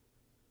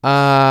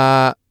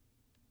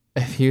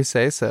 If you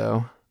say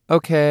so.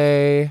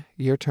 Okay,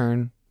 your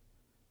turn.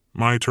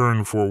 My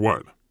turn for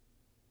what?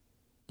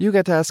 You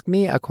get to ask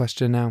me a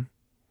question now.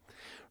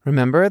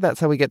 Remember, that's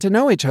how we get to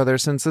know each other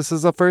since this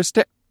is the first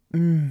day.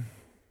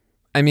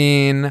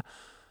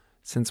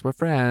 Since we're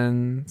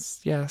friends.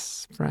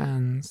 Yes,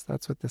 friends.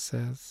 That's what this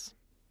is.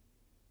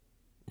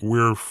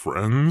 We're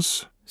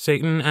friends?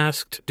 Satan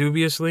asked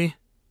dubiously.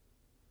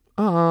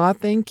 Aw,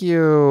 thank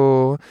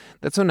you.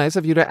 That's so nice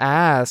of you to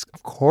ask.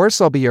 Of course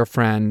I'll be your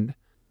friend.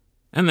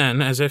 And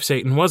then, as if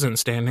Satan wasn't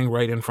standing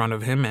right in front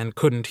of him and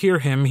couldn't hear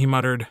him, he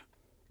muttered,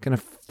 Gonna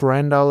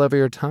friend all over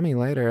your tummy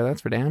later,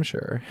 that's for damn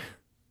sure.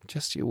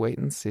 Just you wait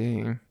and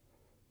see.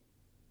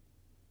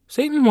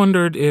 Satan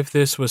wondered if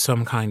this was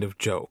some kind of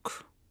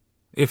joke.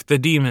 If the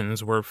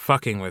demons were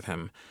fucking with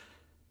him.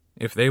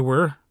 If they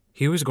were,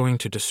 he was going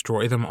to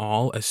destroy them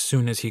all as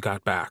soon as he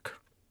got back.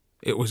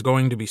 It was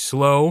going to be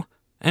slow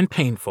and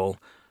painful,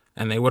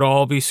 and they would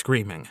all be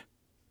screaming.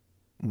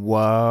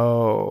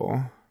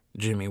 Whoa.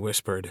 Jimmy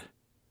whispered.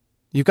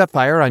 You've got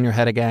fire on your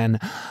head again.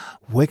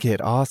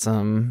 Wicked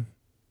awesome.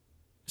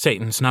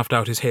 Satan snuffed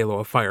out his halo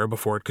of fire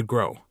before it could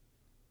grow.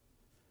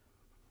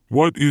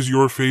 What is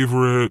your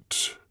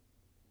favorite...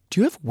 Do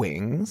you have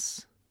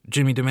wings?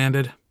 Jimmy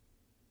demanded.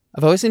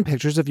 I've always seen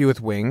pictures of you with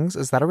wings.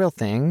 Is that a real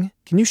thing?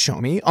 Can you show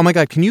me? Oh my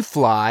god, can you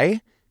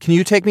fly? Can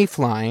you take me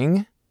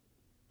flying?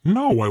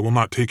 No, I will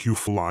not take you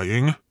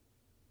flying.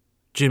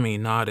 Jimmy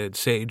nodded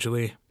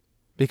sagely.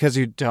 Because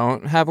you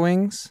don't have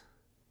wings?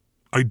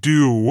 I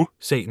do.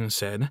 Satan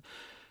said.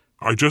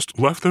 I just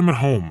left them at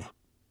home.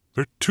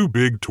 They're too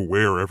big to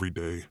wear every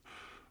day.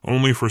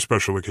 Only for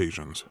special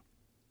occasions.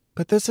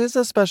 But this is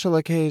a special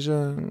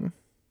occasion.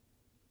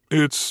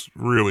 It's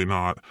really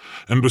not.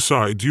 And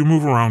besides, you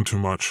move around too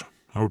much.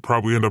 I would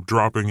probably end up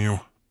dropping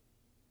you.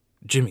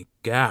 Jimmy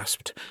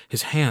gasped,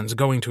 his hands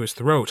going to his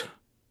throat.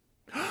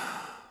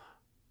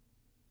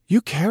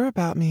 You care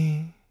about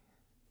me.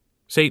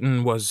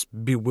 Satan was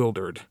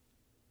bewildered.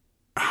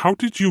 How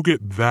did you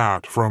get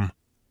that from...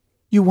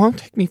 You won't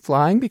take me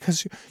flying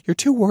because you're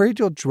too worried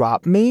you'll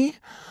drop me?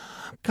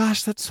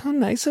 Gosh, that's so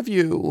nice of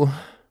you.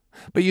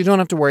 But you don't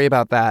have to worry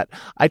about that.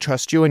 I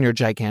trust you and your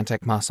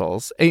gigantic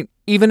muscles.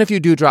 Even if you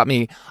do drop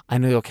me, I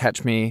know you'll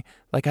catch me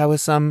like I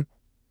was some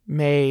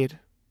maid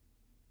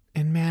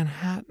in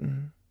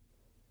Manhattan.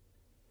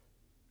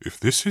 If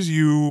this is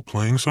you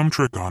playing some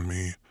trick on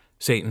me,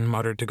 Satan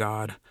muttered to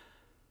God,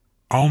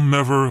 I'll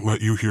never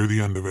let you hear the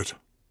end of it.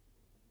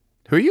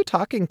 Who are you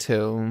talking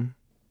to?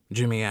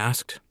 Jimmy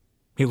asked.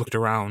 He looked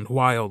around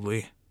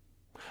wildly.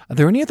 Are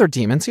there any other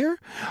demons here?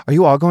 Are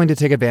you all going to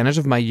take advantage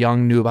of my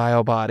young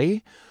nubile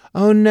body?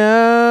 Oh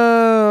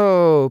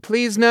no!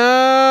 Please no!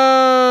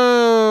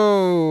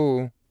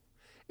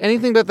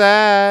 Anything but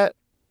that.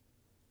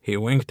 He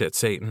winked at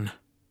Satan.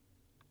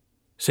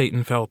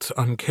 Satan felt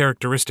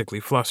uncharacteristically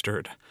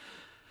flustered.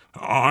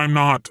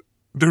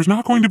 There's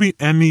not going to be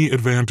any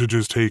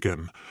advantages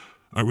taken.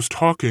 I was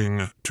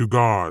talking to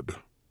God.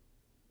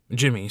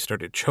 Jimmy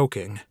started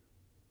choking.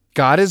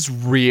 God is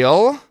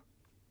real?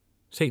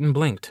 Satan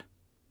blinked.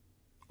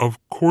 Of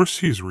course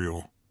he's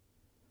real.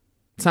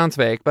 Sounds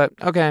fake, but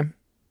okay.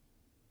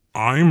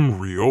 I'm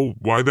real.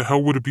 Why the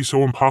hell would it be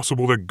so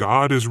impossible that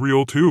God is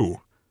real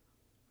too?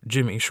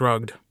 Jimmy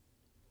shrugged.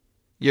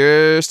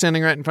 You're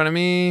standing right in front of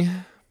me.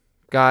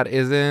 God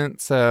isn't,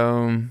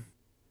 so...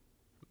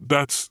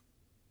 That's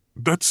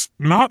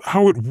not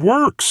how it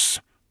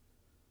works.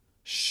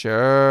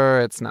 Sure,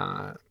 it's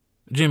not.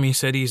 Jimmy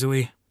said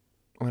easily.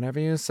 Whatever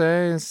you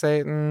say,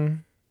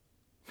 Satan.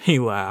 He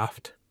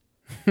laughed.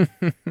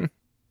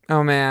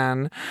 Oh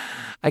man,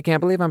 I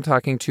can't believe I'm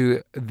talking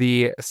to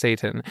the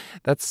Satan.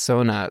 That's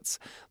so nuts.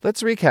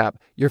 Let's recap.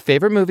 Your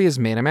favorite movie is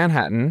Made in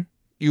Manhattan.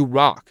 You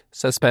rock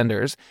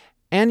suspenders.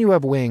 And you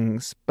have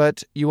wings.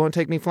 But you won't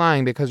take me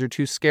flying because you're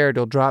too scared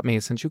you'll drop me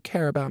since you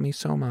care about me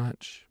so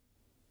much.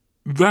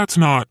 That's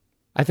not...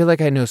 I feel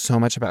like I know so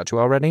much about you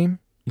already.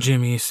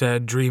 Jimmy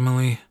said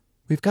dreamily.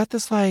 We've got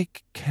this,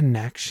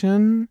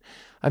 connection.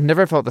 I've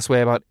never felt this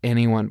way about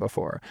anyone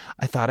before.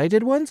 I thought I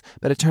did once,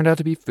 but it turned out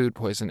to be food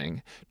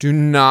poisoning. Do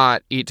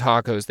not eat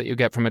tacos that you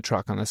get from a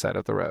truck on the side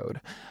of the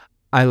road.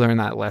 I learned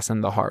that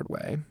lesson the hard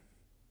way.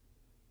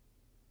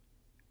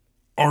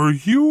 Are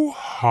you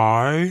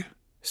high?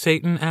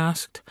 Satan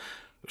asked.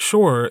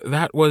 Sure,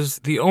 that was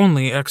the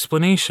only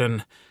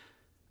explanation.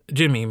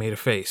 Jimmy made a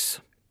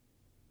face.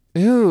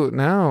 Ew,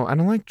 no, I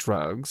don't like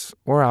drugs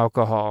or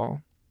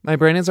alcohol. My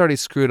brain is already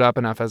screwed up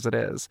enough as it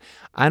is.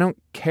 I don't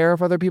care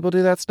if other people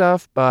do that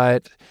stuff,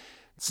 but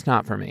it's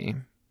not for me.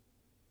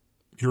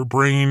 Your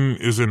brain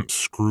isn't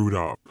screwed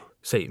up,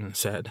 Satan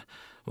said,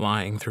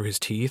 lying through his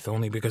teeth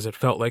only because it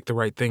felt like the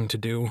right thing to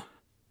do.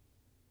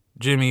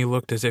 Jimmy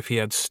looked as if he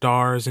had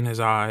stars in his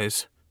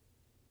eyes.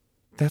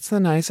 That's the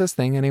nicest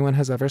thing anyone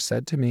has ever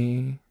said to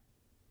me.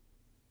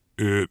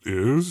 It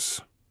is?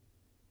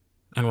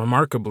 And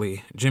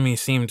remarkably, Jimmy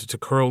seemed to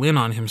curl in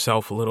on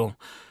himself a little,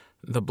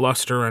 the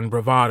bluster and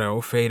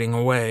bravado fading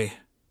away.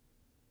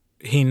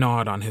 He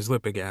gnawed on his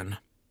lip again.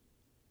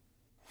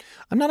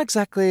 I'm not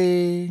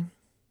exactly,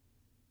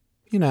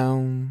 you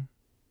know.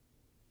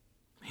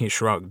 He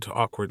shrugged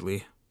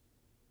awkwardly.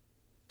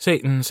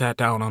 Satan sat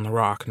down on the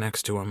rock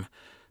next to him,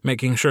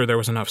 making sure there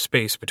was enough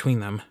space between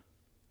them.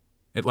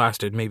 It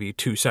lasted maybe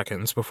 2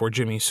 seconds before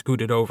Jimmy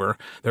scooted over,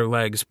 their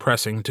legs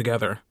pressing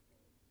together.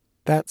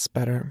 That's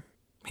better,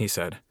 he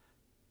said.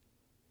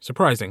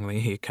 Surprisingly,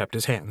 he kept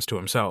his hands to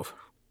himself.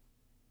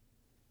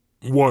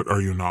 What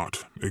are you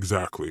not,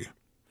 exactly?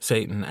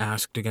 Satan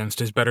asked against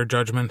his better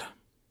judgment.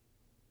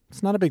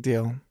 It's not a big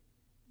deal.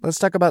 Let's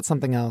talk about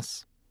something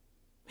else.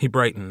 He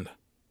brightened.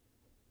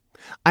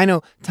 I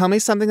know. Tell me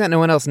something that no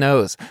one else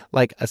knows,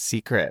 like a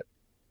secret.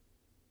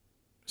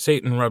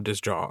 Satan rubbed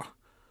his jaw.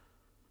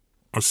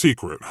 A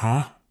secret,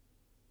 huh?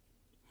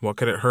 What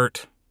could it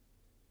hurt?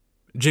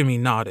 Jimmy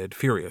nodded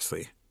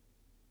furiously.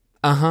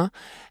 Uh-huh.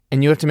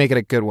 And you have to make it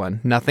a good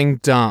one. Nothing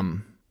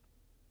dumb.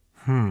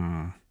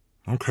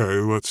 Okay,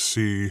 let's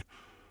see.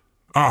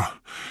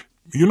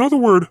 You know the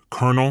word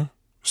colonel?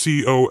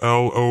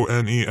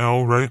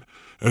 COLONEL, right?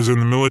 As in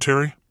the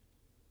military?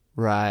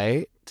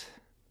 Right.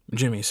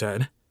 Jimmy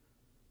said.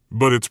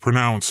 But it's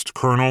pronounced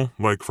colonel,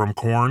 like from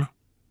corn.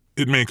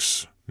 It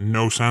makes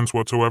no sense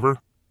whatsoever.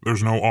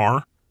 There's no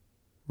R.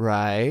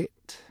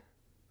 Right.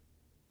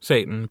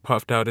 Satan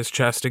puffed out his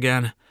chest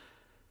again.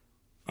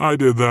 I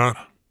did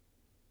that.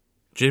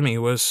 Jimmy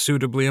was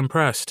suitably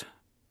impressed.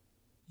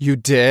 You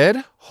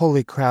did?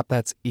 Holy crap,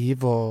 that's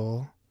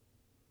evil.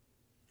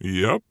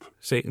 Yep,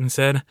 Satan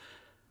said.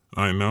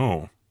 I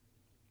know.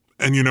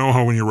 And you know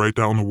how when you write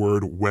down the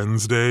word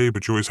Wednesday,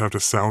 but you always have to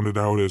sound it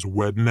out as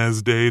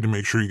Wednesday to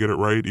make sure you get it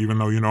right, even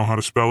though you know how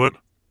to spell it?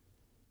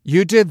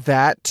 You did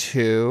that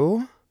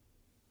too?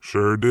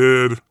 Sure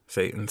did.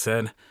 Satan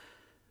said.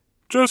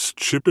 Just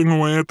chipping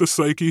away at the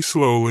psyche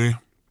slowly.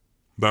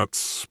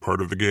 That's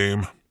part of the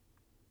game.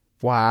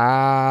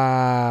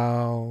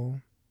 Wow.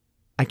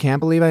 I can't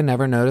believe I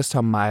never noticed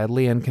how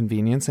mildly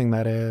inconveniencing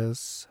that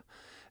is.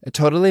 It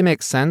totally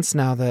makes sense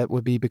now that it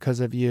would be because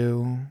of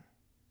you.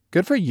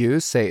 Good for you,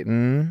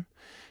 Satan.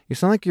 You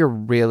sound like you're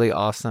really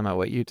awesome at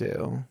what you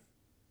do.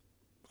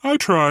 I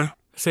try,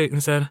 Satan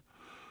said.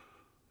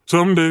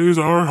 Some days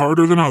are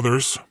harder than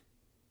others.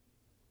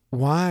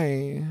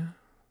 Why?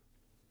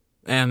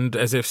 And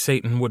as if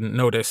Satan wouldn't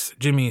notice,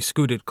 Jimmy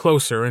scooted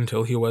closer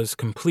until he was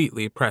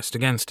completely pressed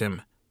against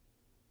him.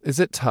 Is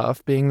it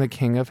tough being the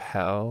king of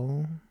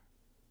hell?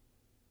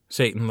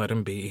 Satan let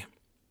him be.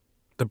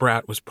 The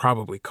brat was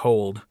probably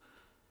cold.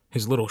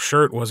 His little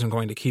shirt wasn't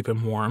going to keep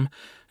him warm,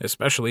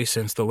 especially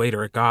since the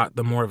later it got,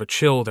 the more of a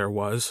chill there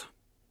was.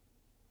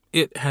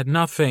 It had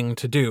nothing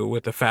to do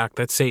with the fact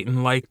that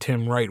Satan liked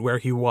him right where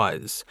he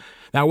was.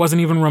 That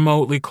wasn't even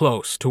remotely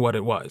close to what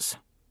it was.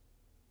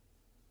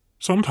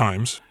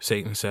 Sometimes,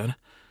 Satan said.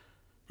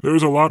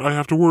 There's a lot I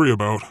have to worry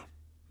about.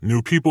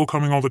 New people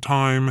coming all the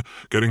time,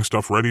 getting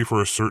stuff ready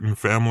for a certain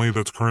family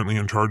that's currently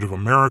in charge of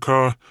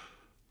America.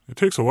 It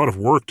takes a lot of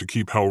work to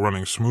keep hell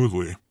running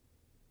smoothly.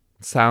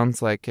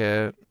 Sounds like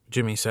it,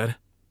 Jimmy said.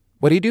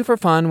 What do you do for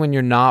fun when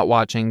you're not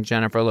watching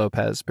Jennifer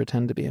Lopez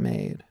pretend to be a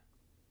maid?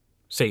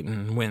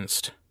 Satan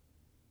winced.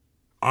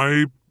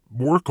 I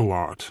work a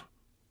lot.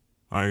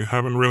 I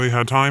haven't really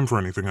had time for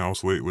anything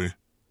else lately.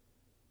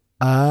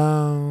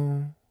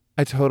 Oh,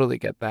 I totally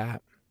get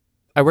that.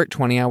 I work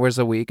 20 hours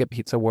a week at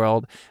Pizza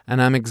World,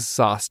 and I'm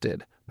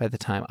exhausted by the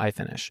time I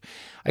finish.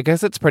 I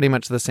guess it's pretty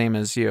much the same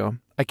as you.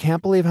 I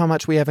can't believe how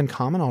much we have in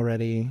common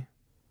already.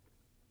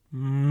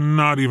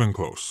 Not even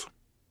close.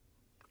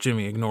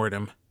 Jimmy ignored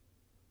him.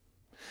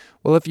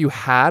 Well, if you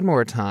had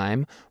more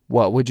time,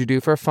 what would you do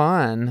for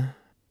fun?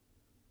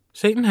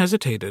 Satan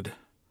hesitated.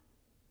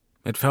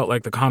 It felt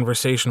like the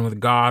conversation with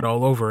God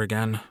all over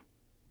again,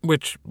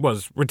 which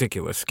was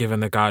ridiculous given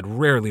that God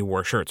rarely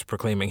wore shirts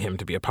proclaiming him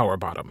to be a power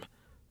bottom.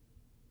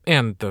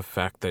 And the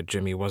fact that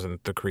Jimmy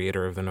wasn't the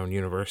creator of the known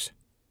universe.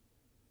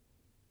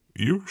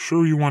 You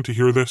sure you want to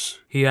hear this?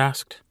 He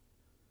asked.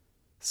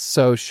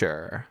 So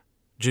sure,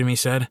 Jimmy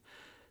said.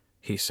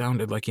 He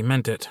sounded like he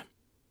meant it.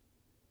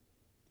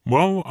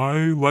 Well, I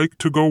like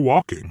to go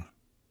walking.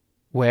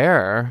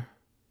 Where?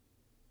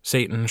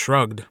 Satan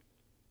shrugged.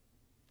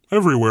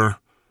 Everywhere.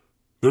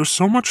 There's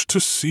so much to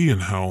see in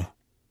hell.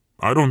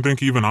 I don't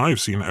think even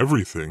I've seen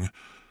everything.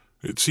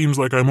 It seems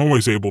like I'm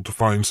always able to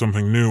find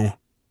something new.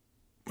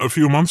 A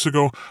few months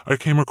ago, I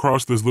came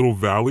across this little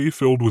valley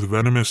filled with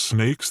venomous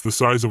snakes the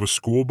size of a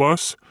school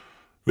bus.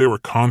 They were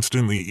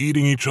constantly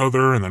eating each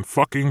other and then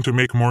fucking to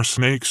make more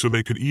snakes so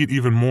they could eat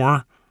even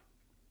more.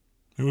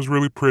 It was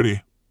really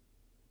pretty.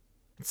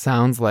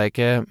 Sounds like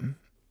it,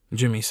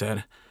 Jimmy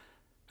said,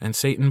 and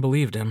Satan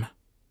believed him.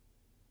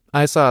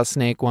 I saw a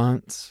snake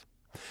once,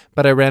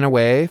 but I ran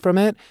away from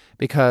it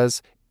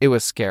because it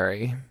was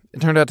scary.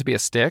 It turned out to be a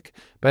stick,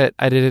 but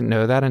I didn't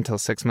know that until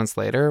 6 months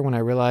later when I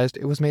realized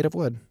it was made of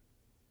wood.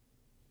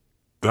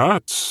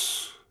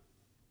 That's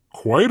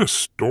quite a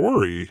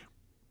story.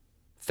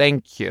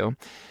 Thank you.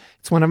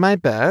 It's one of my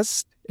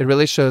best. It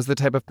really shows the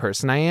type of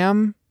person I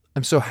am.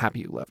 I'm so happy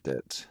you loved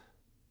it.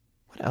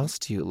 What else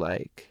do you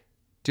like?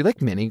 Do you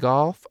like mini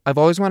golf? I've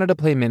always wanted to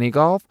play mini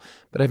golf,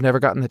 but I've never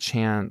gotten the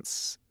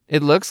chance.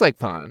 It looks like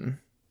fun.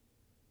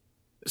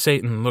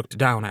 Satan looked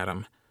down at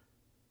him.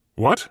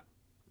 What?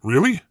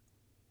 Really?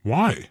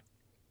 Why?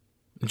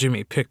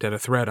 Jimmy picked at a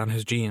thread on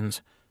his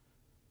jeans.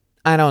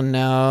 I don't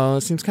know.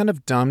 It seems kind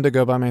of dumb to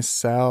go by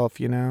myself,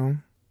 you know?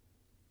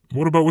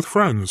 What about with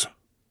friends?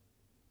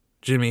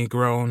 Jimmy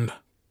groaned.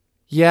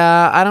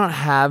 Yeah, I don't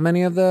have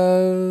many of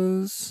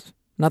those.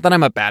 Not that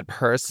I'm a bad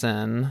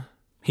person.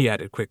 He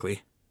added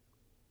quickly.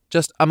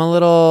 Just, I'm a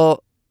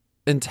little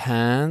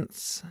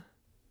intense.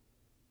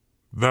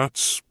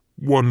 That's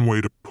one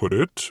way to put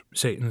it.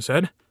 Satan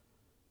said.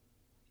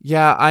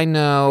 Yeah, I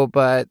know,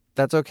 but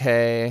that's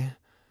okay.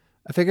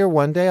 I figure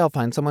one day I'll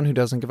find someone who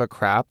doesn't give a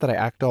crap that I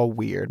act all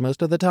weird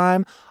most of the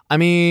time. I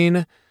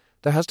mean,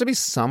 there has to be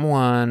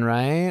someone,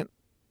 right?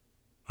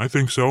 I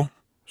think so.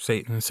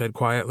 Satan said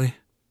quietly.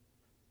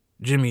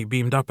 Jimmy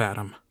beamed up at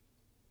him.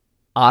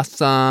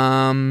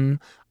 Awesome.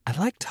 I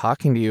like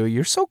talking to you.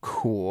 You're so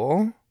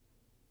cool.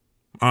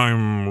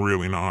 I'm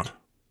really not.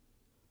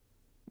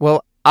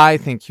 Well, I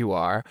think you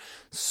are,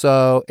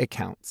 so it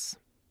counts.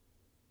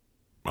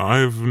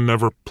 I've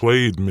never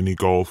played mini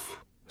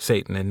golf.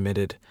 Satan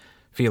admitted,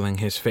 feeling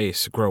his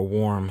face grow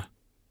warm.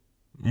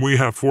 We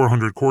have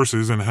 400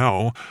 courses in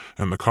hell,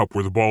 and the cup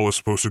where the ball is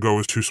supposed to go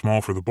is too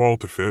small for the ball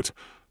to fit.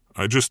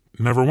 I just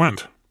never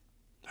went.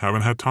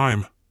 Haven't had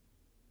time.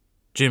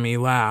 Jimmy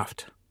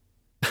laughed.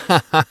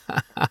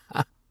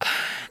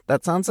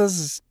 That sounds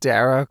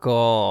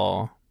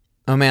hysterical.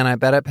 Oh man, I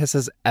bet it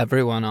pisses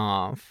everyone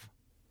off.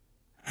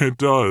 It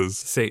does.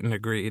 Satan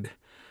agreed.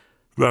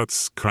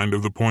 That's kind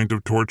of the point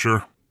of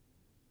torture.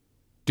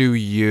 Do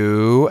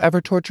you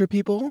ever torture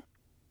people?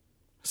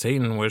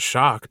 Satan was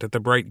shocked at the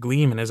bright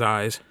gleam in his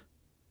eyes.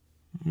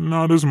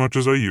 Not as much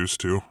as I used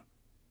to.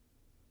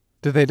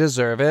 Do they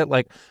deserve it?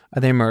 Like,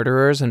 are they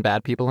murderers and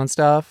bad people and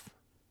stuff?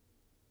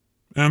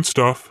 And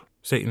stuff.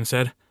 Satan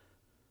said.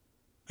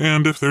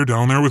 And if they're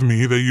down there with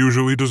me, they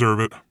usually deserve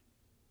it.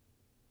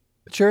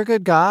 But you're a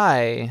good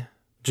guy.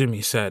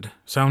 Jimmy said,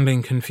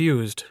 sounding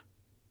confused.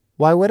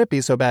 Why would it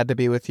be so bad to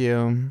be with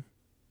you?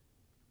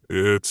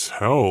 It's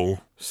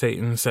hell.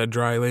 Satan said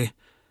dryly.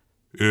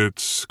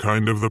 It's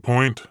kind of the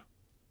point.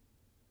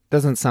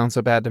 Doesn't sound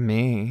so bad to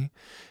me.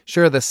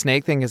 Sure, the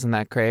snake thing isn't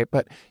that great,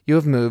 but you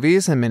have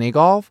movies and mini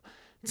golf?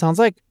 It sounds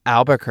like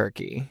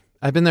Albuquerque.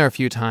 I've been there a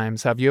few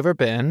times. Have you ever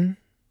been?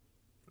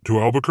 To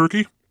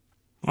Albuquerque?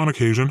 On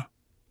occasion.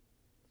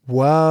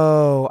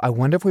 Whoa, I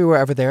wonder if we were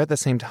ever there at the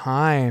same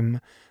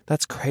time.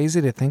 That's crazy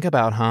to think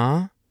about,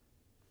 huh?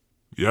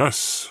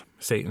 Yes,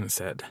 Satan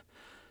said.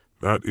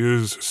 that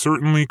is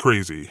certainly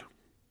crazy.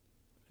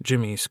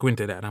 Jimmy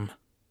squinted at him.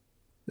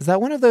 Is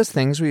that one of those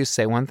things where you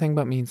say one thing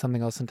but mean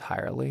something else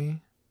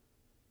entirely?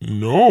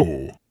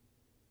 No.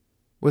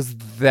 Was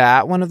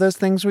that one of those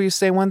things where you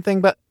say one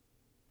thing but...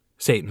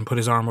 Satan put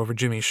his arm over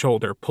Jimmy's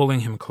shoulder, pulling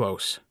him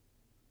close.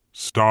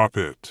 Stop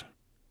it.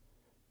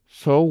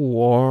 So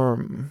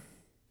warm.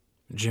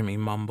 Jimmy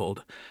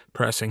mumbled,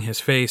 pressing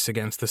his face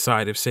against the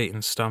side of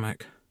Satan's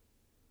stomach.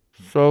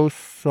 So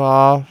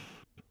soft.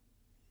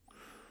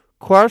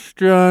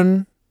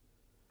 Question.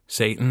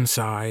 Satan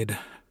sighed.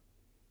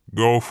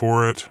 Go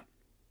for it.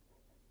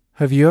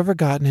 Have you ever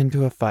gotten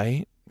into a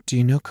fight? Do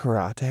you know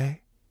karate?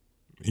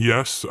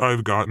 Yes,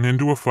 I've gotten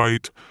into a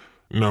fight.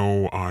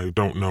 No, I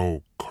don't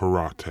know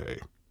karate.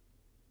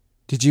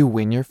 Did you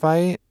win your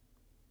fight?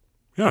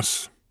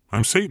 Yes,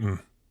 I'm Satan.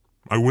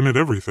 I win at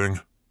everything.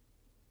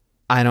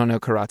 I don't know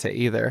karate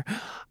either.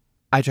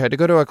 I tried to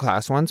go to a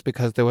class once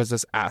because there was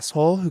this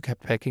asshole who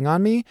kept picking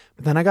on me,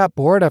 but then I got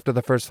bored after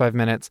the first 5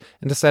 minutes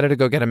and decided to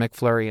go get a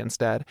McFlurry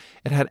instead.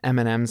 It had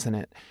M&Ms in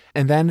it.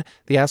 And then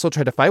the asshole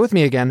tried to fight with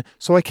me again,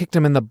 so I kicked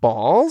him in the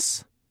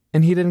balls,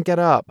 and he didn't get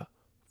up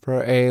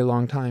for a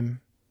long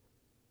time.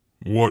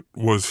 What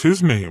was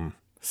his name?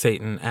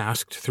 Satan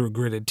asked through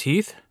gritted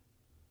teeth.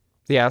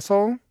 The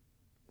asshole?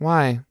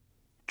 Why?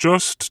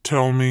 Just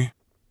tell me.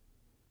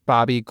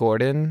 Bobby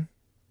Gordon?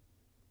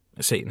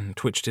 Satan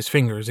twitched his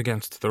fingers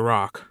against the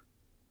rock.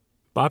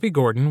 Bobby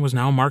Gordon was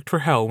now marked for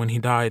hell when he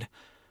died.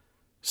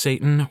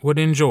 Satan would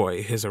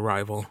enjoy his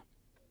arrival.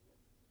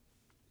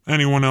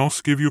 Anyone else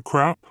give you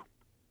crap?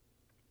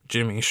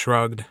 Jimmy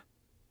shrugged.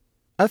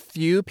 A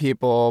few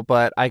people,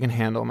 but I can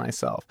handle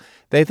myself.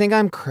 They think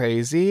I'm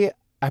crazy.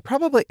 I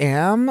probably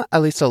am,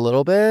 at least a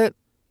little bit.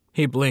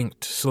 He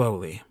blinked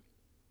slowly.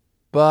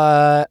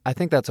 But I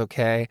think that's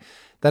okay.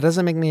 That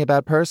doesn't make me a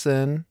bad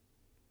person.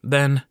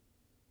 Then,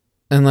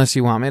 Unless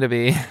you want me to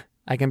be.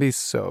 I can be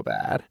so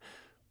bad.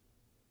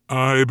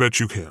 I bet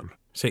you can.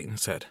 Satan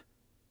said.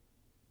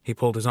 He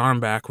pulled his arm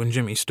back when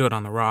Jimmy stood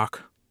on the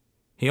rock.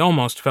 He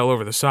almost fell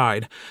over the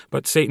side,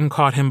 but Satan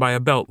caught him by a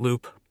belt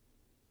loop.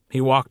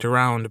 He walked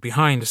around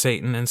behind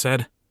Satan and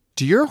said,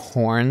 Do your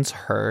horns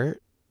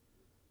hurt?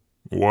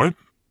 What?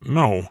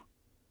 No.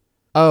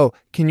 Oh,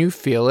 can you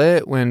feel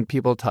it when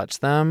people touch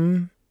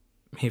them?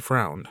 He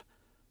frowned.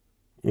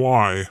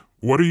 Why?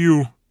 What are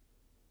you...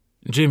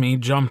 Jimmy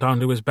jumped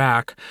onto his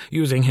back,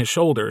 using his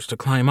shoulders to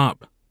climb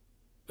up.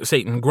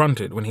 Satan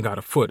grunted when he got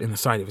a foot in the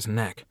side of his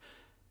neck.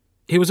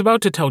 He was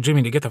about to tell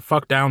Jimmy to get the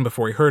fuck down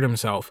before he hurt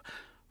himself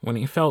when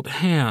he felt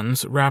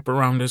hands wrap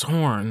around his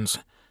horns,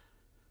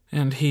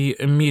 and he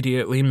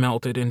immediately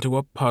melted into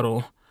a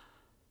puddle.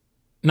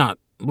 Not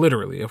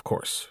literally, of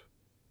course,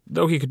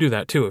 though he could do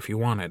that too if he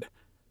wanted.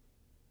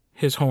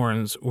 His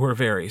horns were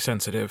very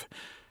sensitive,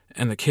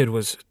 and the kid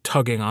was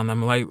tugging on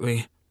them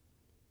lightly.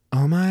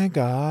 Oh my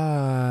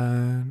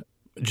God.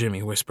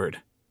 Jimmy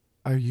whispered.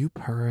 Are you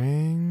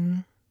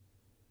purring?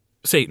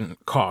 Satan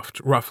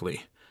coughed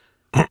roughly.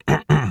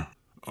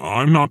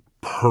 I'm not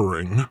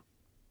purring.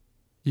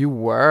 You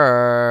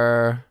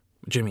were,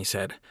 Jimmy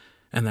said,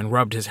 and then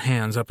rubbed his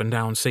hands up and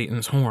down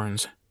Satan's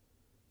horns.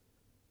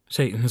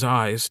 Satan's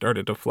eyes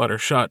started to flutter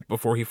shut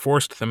before he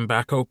forced them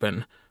back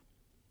open.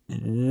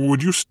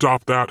 Would you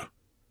stop that?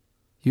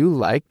 You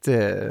liked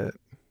it,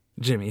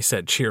 Jimmy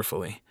said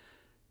cheerfully.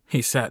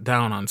 He sat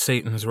down on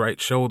Satan's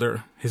right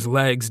shoulder, his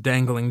legs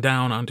dangling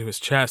down onto his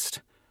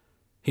chest.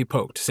 He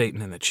poked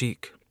Satan in the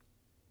cheek.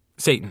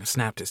 Satan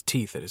snapped his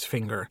teeth at his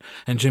finger,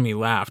 and Jimmy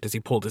laughed as he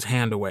pulled his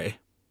hand away.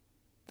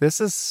 This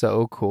is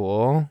so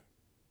cool.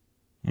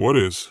 What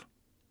is?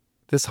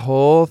 This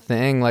whole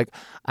thing, like,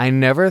 I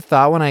never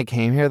thought when I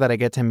came here that I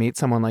get to meet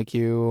someone like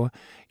you.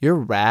 You're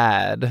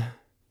rad.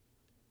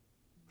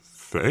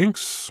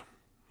 Thanks,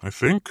 I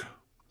think.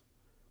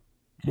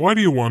 Why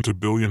do you want $1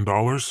 billion?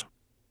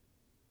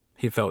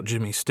 He felt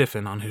Jimmy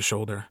stiffen on his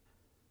shoulder.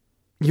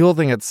 You'll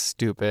think it's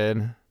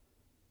stupid.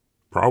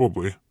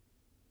 Probably.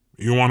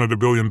 You wanted $1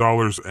 billion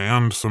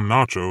and some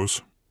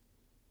nachos.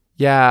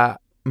 Yeah,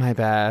 my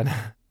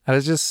bad. I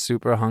was just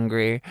super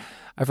hungry.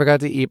 I forgot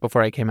to eat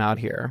before I came out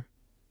here.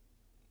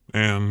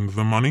 And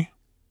the money?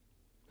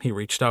 He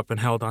reached up and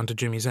held onto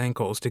Jimmy's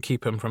ankles to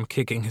keep him from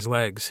kicking his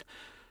legs.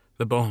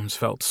 The bones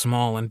felt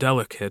small and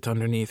delicate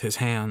underneath his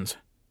hands.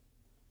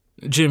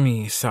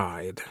 Jimmy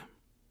sighed.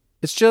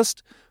 It's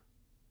just,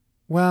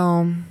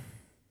 well,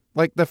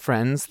 like the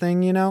friends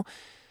thing, you know?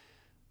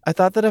 I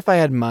thought that if I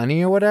had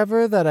money or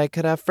whatever, that I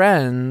could have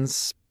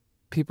friends.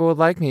 People would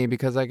like me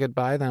because I could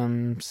buy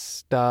them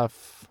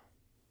stuff.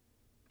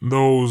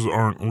 Those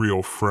aren't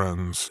real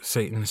friends,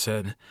 Satan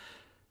said.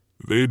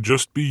 They'd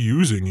just be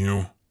using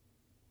you.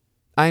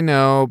 I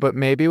know, but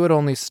maybe it would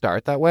only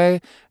start that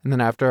way, and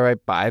then after I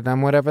buy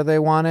them whatever they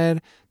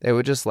wanted, they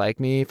would just like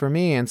me for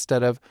me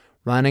instead of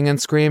running and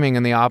screaming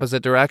in the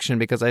opposite direction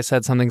because I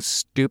said something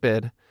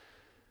stupid.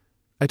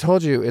 I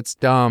told you, it's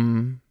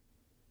dumb.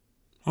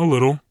 A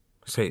little,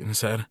 Satan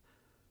said.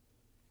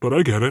 But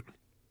I get it.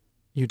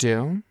 You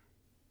do?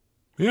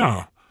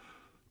 Yeah.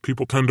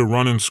 People tend to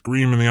run and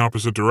scream in the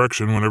opposite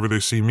direction whenever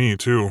they see me,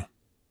 too.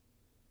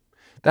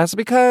 That's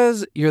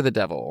because you're the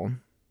devil.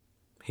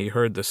 He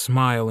heard the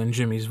smile in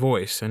Jimmy's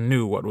voice and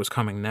knew what was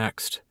coming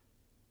next.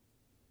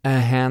 A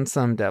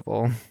handsome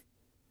devil.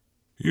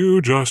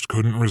 You just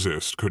couldn't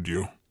resist, could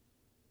you?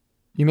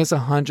 You miss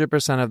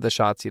 100% of the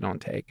shots you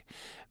don't take.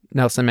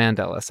 Nelson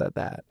Mandela said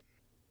that.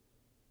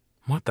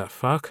 What the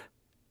fuck?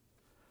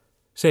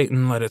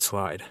 Satan let it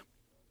slide.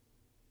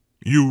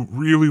 You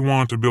really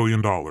want $1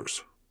 billion?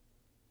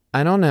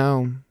 I don't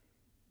know.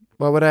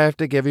 What would I have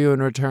to give you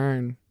in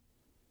return?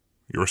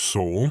 Your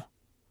soul?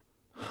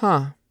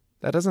 Huh.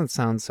 That doesn't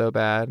sound so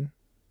bad.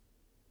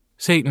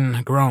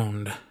 Satan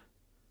groaned.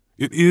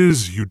 It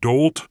is, you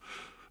dolt.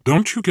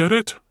 Don't you get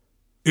it?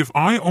 If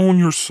I own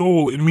your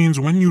soul, it means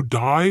when you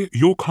die,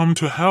 you'll come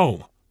to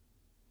hell.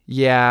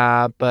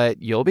 Yeah,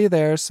 but you'll be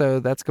there, so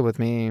that's good with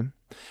me.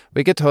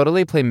 We could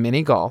totally play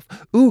mini golf.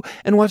 Ooh,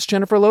 and watch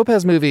Jennifer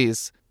Lopez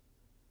movies.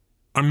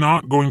 I'm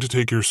not going to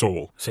take your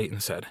soul, Satan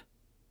said.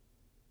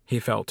 He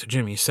felt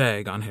Jimmy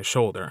sag on his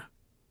shoulder.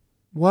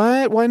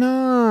 What? Why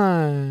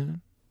not?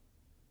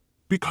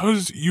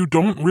 because you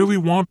don't really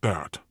want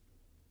that.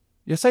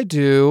 Yes, I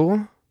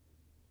do.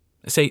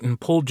 Satan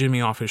pulled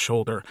Jimmy off his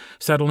shoulder,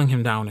 settling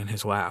him down in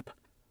his lap.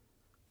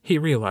 He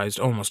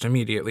realized almost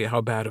immediately how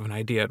bad of an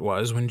idea it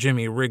was when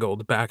Jimmy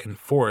wriggled back and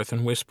forth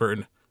and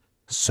whispered,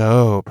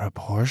 So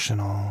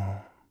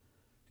proportional.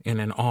 in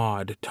an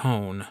awed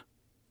tone.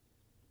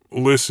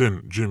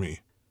 Listen,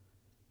 Jimmy.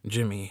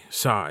 Jimmy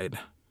sighed.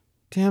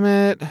 Damn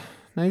it.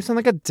 Now you sound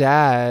like a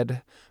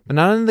dad, but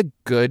not in the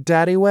good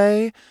daddy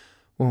way.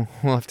 Well,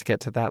 we'll have to get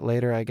to that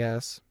later, I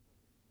guess.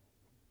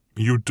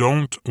 You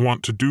don't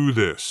want to do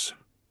this.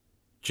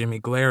 Jimmy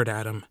glared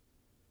at him.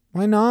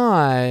 Why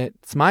not?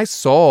 It's my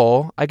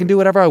soul. I can do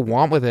whatever I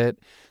want with it.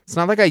 It's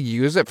not like I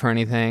use it for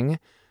anything.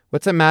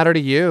 What's it matter to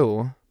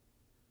you?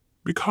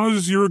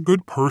 Because you're a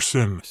good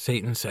person.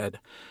 Satan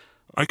said.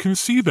 I can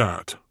see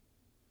that.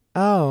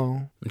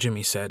 Oh.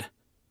 Jimmy said.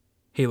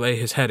 He lay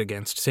his head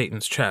against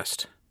Satan's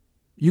chest.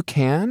 You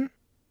can?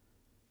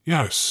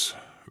 Yes,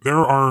 there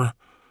are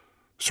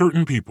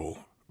certain people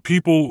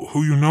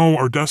who you know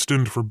are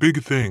destined for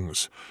big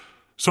things.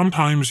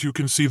 Sometimes you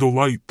can see the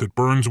light that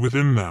burns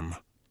within them.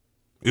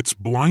 It's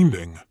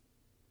blinding.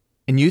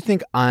 And you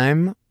think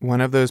I'm one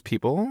of those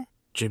people?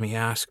 Jimmy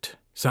asked,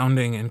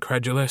 sounding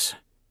incredulous.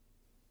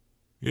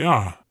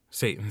 Yeah,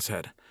 Satan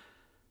said.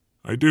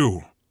 I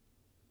do.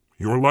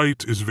 Your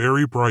light is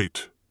very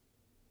bright.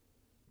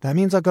 That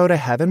means I'll go to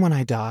heaven when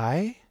I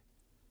die?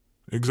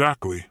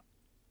 Exactly.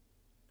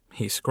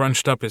 He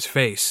scrunched up his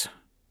face.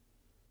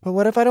 But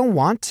what if I don't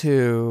want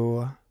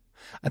to?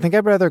 I think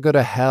I'd rather go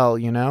to hell,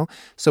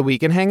 so we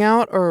can hang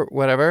out or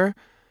whatever.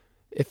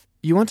 If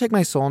you won't take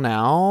my soul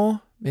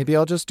now, maybe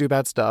I'll just do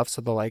bad stuff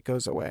so the light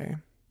goes away.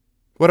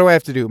 What do I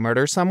have to do,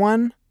 murder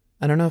someone?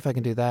 I don't know if I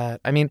can do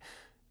that. I mean,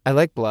 I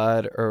like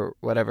blood or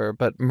whatever,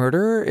 but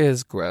murder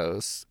is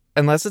gross.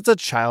 Unless it's a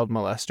child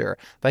molester.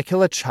 If I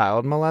kill a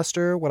child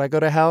molester, would I go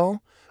to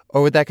hell?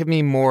 Or would that give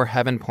me more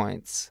heaven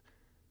points?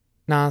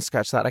 Nah,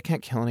 scratch that. I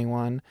can't kill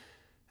anyone.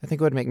 I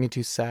think it would make me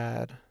too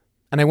sad.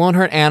 And I won't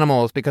hurt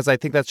animals because I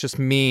think that's just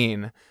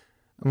mean.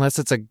 Unless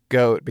it's a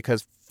goat,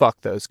 because fuck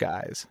those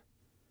guys.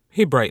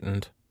 He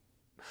brightened.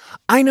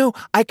 I know,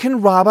 I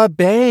can rob a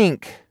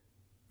bank.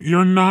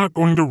 You're not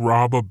going to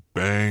rob a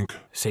bank.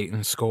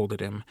 Satan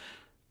scolded him.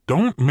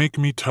 Don't make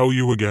me tell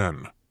you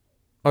again.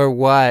 Or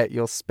what?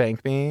 You'll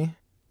spank me?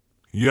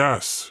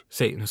 Yes.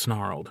 Satan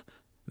snarled.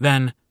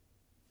 Then,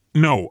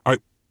 No,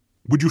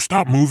 would you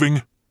stop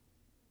moving?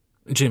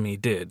 Jimmy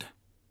did.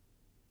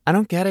 I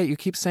don't get it. You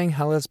keep saying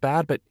hell is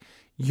bad, but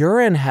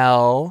you're in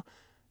hell,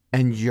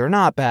 and you're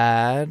not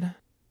bad.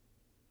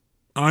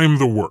 I'm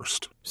the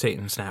worst.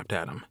 Satan snapped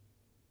at him.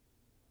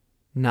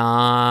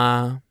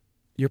 Nah,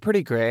 you're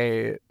pretty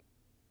great.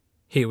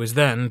 He was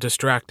then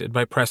distracted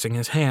by pressing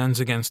his hands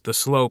against the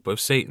slope of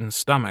Satan's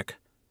stomach.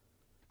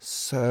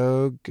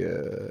 So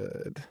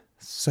good.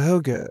 So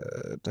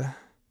good.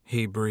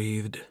 He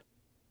breathed.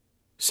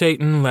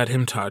 Satan let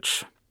him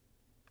touch.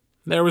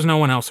 There was no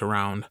one else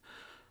around.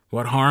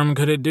 What harm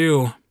could it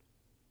do?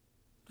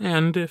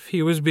 And if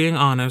he was being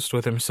honest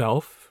with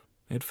himself,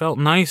 it felt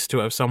nice to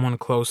have someone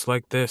close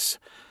like this.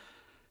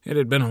 It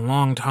had been a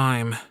long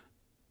time.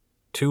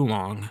 Too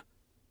long.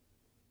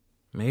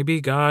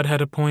 Maybe God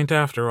had a point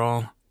after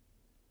all.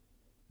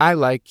 I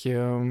like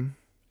you.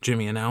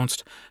 Jimmy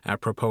announced,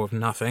 apropos of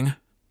nothing.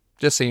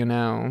 Just so you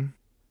know.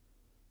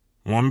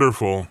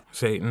 Wonderful.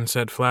 Satan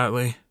said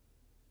flatly.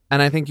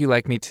 And I think you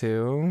like me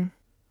too.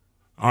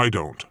 I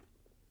don't.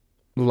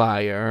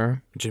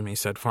 Liar. Jimmy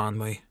said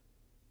fondly.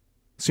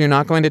 So you're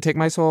not going to take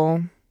my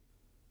soul?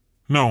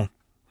 No,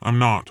 I'm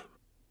not.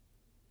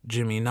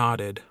 Jimmy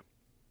nodded.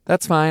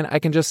 That's fine. I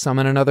can just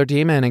summon another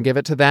demon and give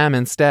it to them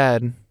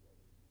instead.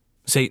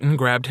 Satan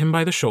grabbed him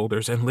by the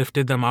shoulders and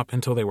lifted them up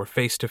until they were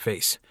face to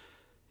face.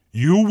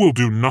 You will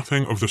do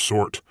nothing of the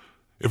sort.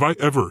 If I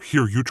ever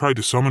hear you try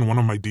to summon one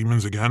of my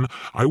demons again,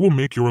 I will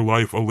make your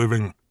life a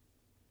living...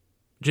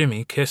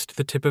 Jimmy kissed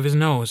the tip of his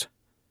nose.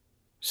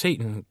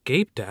 Satan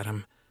gaped at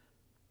him.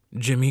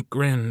 Jimmy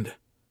grinned.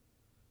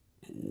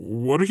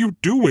 What are you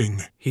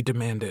doing? He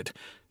demanded,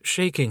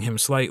 shaking him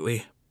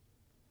slightly.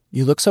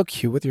 You look so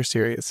cute with your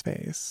serious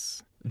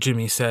face.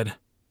 Jimmy said.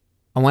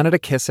 I wanted to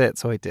kiss it,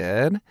 so I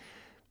did.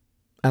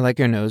 I like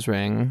your nose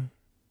ring.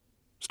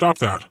 Stop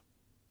that.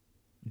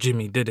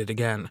 Jimmy did it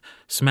again,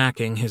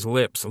 smacking his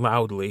lips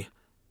loudly.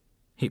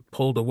 He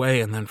pulled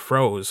away and then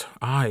froze,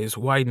 eyes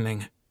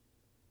widening.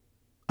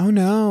 Oh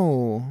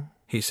no,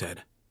 he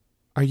said.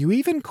 Are you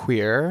even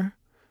queer?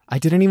 I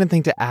didn't even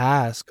think to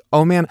ask.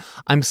 Oh man,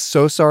 I'm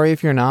so sorry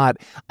if you're not.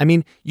 I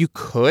mean, you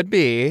could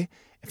be,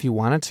 if you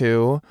wanted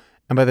to,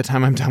 and by the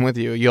time I'm done with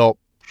you, you'll...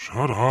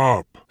 Shut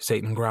up,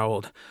 Satan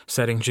growled,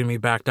 setting Jimmy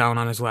back down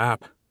on his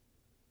lap.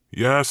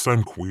 Yes,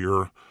 I'm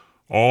queer.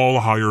 All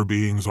higher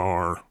beings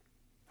are.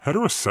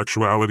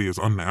 Heterosexuality is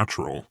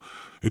unnatural.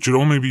 It should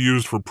only be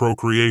used for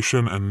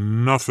procreation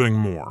and nothing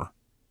more.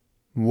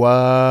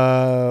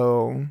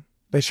 Whoa.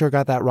 They sure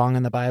got that wrong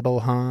in the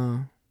Bible, huh?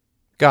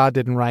 God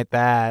didn't write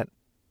that.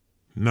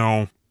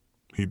 No,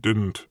 he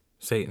didn't.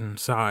 Satan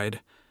sighed.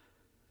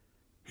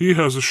 He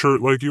has a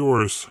shirt like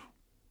yours.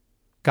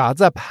 God's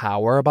a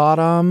power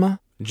bottom?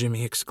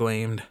 Jimmy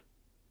exclaimed.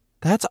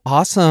 That's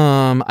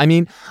awesome. I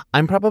mean,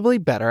 I'm probably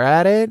better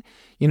at it.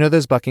 You know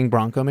those bucking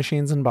bronco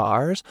machines in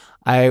bars?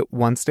 I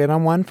once stayed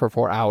on one for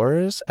 4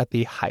 hours at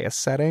the highest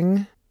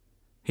setting.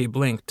 He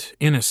blinked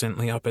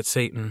innocently up at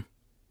Satan.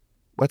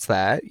 What's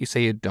that? You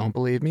say you don't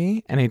believe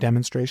me? Any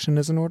demonstration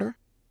is in order?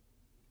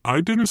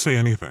 I didn't say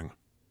anything.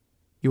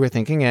 You were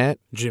thinking it.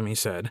 Jimmy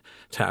said,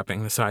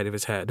 tapping the side of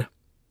his head.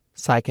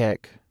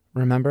 Psychic,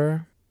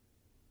 remember?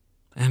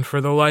 And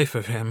for the life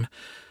of him,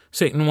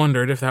 Satan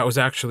wondered if that was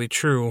actually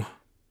true,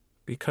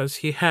 because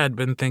he had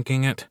been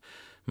thinking it,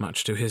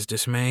 much to his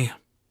dismay.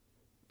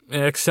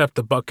 Except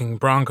the bucking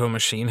bronco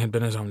machine had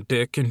been his own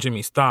dick, and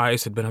Jimmy's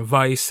thighs had been a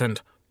vice, and...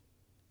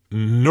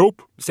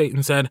 Nope,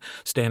 Satan said,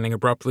 standing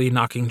abruptly,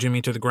 knocking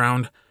Jimmy to the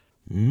ground.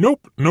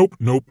 Nope.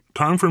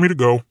 Time for me to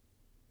go.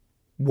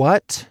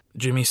 What?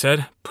 Jimmy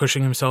said,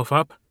 pushing himself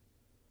up.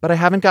 But I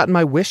haven't gotten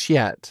my wish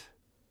yet.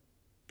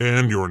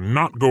 And you're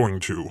not going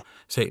to.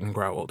 Satan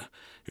growled.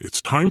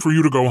 It's time for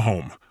you to go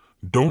home.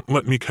 Don't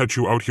let me catch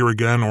you out here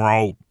again,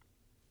 or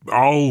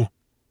I'll...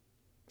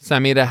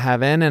 Send me to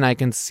heaven and I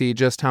can see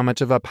just how much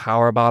of a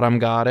power bottom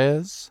God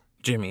is?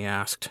 Jimmy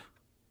asked.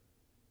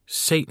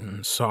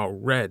 Satan saw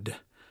red.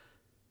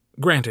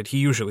 Granted, he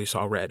usually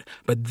saw red,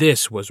 but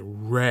this was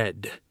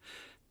red.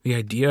 The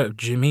idea of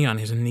Jimmy on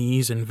his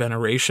knees in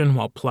veneration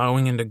while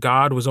plowing into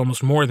God was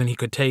almost more than he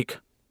could take.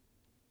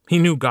 He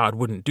knew God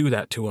wouldn't do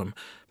that to him,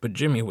 but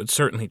Jimmy would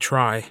certainly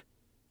try.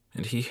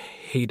 And he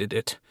hated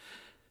it.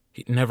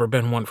 He'd never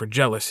been one for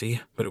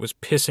jealousy, but it was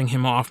pissing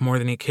him off more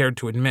than he cared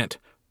to admit.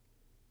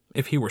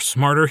 If he were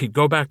smarter, he'd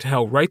go back to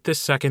hell right this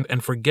second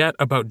and forget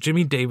about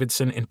Jimmy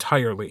Davidson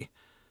entirely.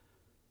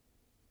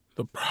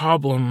 The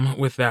problem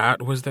with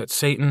that was that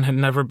Satan had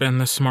never been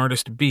the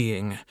smartest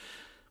being,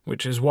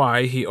 which is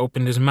why he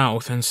opened his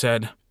mouth and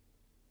said,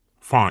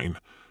 Fine.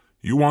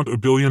 You want $1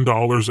 billion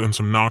and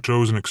some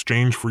nachos in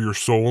exchange for your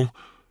soul?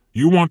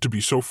 You want to be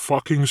so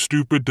fucking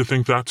stupid to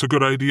think that's a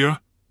good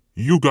idea?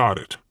 You got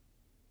it.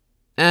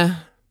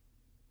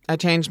 I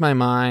changed my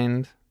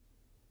mind.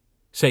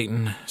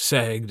 Satan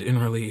sagged in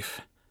relief.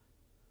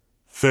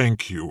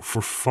 Thank you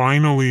for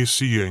finally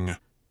seeing.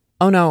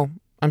 Oh no,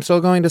 I'm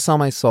still going to sell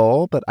my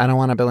soul, but I don't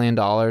want $1 billion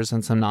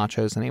and some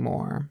nachos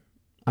anymore.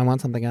 I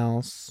want something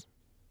else.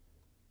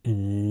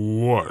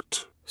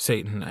 What?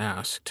 Satan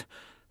asked,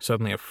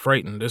 suddenly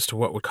frightened as to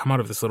what would come out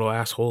of this little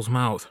asshole's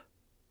mouth.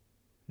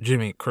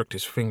 Jimmy crooked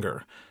his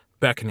finger,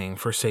 beckoning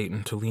for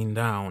Satan to lean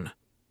down.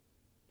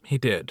 He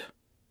did.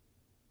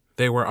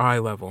 They were eye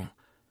level.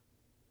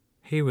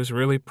 He was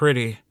really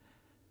pretty.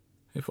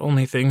 If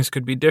only things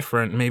could be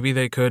different, maybe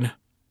they could.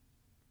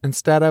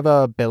 Instead of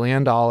 $1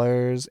 billion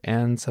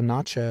and some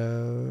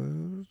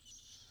nachos,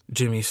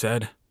 Jimmy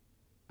said,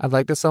 I'd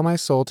like to sell my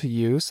soul to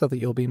you so that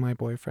you'll be my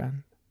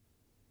boyfriend.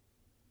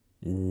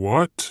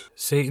 What?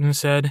 Satan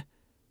said.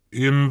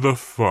 In the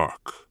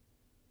fuck?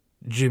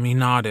 Jimmy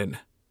nodded.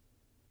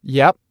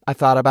 Yep, I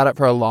thought about it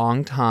for a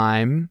long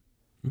time.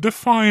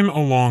 Define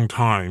a long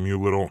time, you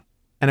little...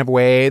 And have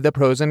weighed the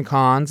pros and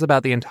cons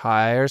about the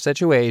entire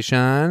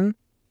situation.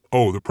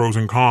 Oh, the pros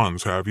and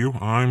cons, have you?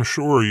 I'm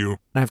sure you...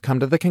 And I've come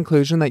to the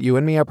conclusion that you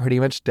and me are pretty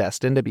much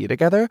destined to be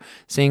together,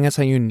 seeing as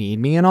how you need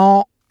me and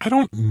all. I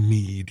don't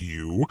need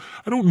you.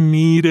 I don't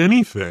need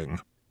anything.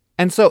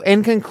 And so,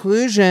 in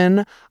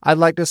conclusion, I'd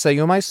like to sell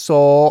you my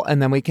soul,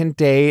 and then we can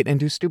date and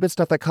do stupid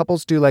stuff that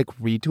couples do, like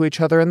read to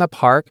each other in the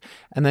park,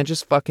 and then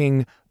just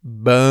fucking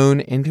bone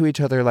into each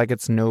other like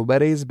it's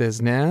nobody's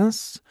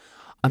business.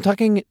 I'm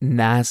talking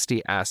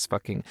nasty ass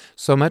fucking,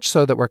 so much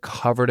so that we're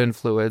covered in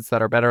fluids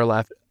that are better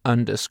left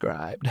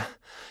undescribed.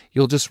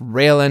 You'll just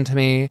rail into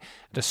me,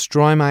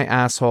 destroy my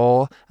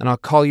asshole, and I'll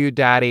call you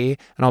daddy,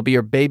 and I'll be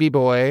your baby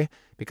boy,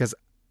 because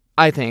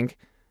I think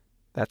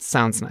that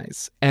sounds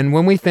nice. And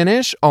when we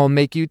finish, I'll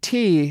make you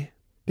tea,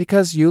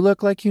 because you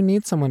look like you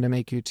need someone to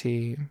make you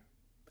tea.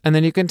 And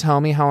then you can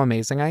tell me how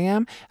amazing I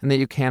am, and that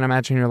you can't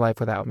imagine your life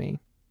without me.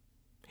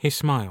 He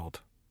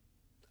smiled.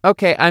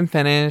 Okay, I'm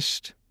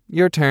finished.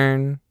 Your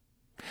turn.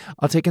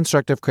 I'll take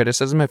constructive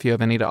criticism if you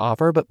have any to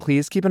offer, but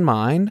please keep in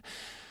mind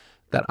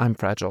that I'm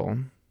fragile.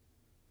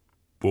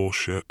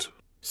 Bullshit,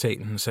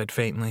 Satan said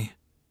faintly.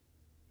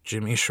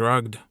 Jimmy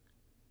shrugged.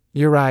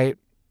 You're right.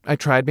 I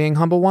tried being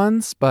humble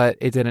once, but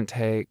it didn't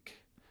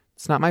take.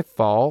 It's not my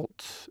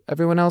fault.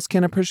 Everyone else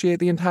can appreciate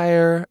the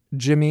entire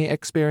Jimmy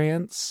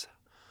experience.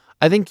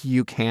 I think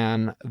you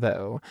can,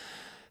 though.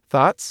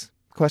 Thoughts?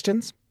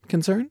 Questions?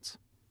 Concerns?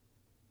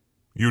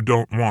 You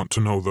don't want to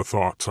know the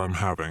thoughts I'm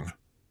having.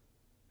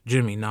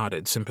 Jimmy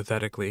nodded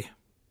sympathetically.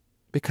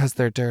 Because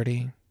they're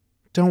dirty.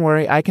 Don't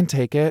worry, I can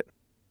take it.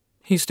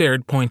 He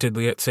stared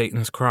pointedly at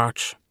Satan's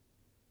crotch.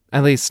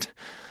 At least,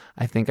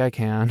 I think I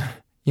can.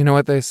 You know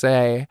what they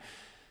say.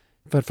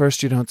 If at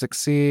first you don't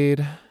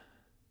succeed,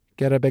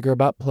 get a bigger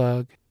butt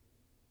plug.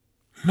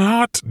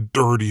 Not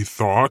dirty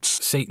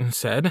thoughts, Satan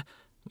said,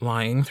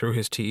 lying through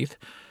his teeth.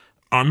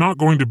 I'm not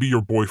going to be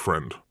your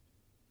boyfriend.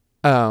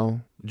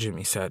 Oh.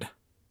 Jimmy said.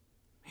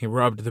 He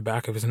rubbed the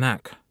back of his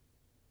neck.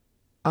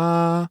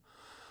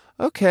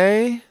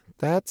 Okay,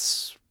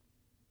 that's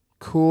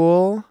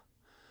cool.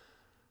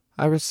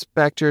 I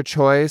respect your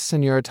choice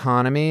and your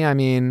autonomy. I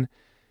mean,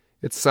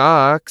 it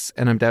sucks,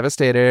 and I'm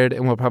devastated,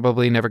 and will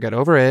probably never get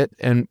over it.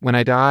 And when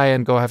I die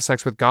and go have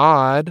sex with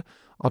God,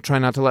 I'll try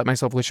not to let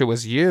myself wish it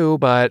was you,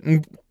 but...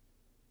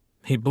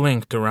 He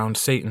blinked around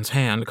Satan's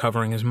hand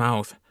covering his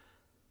mouth.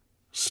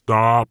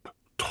 Stop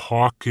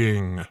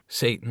talking,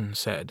 Satan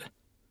said.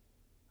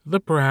 The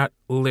brat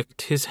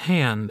licked his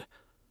hand.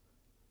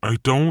 I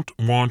don't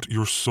want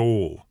your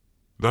soul.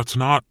 That's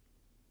not...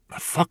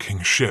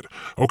 fucking shit.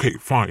 Okay,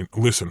 fine,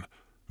 listen.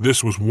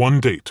 This was one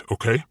date,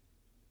 okay?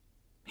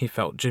 He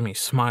felt Jimmy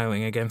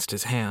smiling against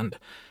his hand.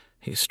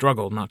 He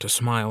struggled not to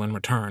smile in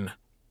return.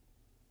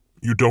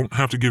 You don't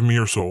have to give me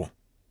your soul.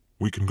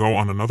 We can go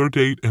on another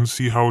date and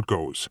see how it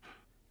goes.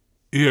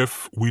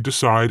 If we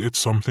decide it's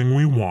something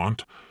we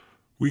want,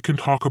 we can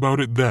talk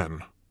about it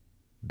then.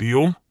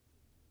 Deal?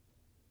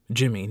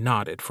 Jimmy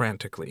nodded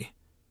frantically.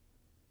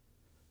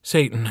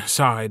 Satan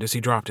sighed as he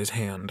dropped his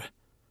hand.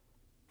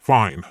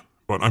 Fine,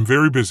 but I'm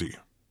very busy.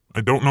 I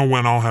don't know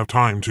when I'll have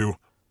time to...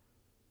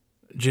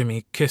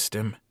 Jimmy kissed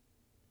him.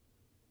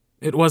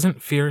 It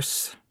wasn't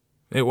fierce.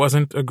 It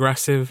wasn't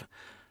aggressive.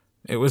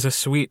 It was a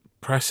sweet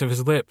press of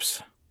his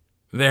lips.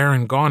 There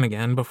and gone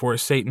again before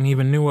Satan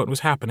even knew what was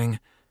happening.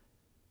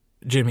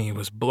 Jimmy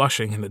was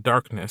blushing in the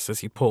darkness as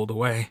he pulled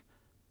away.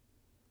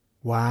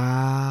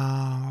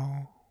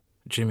 Wow,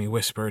 Jimmy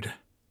whispered.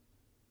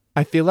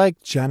 I feel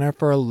like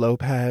Jennifer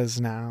Lopez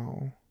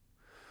now.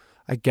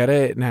 I get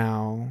it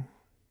now.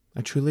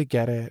 I truly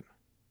get it.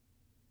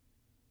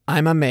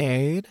 I'm a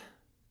maid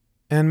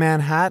in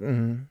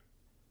Manhattan.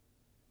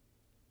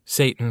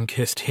 Satan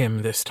kissed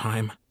him this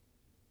time.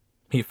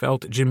 He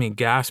felt Jimmy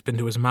gasp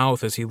into his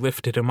mouth as he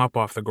lifted him up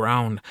off the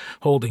ground,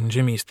 holding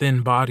Jimmy's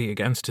thin body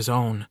against his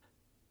own.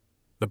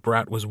 The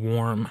brat was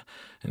warm,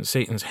 and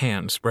Satan's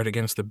hand spread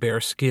against the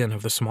bare skin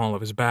of the small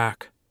of his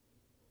back.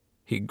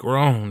 He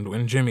groaned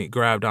when Jimmy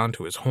grabbed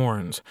onto his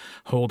horns,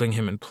 holding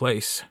him in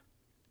place.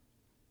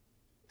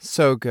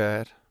 So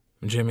good.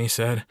 Jimmy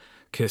said,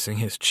 kissing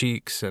his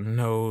cheeks and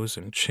nose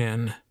and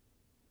chin.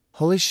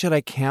 Holy shit,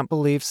 I can't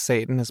believe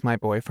Satan is my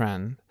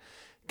boyfriend.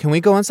 Can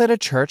we go inside a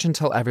church and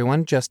tell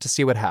everyone just to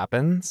see what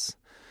happens?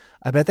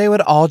 I bet they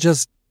would all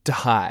just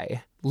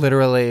die.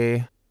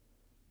 Literally.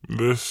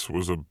 This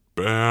was a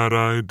bad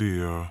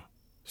idea,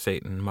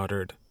 Satan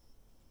muttered,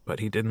 but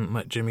he didn't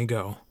let Jimmy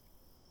go.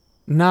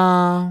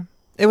 Nah,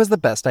 it was the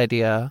best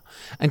idea.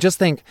 And just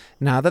think,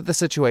 now that the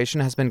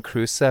situation has been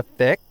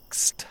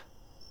crucifixed,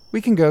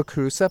 we can go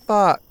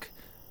crucifuck.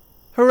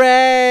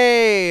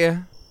 Hooray!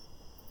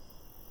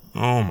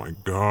 Oh my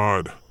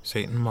God.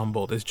 Satan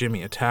mumbled as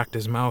Jimmy attacked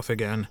his mouth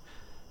again.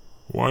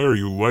 Why are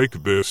you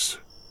like this?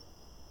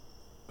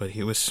 But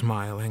he was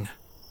smiling.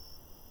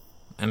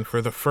 And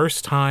for the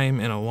first time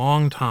in a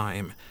long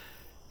time,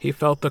 he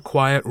felt the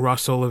quiet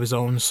rustle of his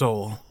own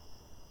soul,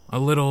 a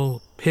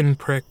little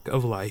pinprick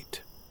of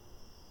light.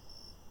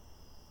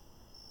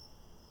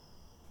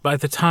 By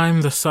the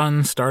time the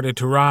sun started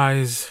to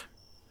rise,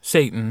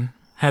 Satan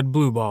had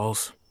blue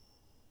balls.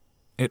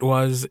 It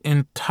was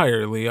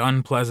entirely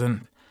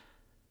unpleasant,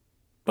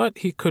 but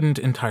he couldn't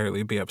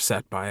entirely be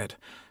upset by it,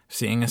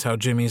 seeing as how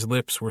Jimmy's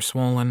lips were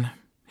swollen,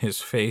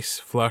 his face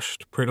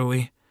flushed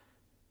prettily.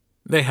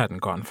 They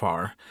hadn't gone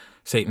far,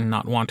 Satan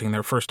not wanting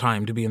their first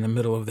time to be in the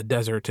middle of the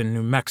desert in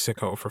New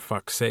Mexico, for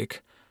fuck's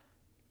sake.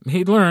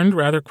 He'd learned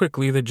rather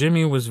quickly that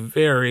Jimmy was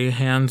very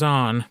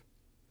hands-on.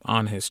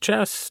 On his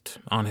chest,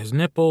 on his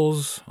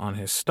nipples, on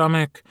his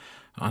stomach,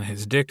 on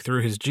his dick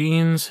through his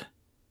jeans.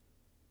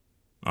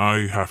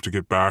 I have to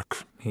get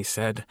back, He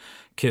said,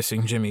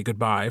 kissing Jimmy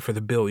goodbye for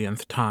the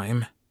billionth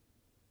time.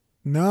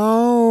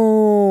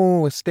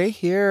 No, stay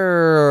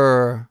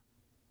here.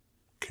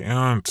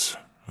 Can't.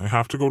 I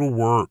have to go to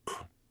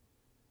work.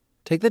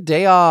 Take the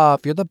day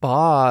off. You're the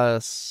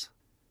boss.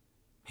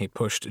 He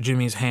pushed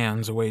Jimmy's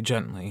hands away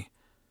gently.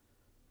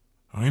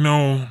 I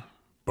know,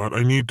 but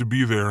I need to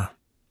be there.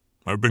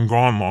 I've been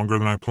gone longer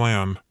than I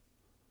planned.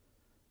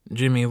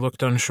 Jimmy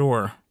looked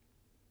unsure.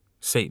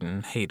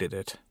 Satan hated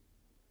it.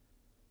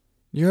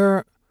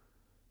 You're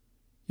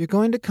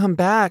going to come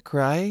back,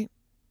 right?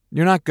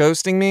 You're not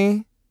ghosting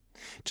me?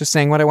 Just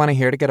saying what I want to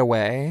hear to get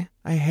away?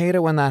 I hate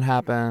it when that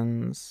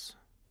happens.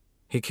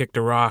 He kicked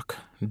a rock,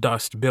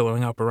 dust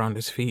billowing up around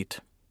his feet.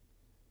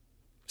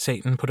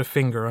 Satan put a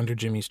finger under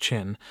Jimmy's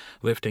chin,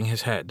 lifting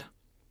his head.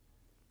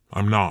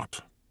 I'm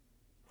not.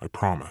 I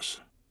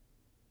promise.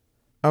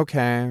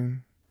 Okay.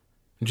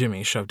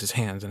 Jimmy shoved his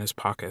hands in his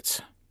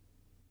pockets.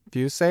 If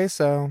you say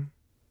so.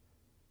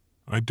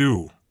 I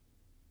do.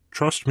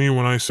 Trust me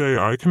when I say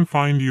I can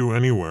find you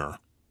anywhere.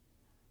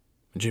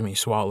 Jimmy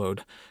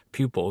swallowed,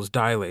 pupils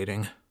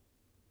dilating.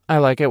 I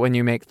like it when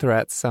you make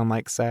threats sound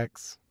like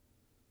sex.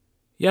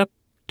 Yep,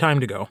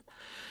 time to go.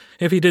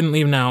 If he didn't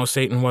leave now,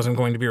 Satan wasn't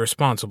going to be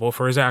responsible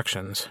for his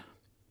actions.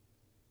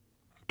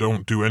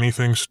 Don't do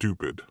anything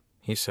stupid,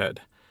 he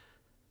said.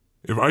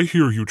 If I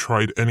hear you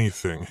tried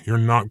anything, you're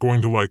not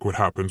going to like what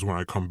happens when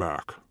I come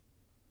back.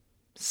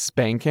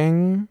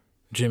 Spanking?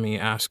 Jimmy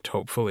asked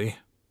hopefully.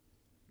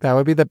 That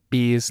would be the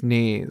bee's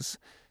knees.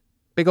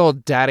 Big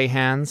old daddy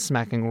hands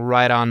smacking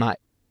right on my...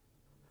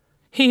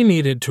 He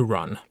needed to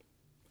run.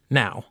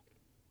 Now.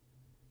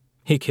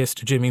 He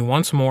kissed Jimmy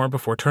once more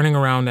before turning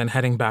around and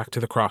heading back to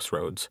the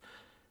crossroads.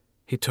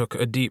 He took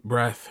a deep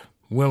breath,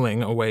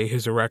 willing away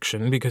his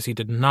erection because he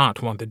did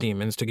not want the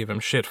demons to give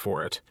him shit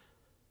for it.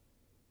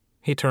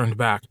 He turned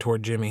back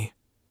toward Jimmy.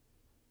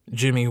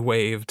 Jimmy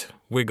waved,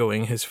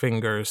 wiggling his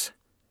fingers.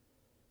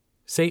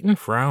 Satan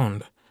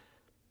frowned.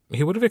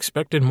 He would have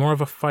expected more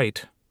of a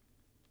fight.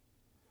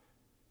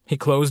 He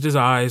closed his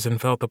eyes and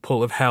felt the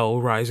pull of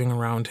hell rising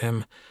around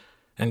him,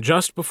 and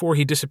just before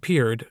he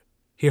disappeared,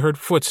 he heard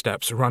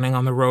footsteps running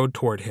on the road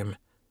toward him.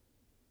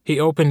 He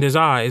opened his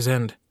eyes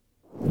and...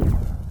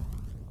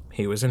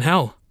 he was in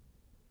hell.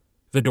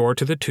 The door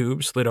to the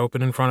tube slid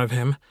open in front of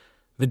him.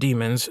 The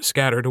demons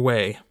scattered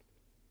away.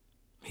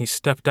 He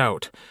stepped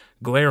out,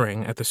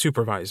 glaring at the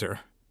supervisor.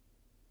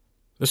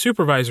 The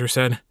supervisor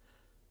said,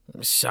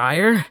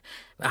 Sire,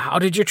 how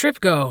did your trip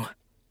go?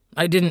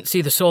 I didn't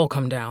see the soul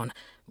come down.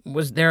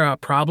 Was there a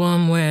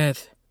problem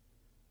with...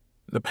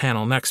 The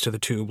panel next to the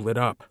tube lit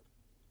up.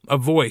 A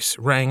voice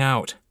rang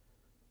out.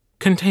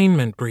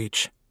 Containment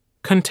breach.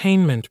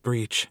 Containment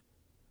breach.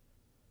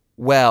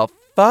 Well,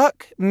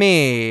 fuck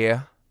me.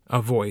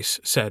 A voice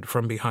said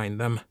from behind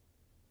them.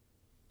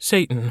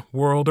 Satan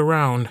whirled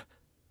around.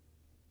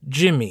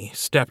 Jimmy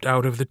stepped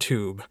out of the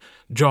tube,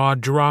 jaw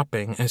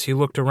dropping as he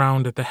looked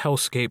around at the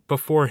hellscape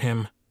before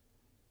him.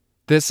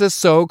 This is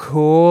so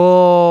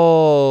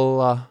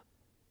cool.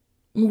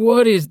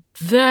 What is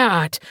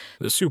that?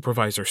 The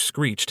supervisor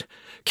screeched.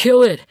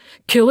 Kill it!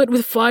 Kill it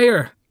with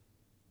fire!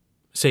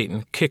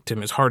 Satan kicked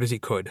him as hard as he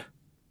could.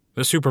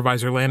 The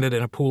supervisor landed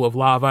in a pool of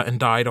lava and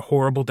died a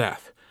horrible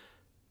death.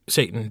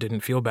 Satan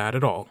didn't feel bad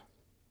at all.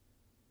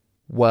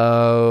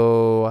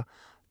 Whoa,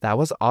 that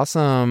was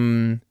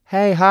awesome.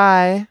 Hey,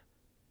 hi.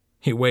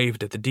 He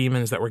waved at the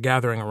demons that were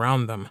gathering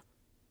around them.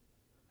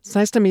 It's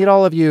nice to meet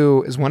all of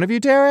you. Is one of you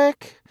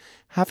Derek?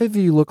 Half of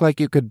you look like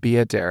you could be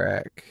a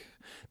Derek.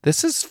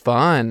 This is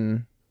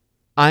fun.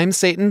 I'm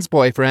Satan's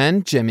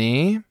boyfriend,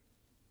 Jimmy.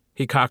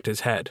 He cocked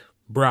his head,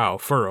 brow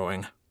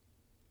furrowing.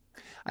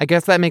 I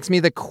guess that makes me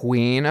the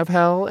queen of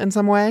hell in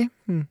some way.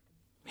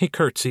 He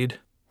curtsied.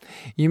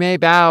 You may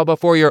bow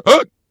before your...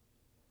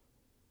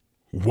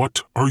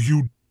 What are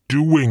you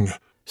doing?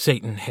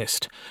 Satan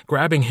hissed,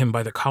 grabbing him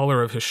by the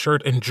collar of his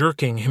shirt and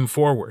jerking him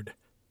forward.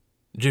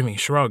 Jimmy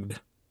shrugged.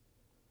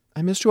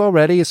 I missed you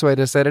already, so I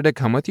decided to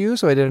come with you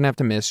so I didn't have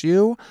to miss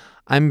you.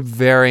 I'm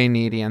very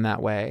needy in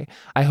that way.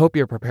 I hope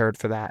you're prepared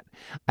for that.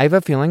 I have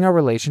a feeling our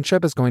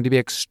relationship is going to be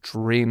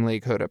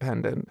extremely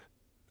codependent.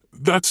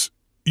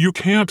 You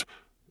can't...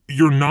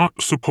 You're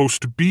not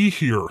supposed to be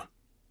here.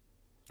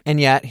 And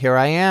yet, here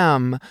I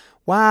am.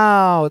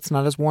 Wow, it's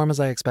not as warm as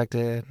I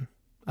expected.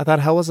 I thought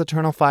hell was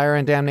eternal fire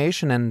and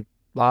damnation and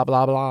blah,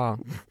 blah, blah.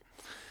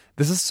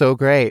 This is so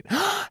great.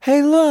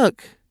 Hey,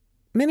 look!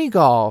 Mini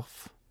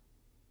golf.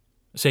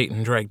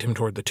 Satan dragged him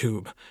toward the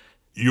tube.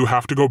 You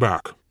have to go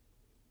back.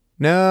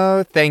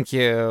 No, thank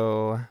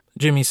you.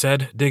 Jimmy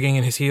said, digging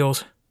in his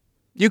heels.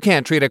 You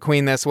can't treat a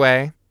queen this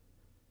way.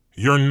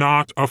 You're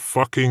not a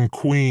fucking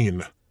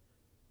queen.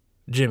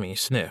 Jimmy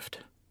sniffed.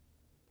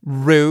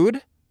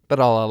 Rude, but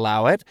I'll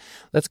allow it.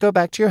 Let's go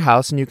back to your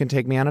house and you can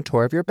take me on a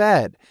tour of your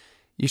bed.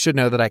 You should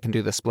know that I can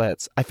do the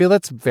splits. I feel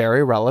that's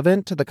very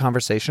relevant to the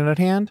conversation at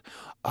hand.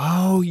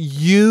 Oh,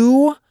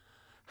 you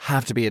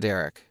have to be a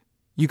Derek.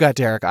 You got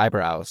Derek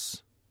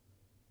eyebrows.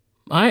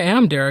 I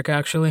am Derek,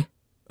 actually.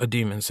 A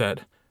demon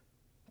said.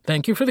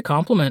 Thank you for the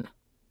compliment.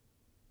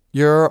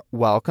 You're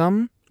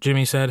welcome,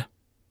 Jimmy said.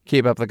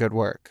 Keep up the good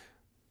work.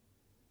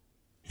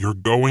 You're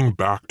going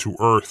back to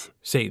Earth.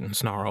 Satan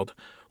snarled.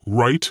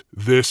 Right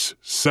this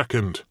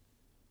second.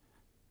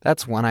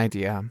 That's one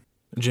idea,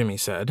 Jimmy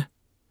said.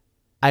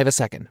 I have a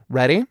second.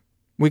 Ready?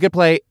 We could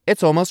play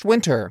It's Almost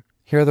Winter.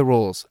 Here are the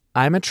rules.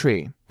 I'm a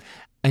tree,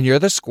 and you're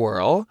the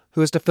squirrel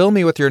who is to fill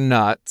me with your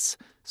nuts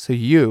so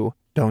you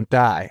don't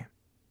die.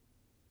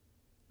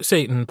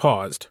 Satan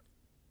paused.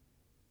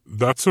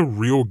 That's a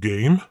real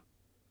game?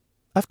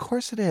 Of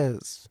course it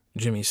is,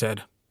 Jimmy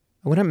said.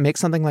 I wouldn't make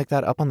something like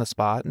that up on the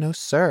spot. No,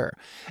 sir.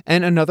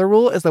 And another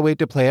rule is that we have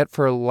to play it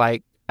for,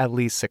 at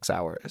least 6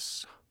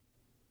 hours.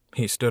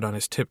 He stood on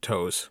his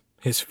tiptoes,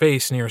 his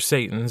face near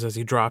Satan's as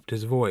he dropped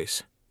his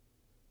voice.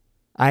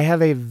 I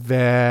have a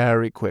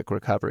very quick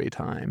recovery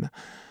time.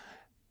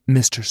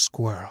 Mr.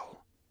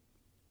 Squirrel.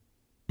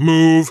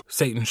 Move!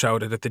 Satan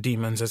shouted at the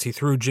demons as he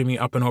threw Jimmy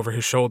up and over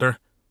his shoulder.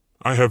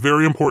 I have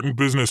very important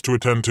business to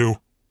attend to.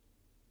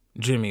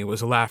 Jimmy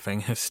was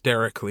laughing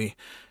hysterically,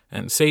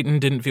 and Satan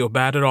didn't feel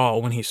bad at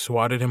all when he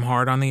swatted him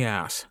hard on the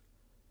ass.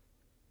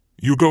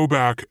 You go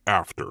back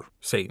after,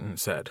 Satan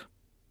said.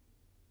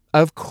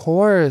 Of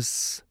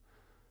course.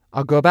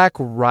 I'll go back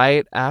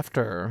right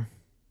after.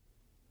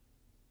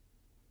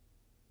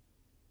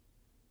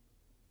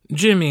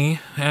 Jimmy,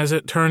 as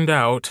it turned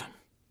out,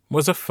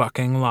 was a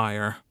fucking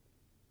liar.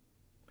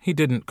 He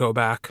didn't go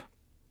back.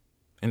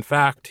 In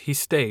fact, he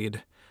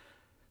stayed.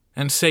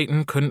 And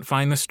Satan couldn't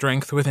find the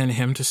strength within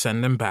him to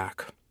send him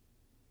back.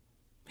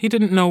 He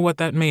didn't know what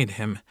that made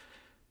him.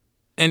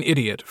 An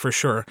idiot, for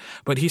sure,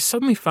 but he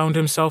suddenly found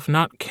himself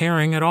not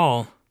caring at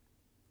all.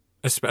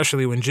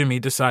 Especially when Jimmy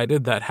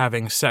decided that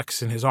having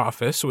sex in his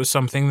office was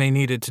something they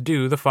needed to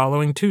do the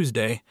following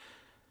Tuesday.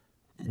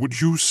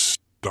 Would you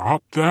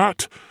stop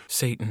that?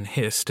 Satan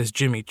hissed as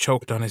Jimmy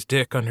choked on his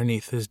dick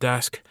underneath his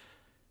desk.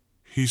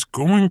 He's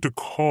going to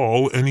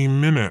call any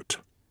minute.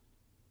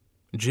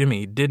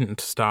 Jimmy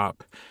didn't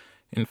stop.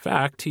 In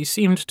fact, he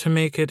seemed to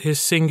make it his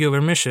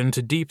singular mission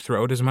to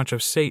deep-throat as much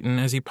of Satan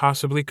as he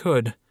possibly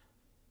could.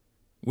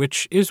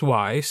 Which is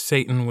why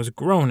Satan was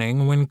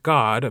groaning when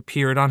God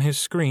appeared on his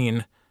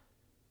screen.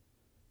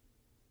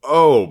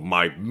 Oh,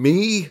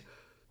 me?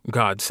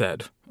 God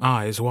said,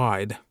 eyes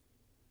wide.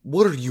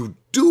 What are you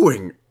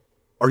doing?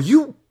 Are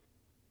you...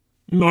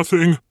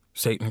 Nothing.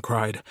 Satan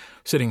cried,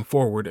 sitting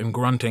forward and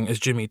grunting as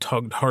Jimmy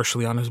tugged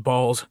harshly on his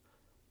balls.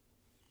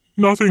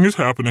 Nothing is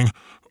happening.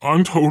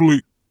 I'm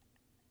totally...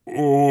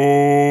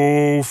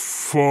 Oh,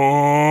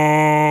 fuck.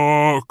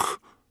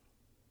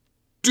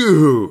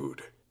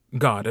 Dude.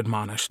 God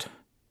admonished.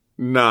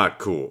 Not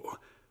cool.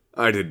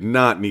 I did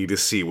not need to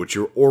see what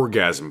your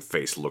orgasm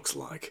face looks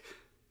like.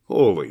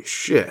 Holy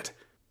shit.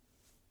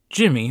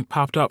 Jimmy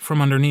popped up from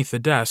underneath the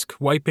desk,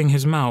 wiping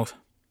his mouth.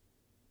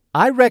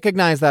 I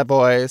recognize that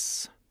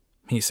voice,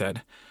 he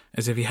said,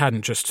 as if he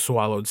hadn't just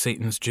swallowed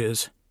Satan's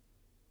jizz.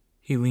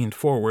 He leaned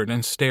forward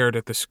and stared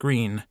at the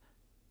screen.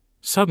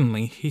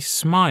 Suddenly, he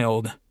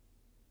smiled.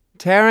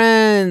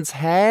 Terrence,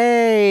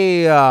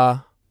 hey!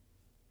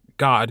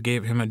 God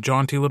gave him a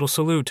jaunty little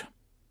salute.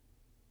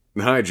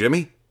 Hi,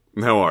 Jimmy.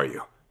 How are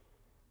you?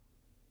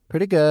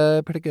 Pretty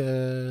good, pretty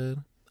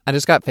good. I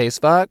just got face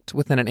fucked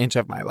within an inch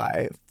of my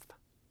life.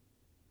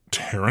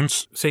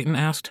 Terrence? Satan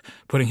asked,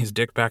 putting his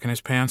dick back in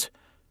his pants.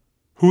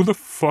 Who the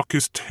fuck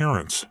is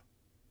Terrence?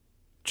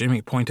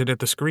 Jimmy pointed at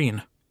the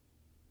screen.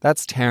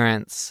 That's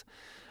Terrence.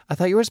 I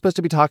thought you were supposed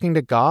to be talking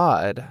to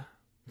God.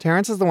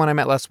 Terrence is the one I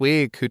met last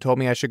week who told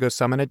me I should go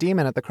summon a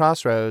demon at the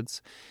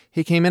crossroads.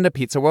 He came into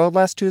Pizza World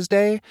last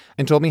Tuesday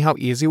and told me how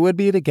easy it would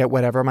be to get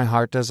whatever my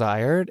heart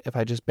desired if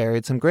I just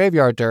buried some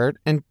graveyard dirt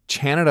and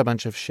chanted a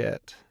bunch of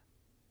shit.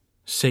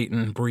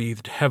 Satan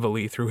breathed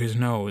heavily through his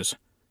nose.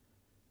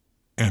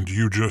 And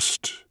you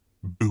just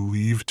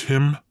believed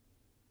him?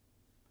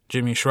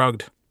 Jimmy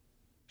shrugged.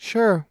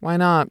 Sure, why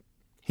not?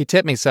 He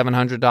tipped me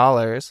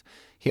 $700.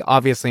 He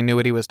obviously knew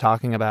what he was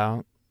talking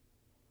about.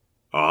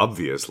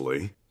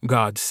 Obviously,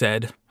 God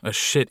said, a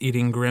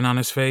shit-eating grin on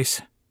his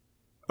face.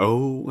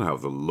 Oh, how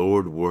the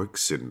Lord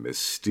works in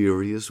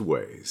mysterious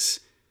ways.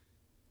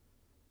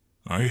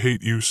 I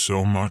hate you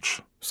so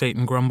much,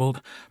 Satan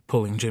grumbled,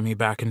 pulling Jimmy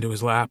back into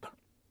his lap.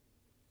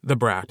 The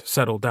brat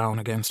settled down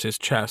against his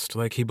chest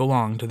like he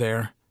belonged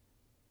there.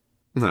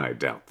 I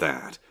doubt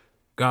that.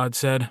 God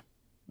said,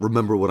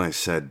 Remember what I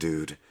said,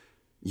 dude.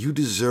 You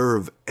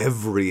deserve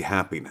every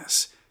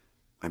happiness.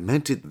 I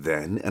meant it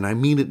then, and I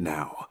mean it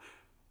now.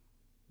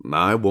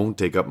 I won't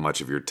take up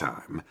much of your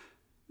time.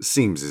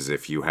 Seems as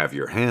if you have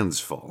your hands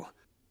full.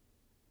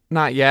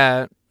 Not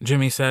yet,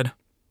 Jimmy said.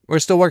 We're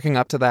still working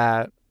up to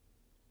that.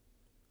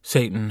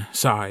 Satan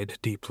sighed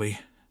deeply.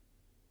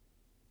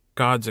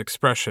 God's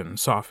expression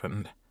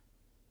softened.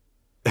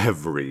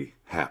 Every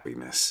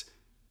happiness.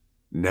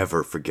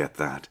 Never forget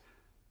that.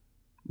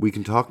 We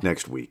can talk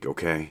next week,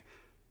 okay?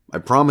 I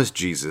promised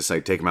Jesus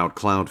I'd take him out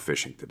cloud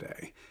fishing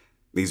today.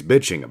 He's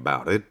bitching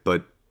about it,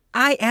 but...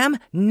 I am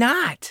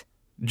not.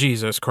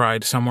 Jesus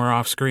cried somewhere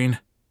off-screen.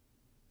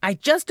 I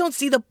just don't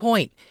see the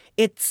point.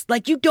 It's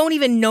like you don't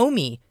even know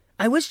me.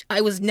 I wish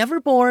I was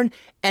never born,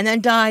 and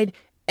then died,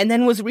 and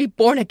then was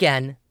reborn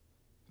again.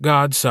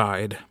 God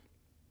sighed.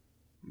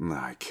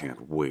 I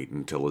can't wait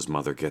until his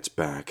mother gets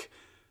back.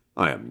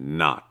 I am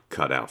not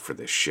cut out for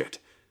this shit.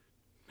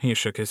 He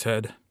shook his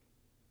head.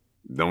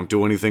 Don't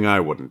do anything I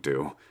wouldn't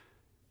do.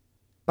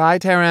 Bye,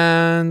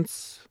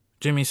 Terrence,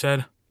 Jimmy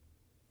said.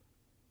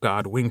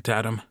 God winked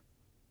at him.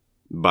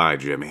 Bye,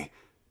 Jimmy.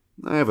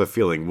 I have a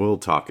feeling we'll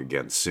talk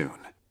again soon.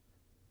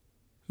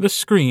 The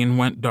screen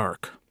went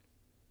dark.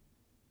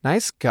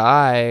 Nice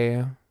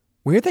guy.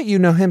 Weird that you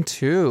know him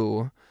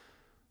too.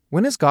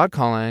 When is God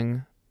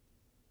calling?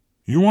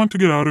 You want to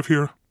get out of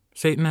here?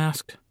 Satan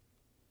asked.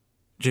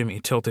 Jimmy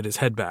tilted his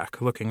head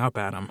back, looking up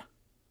at him.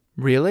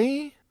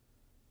 Really?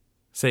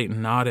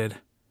 Satan nodded.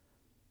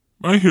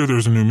 I hear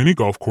there's a new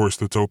mini-golf course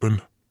that's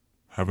open.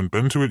 Haven't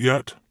been to it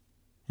yet.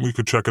 We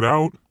could check it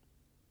out.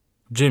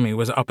 Jimmy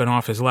was up and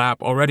off his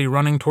lap, already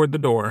running toward the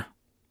door.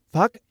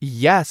 Fuck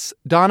yes.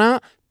 Donna!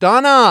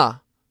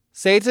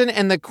 Satan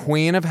and the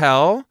Queen of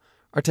Hell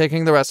are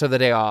taking the rest of the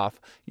day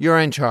off. You're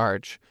in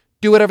charge.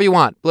 Do whatever you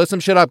want. Blow some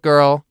shit up,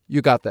 girl.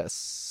 You got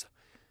this.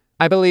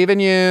 I believe in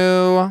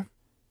you.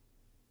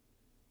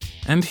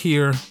 And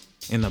here,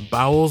 in the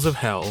bowels of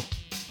hell,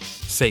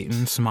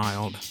 Satan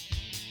smiled.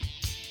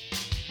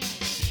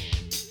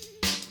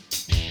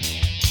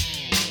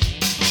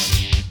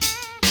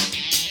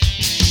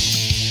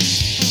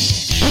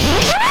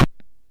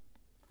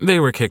 They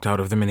were kicked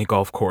out of the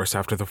mini-golf course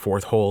after the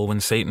fourth hole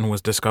when Satan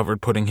was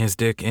discovered putting his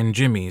dick in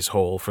Jimmy's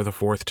hole for the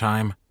fourth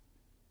time.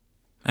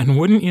 And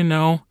wouldn't you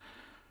know,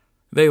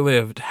 they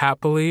lived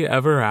happily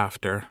ever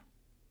after.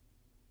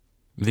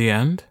 The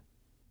end?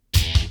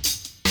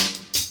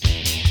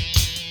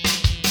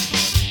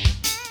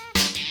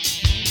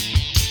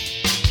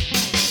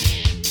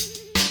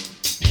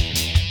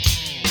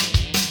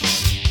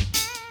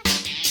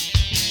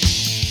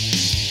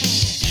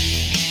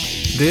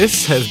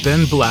 This has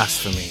been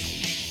Blasphemy.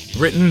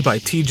 Written by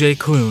T.J.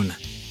 Klune.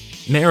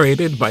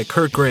 Narrated by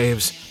Kurt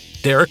Graves,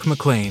 Derek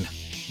McLean,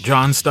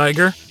 John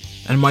Steiger,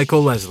 and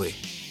Michael Leslie.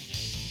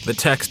 The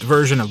text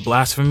version of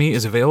Blasphemy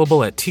is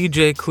available at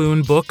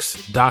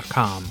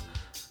tjklunebooks.com.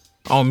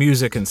 All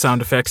music and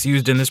sound effects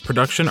used in this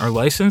production are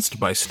licensed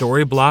by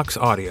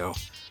Storyblocks Audio.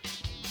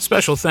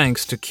 Special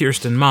thanks to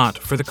Kirsten Mott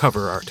for the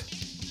cover art.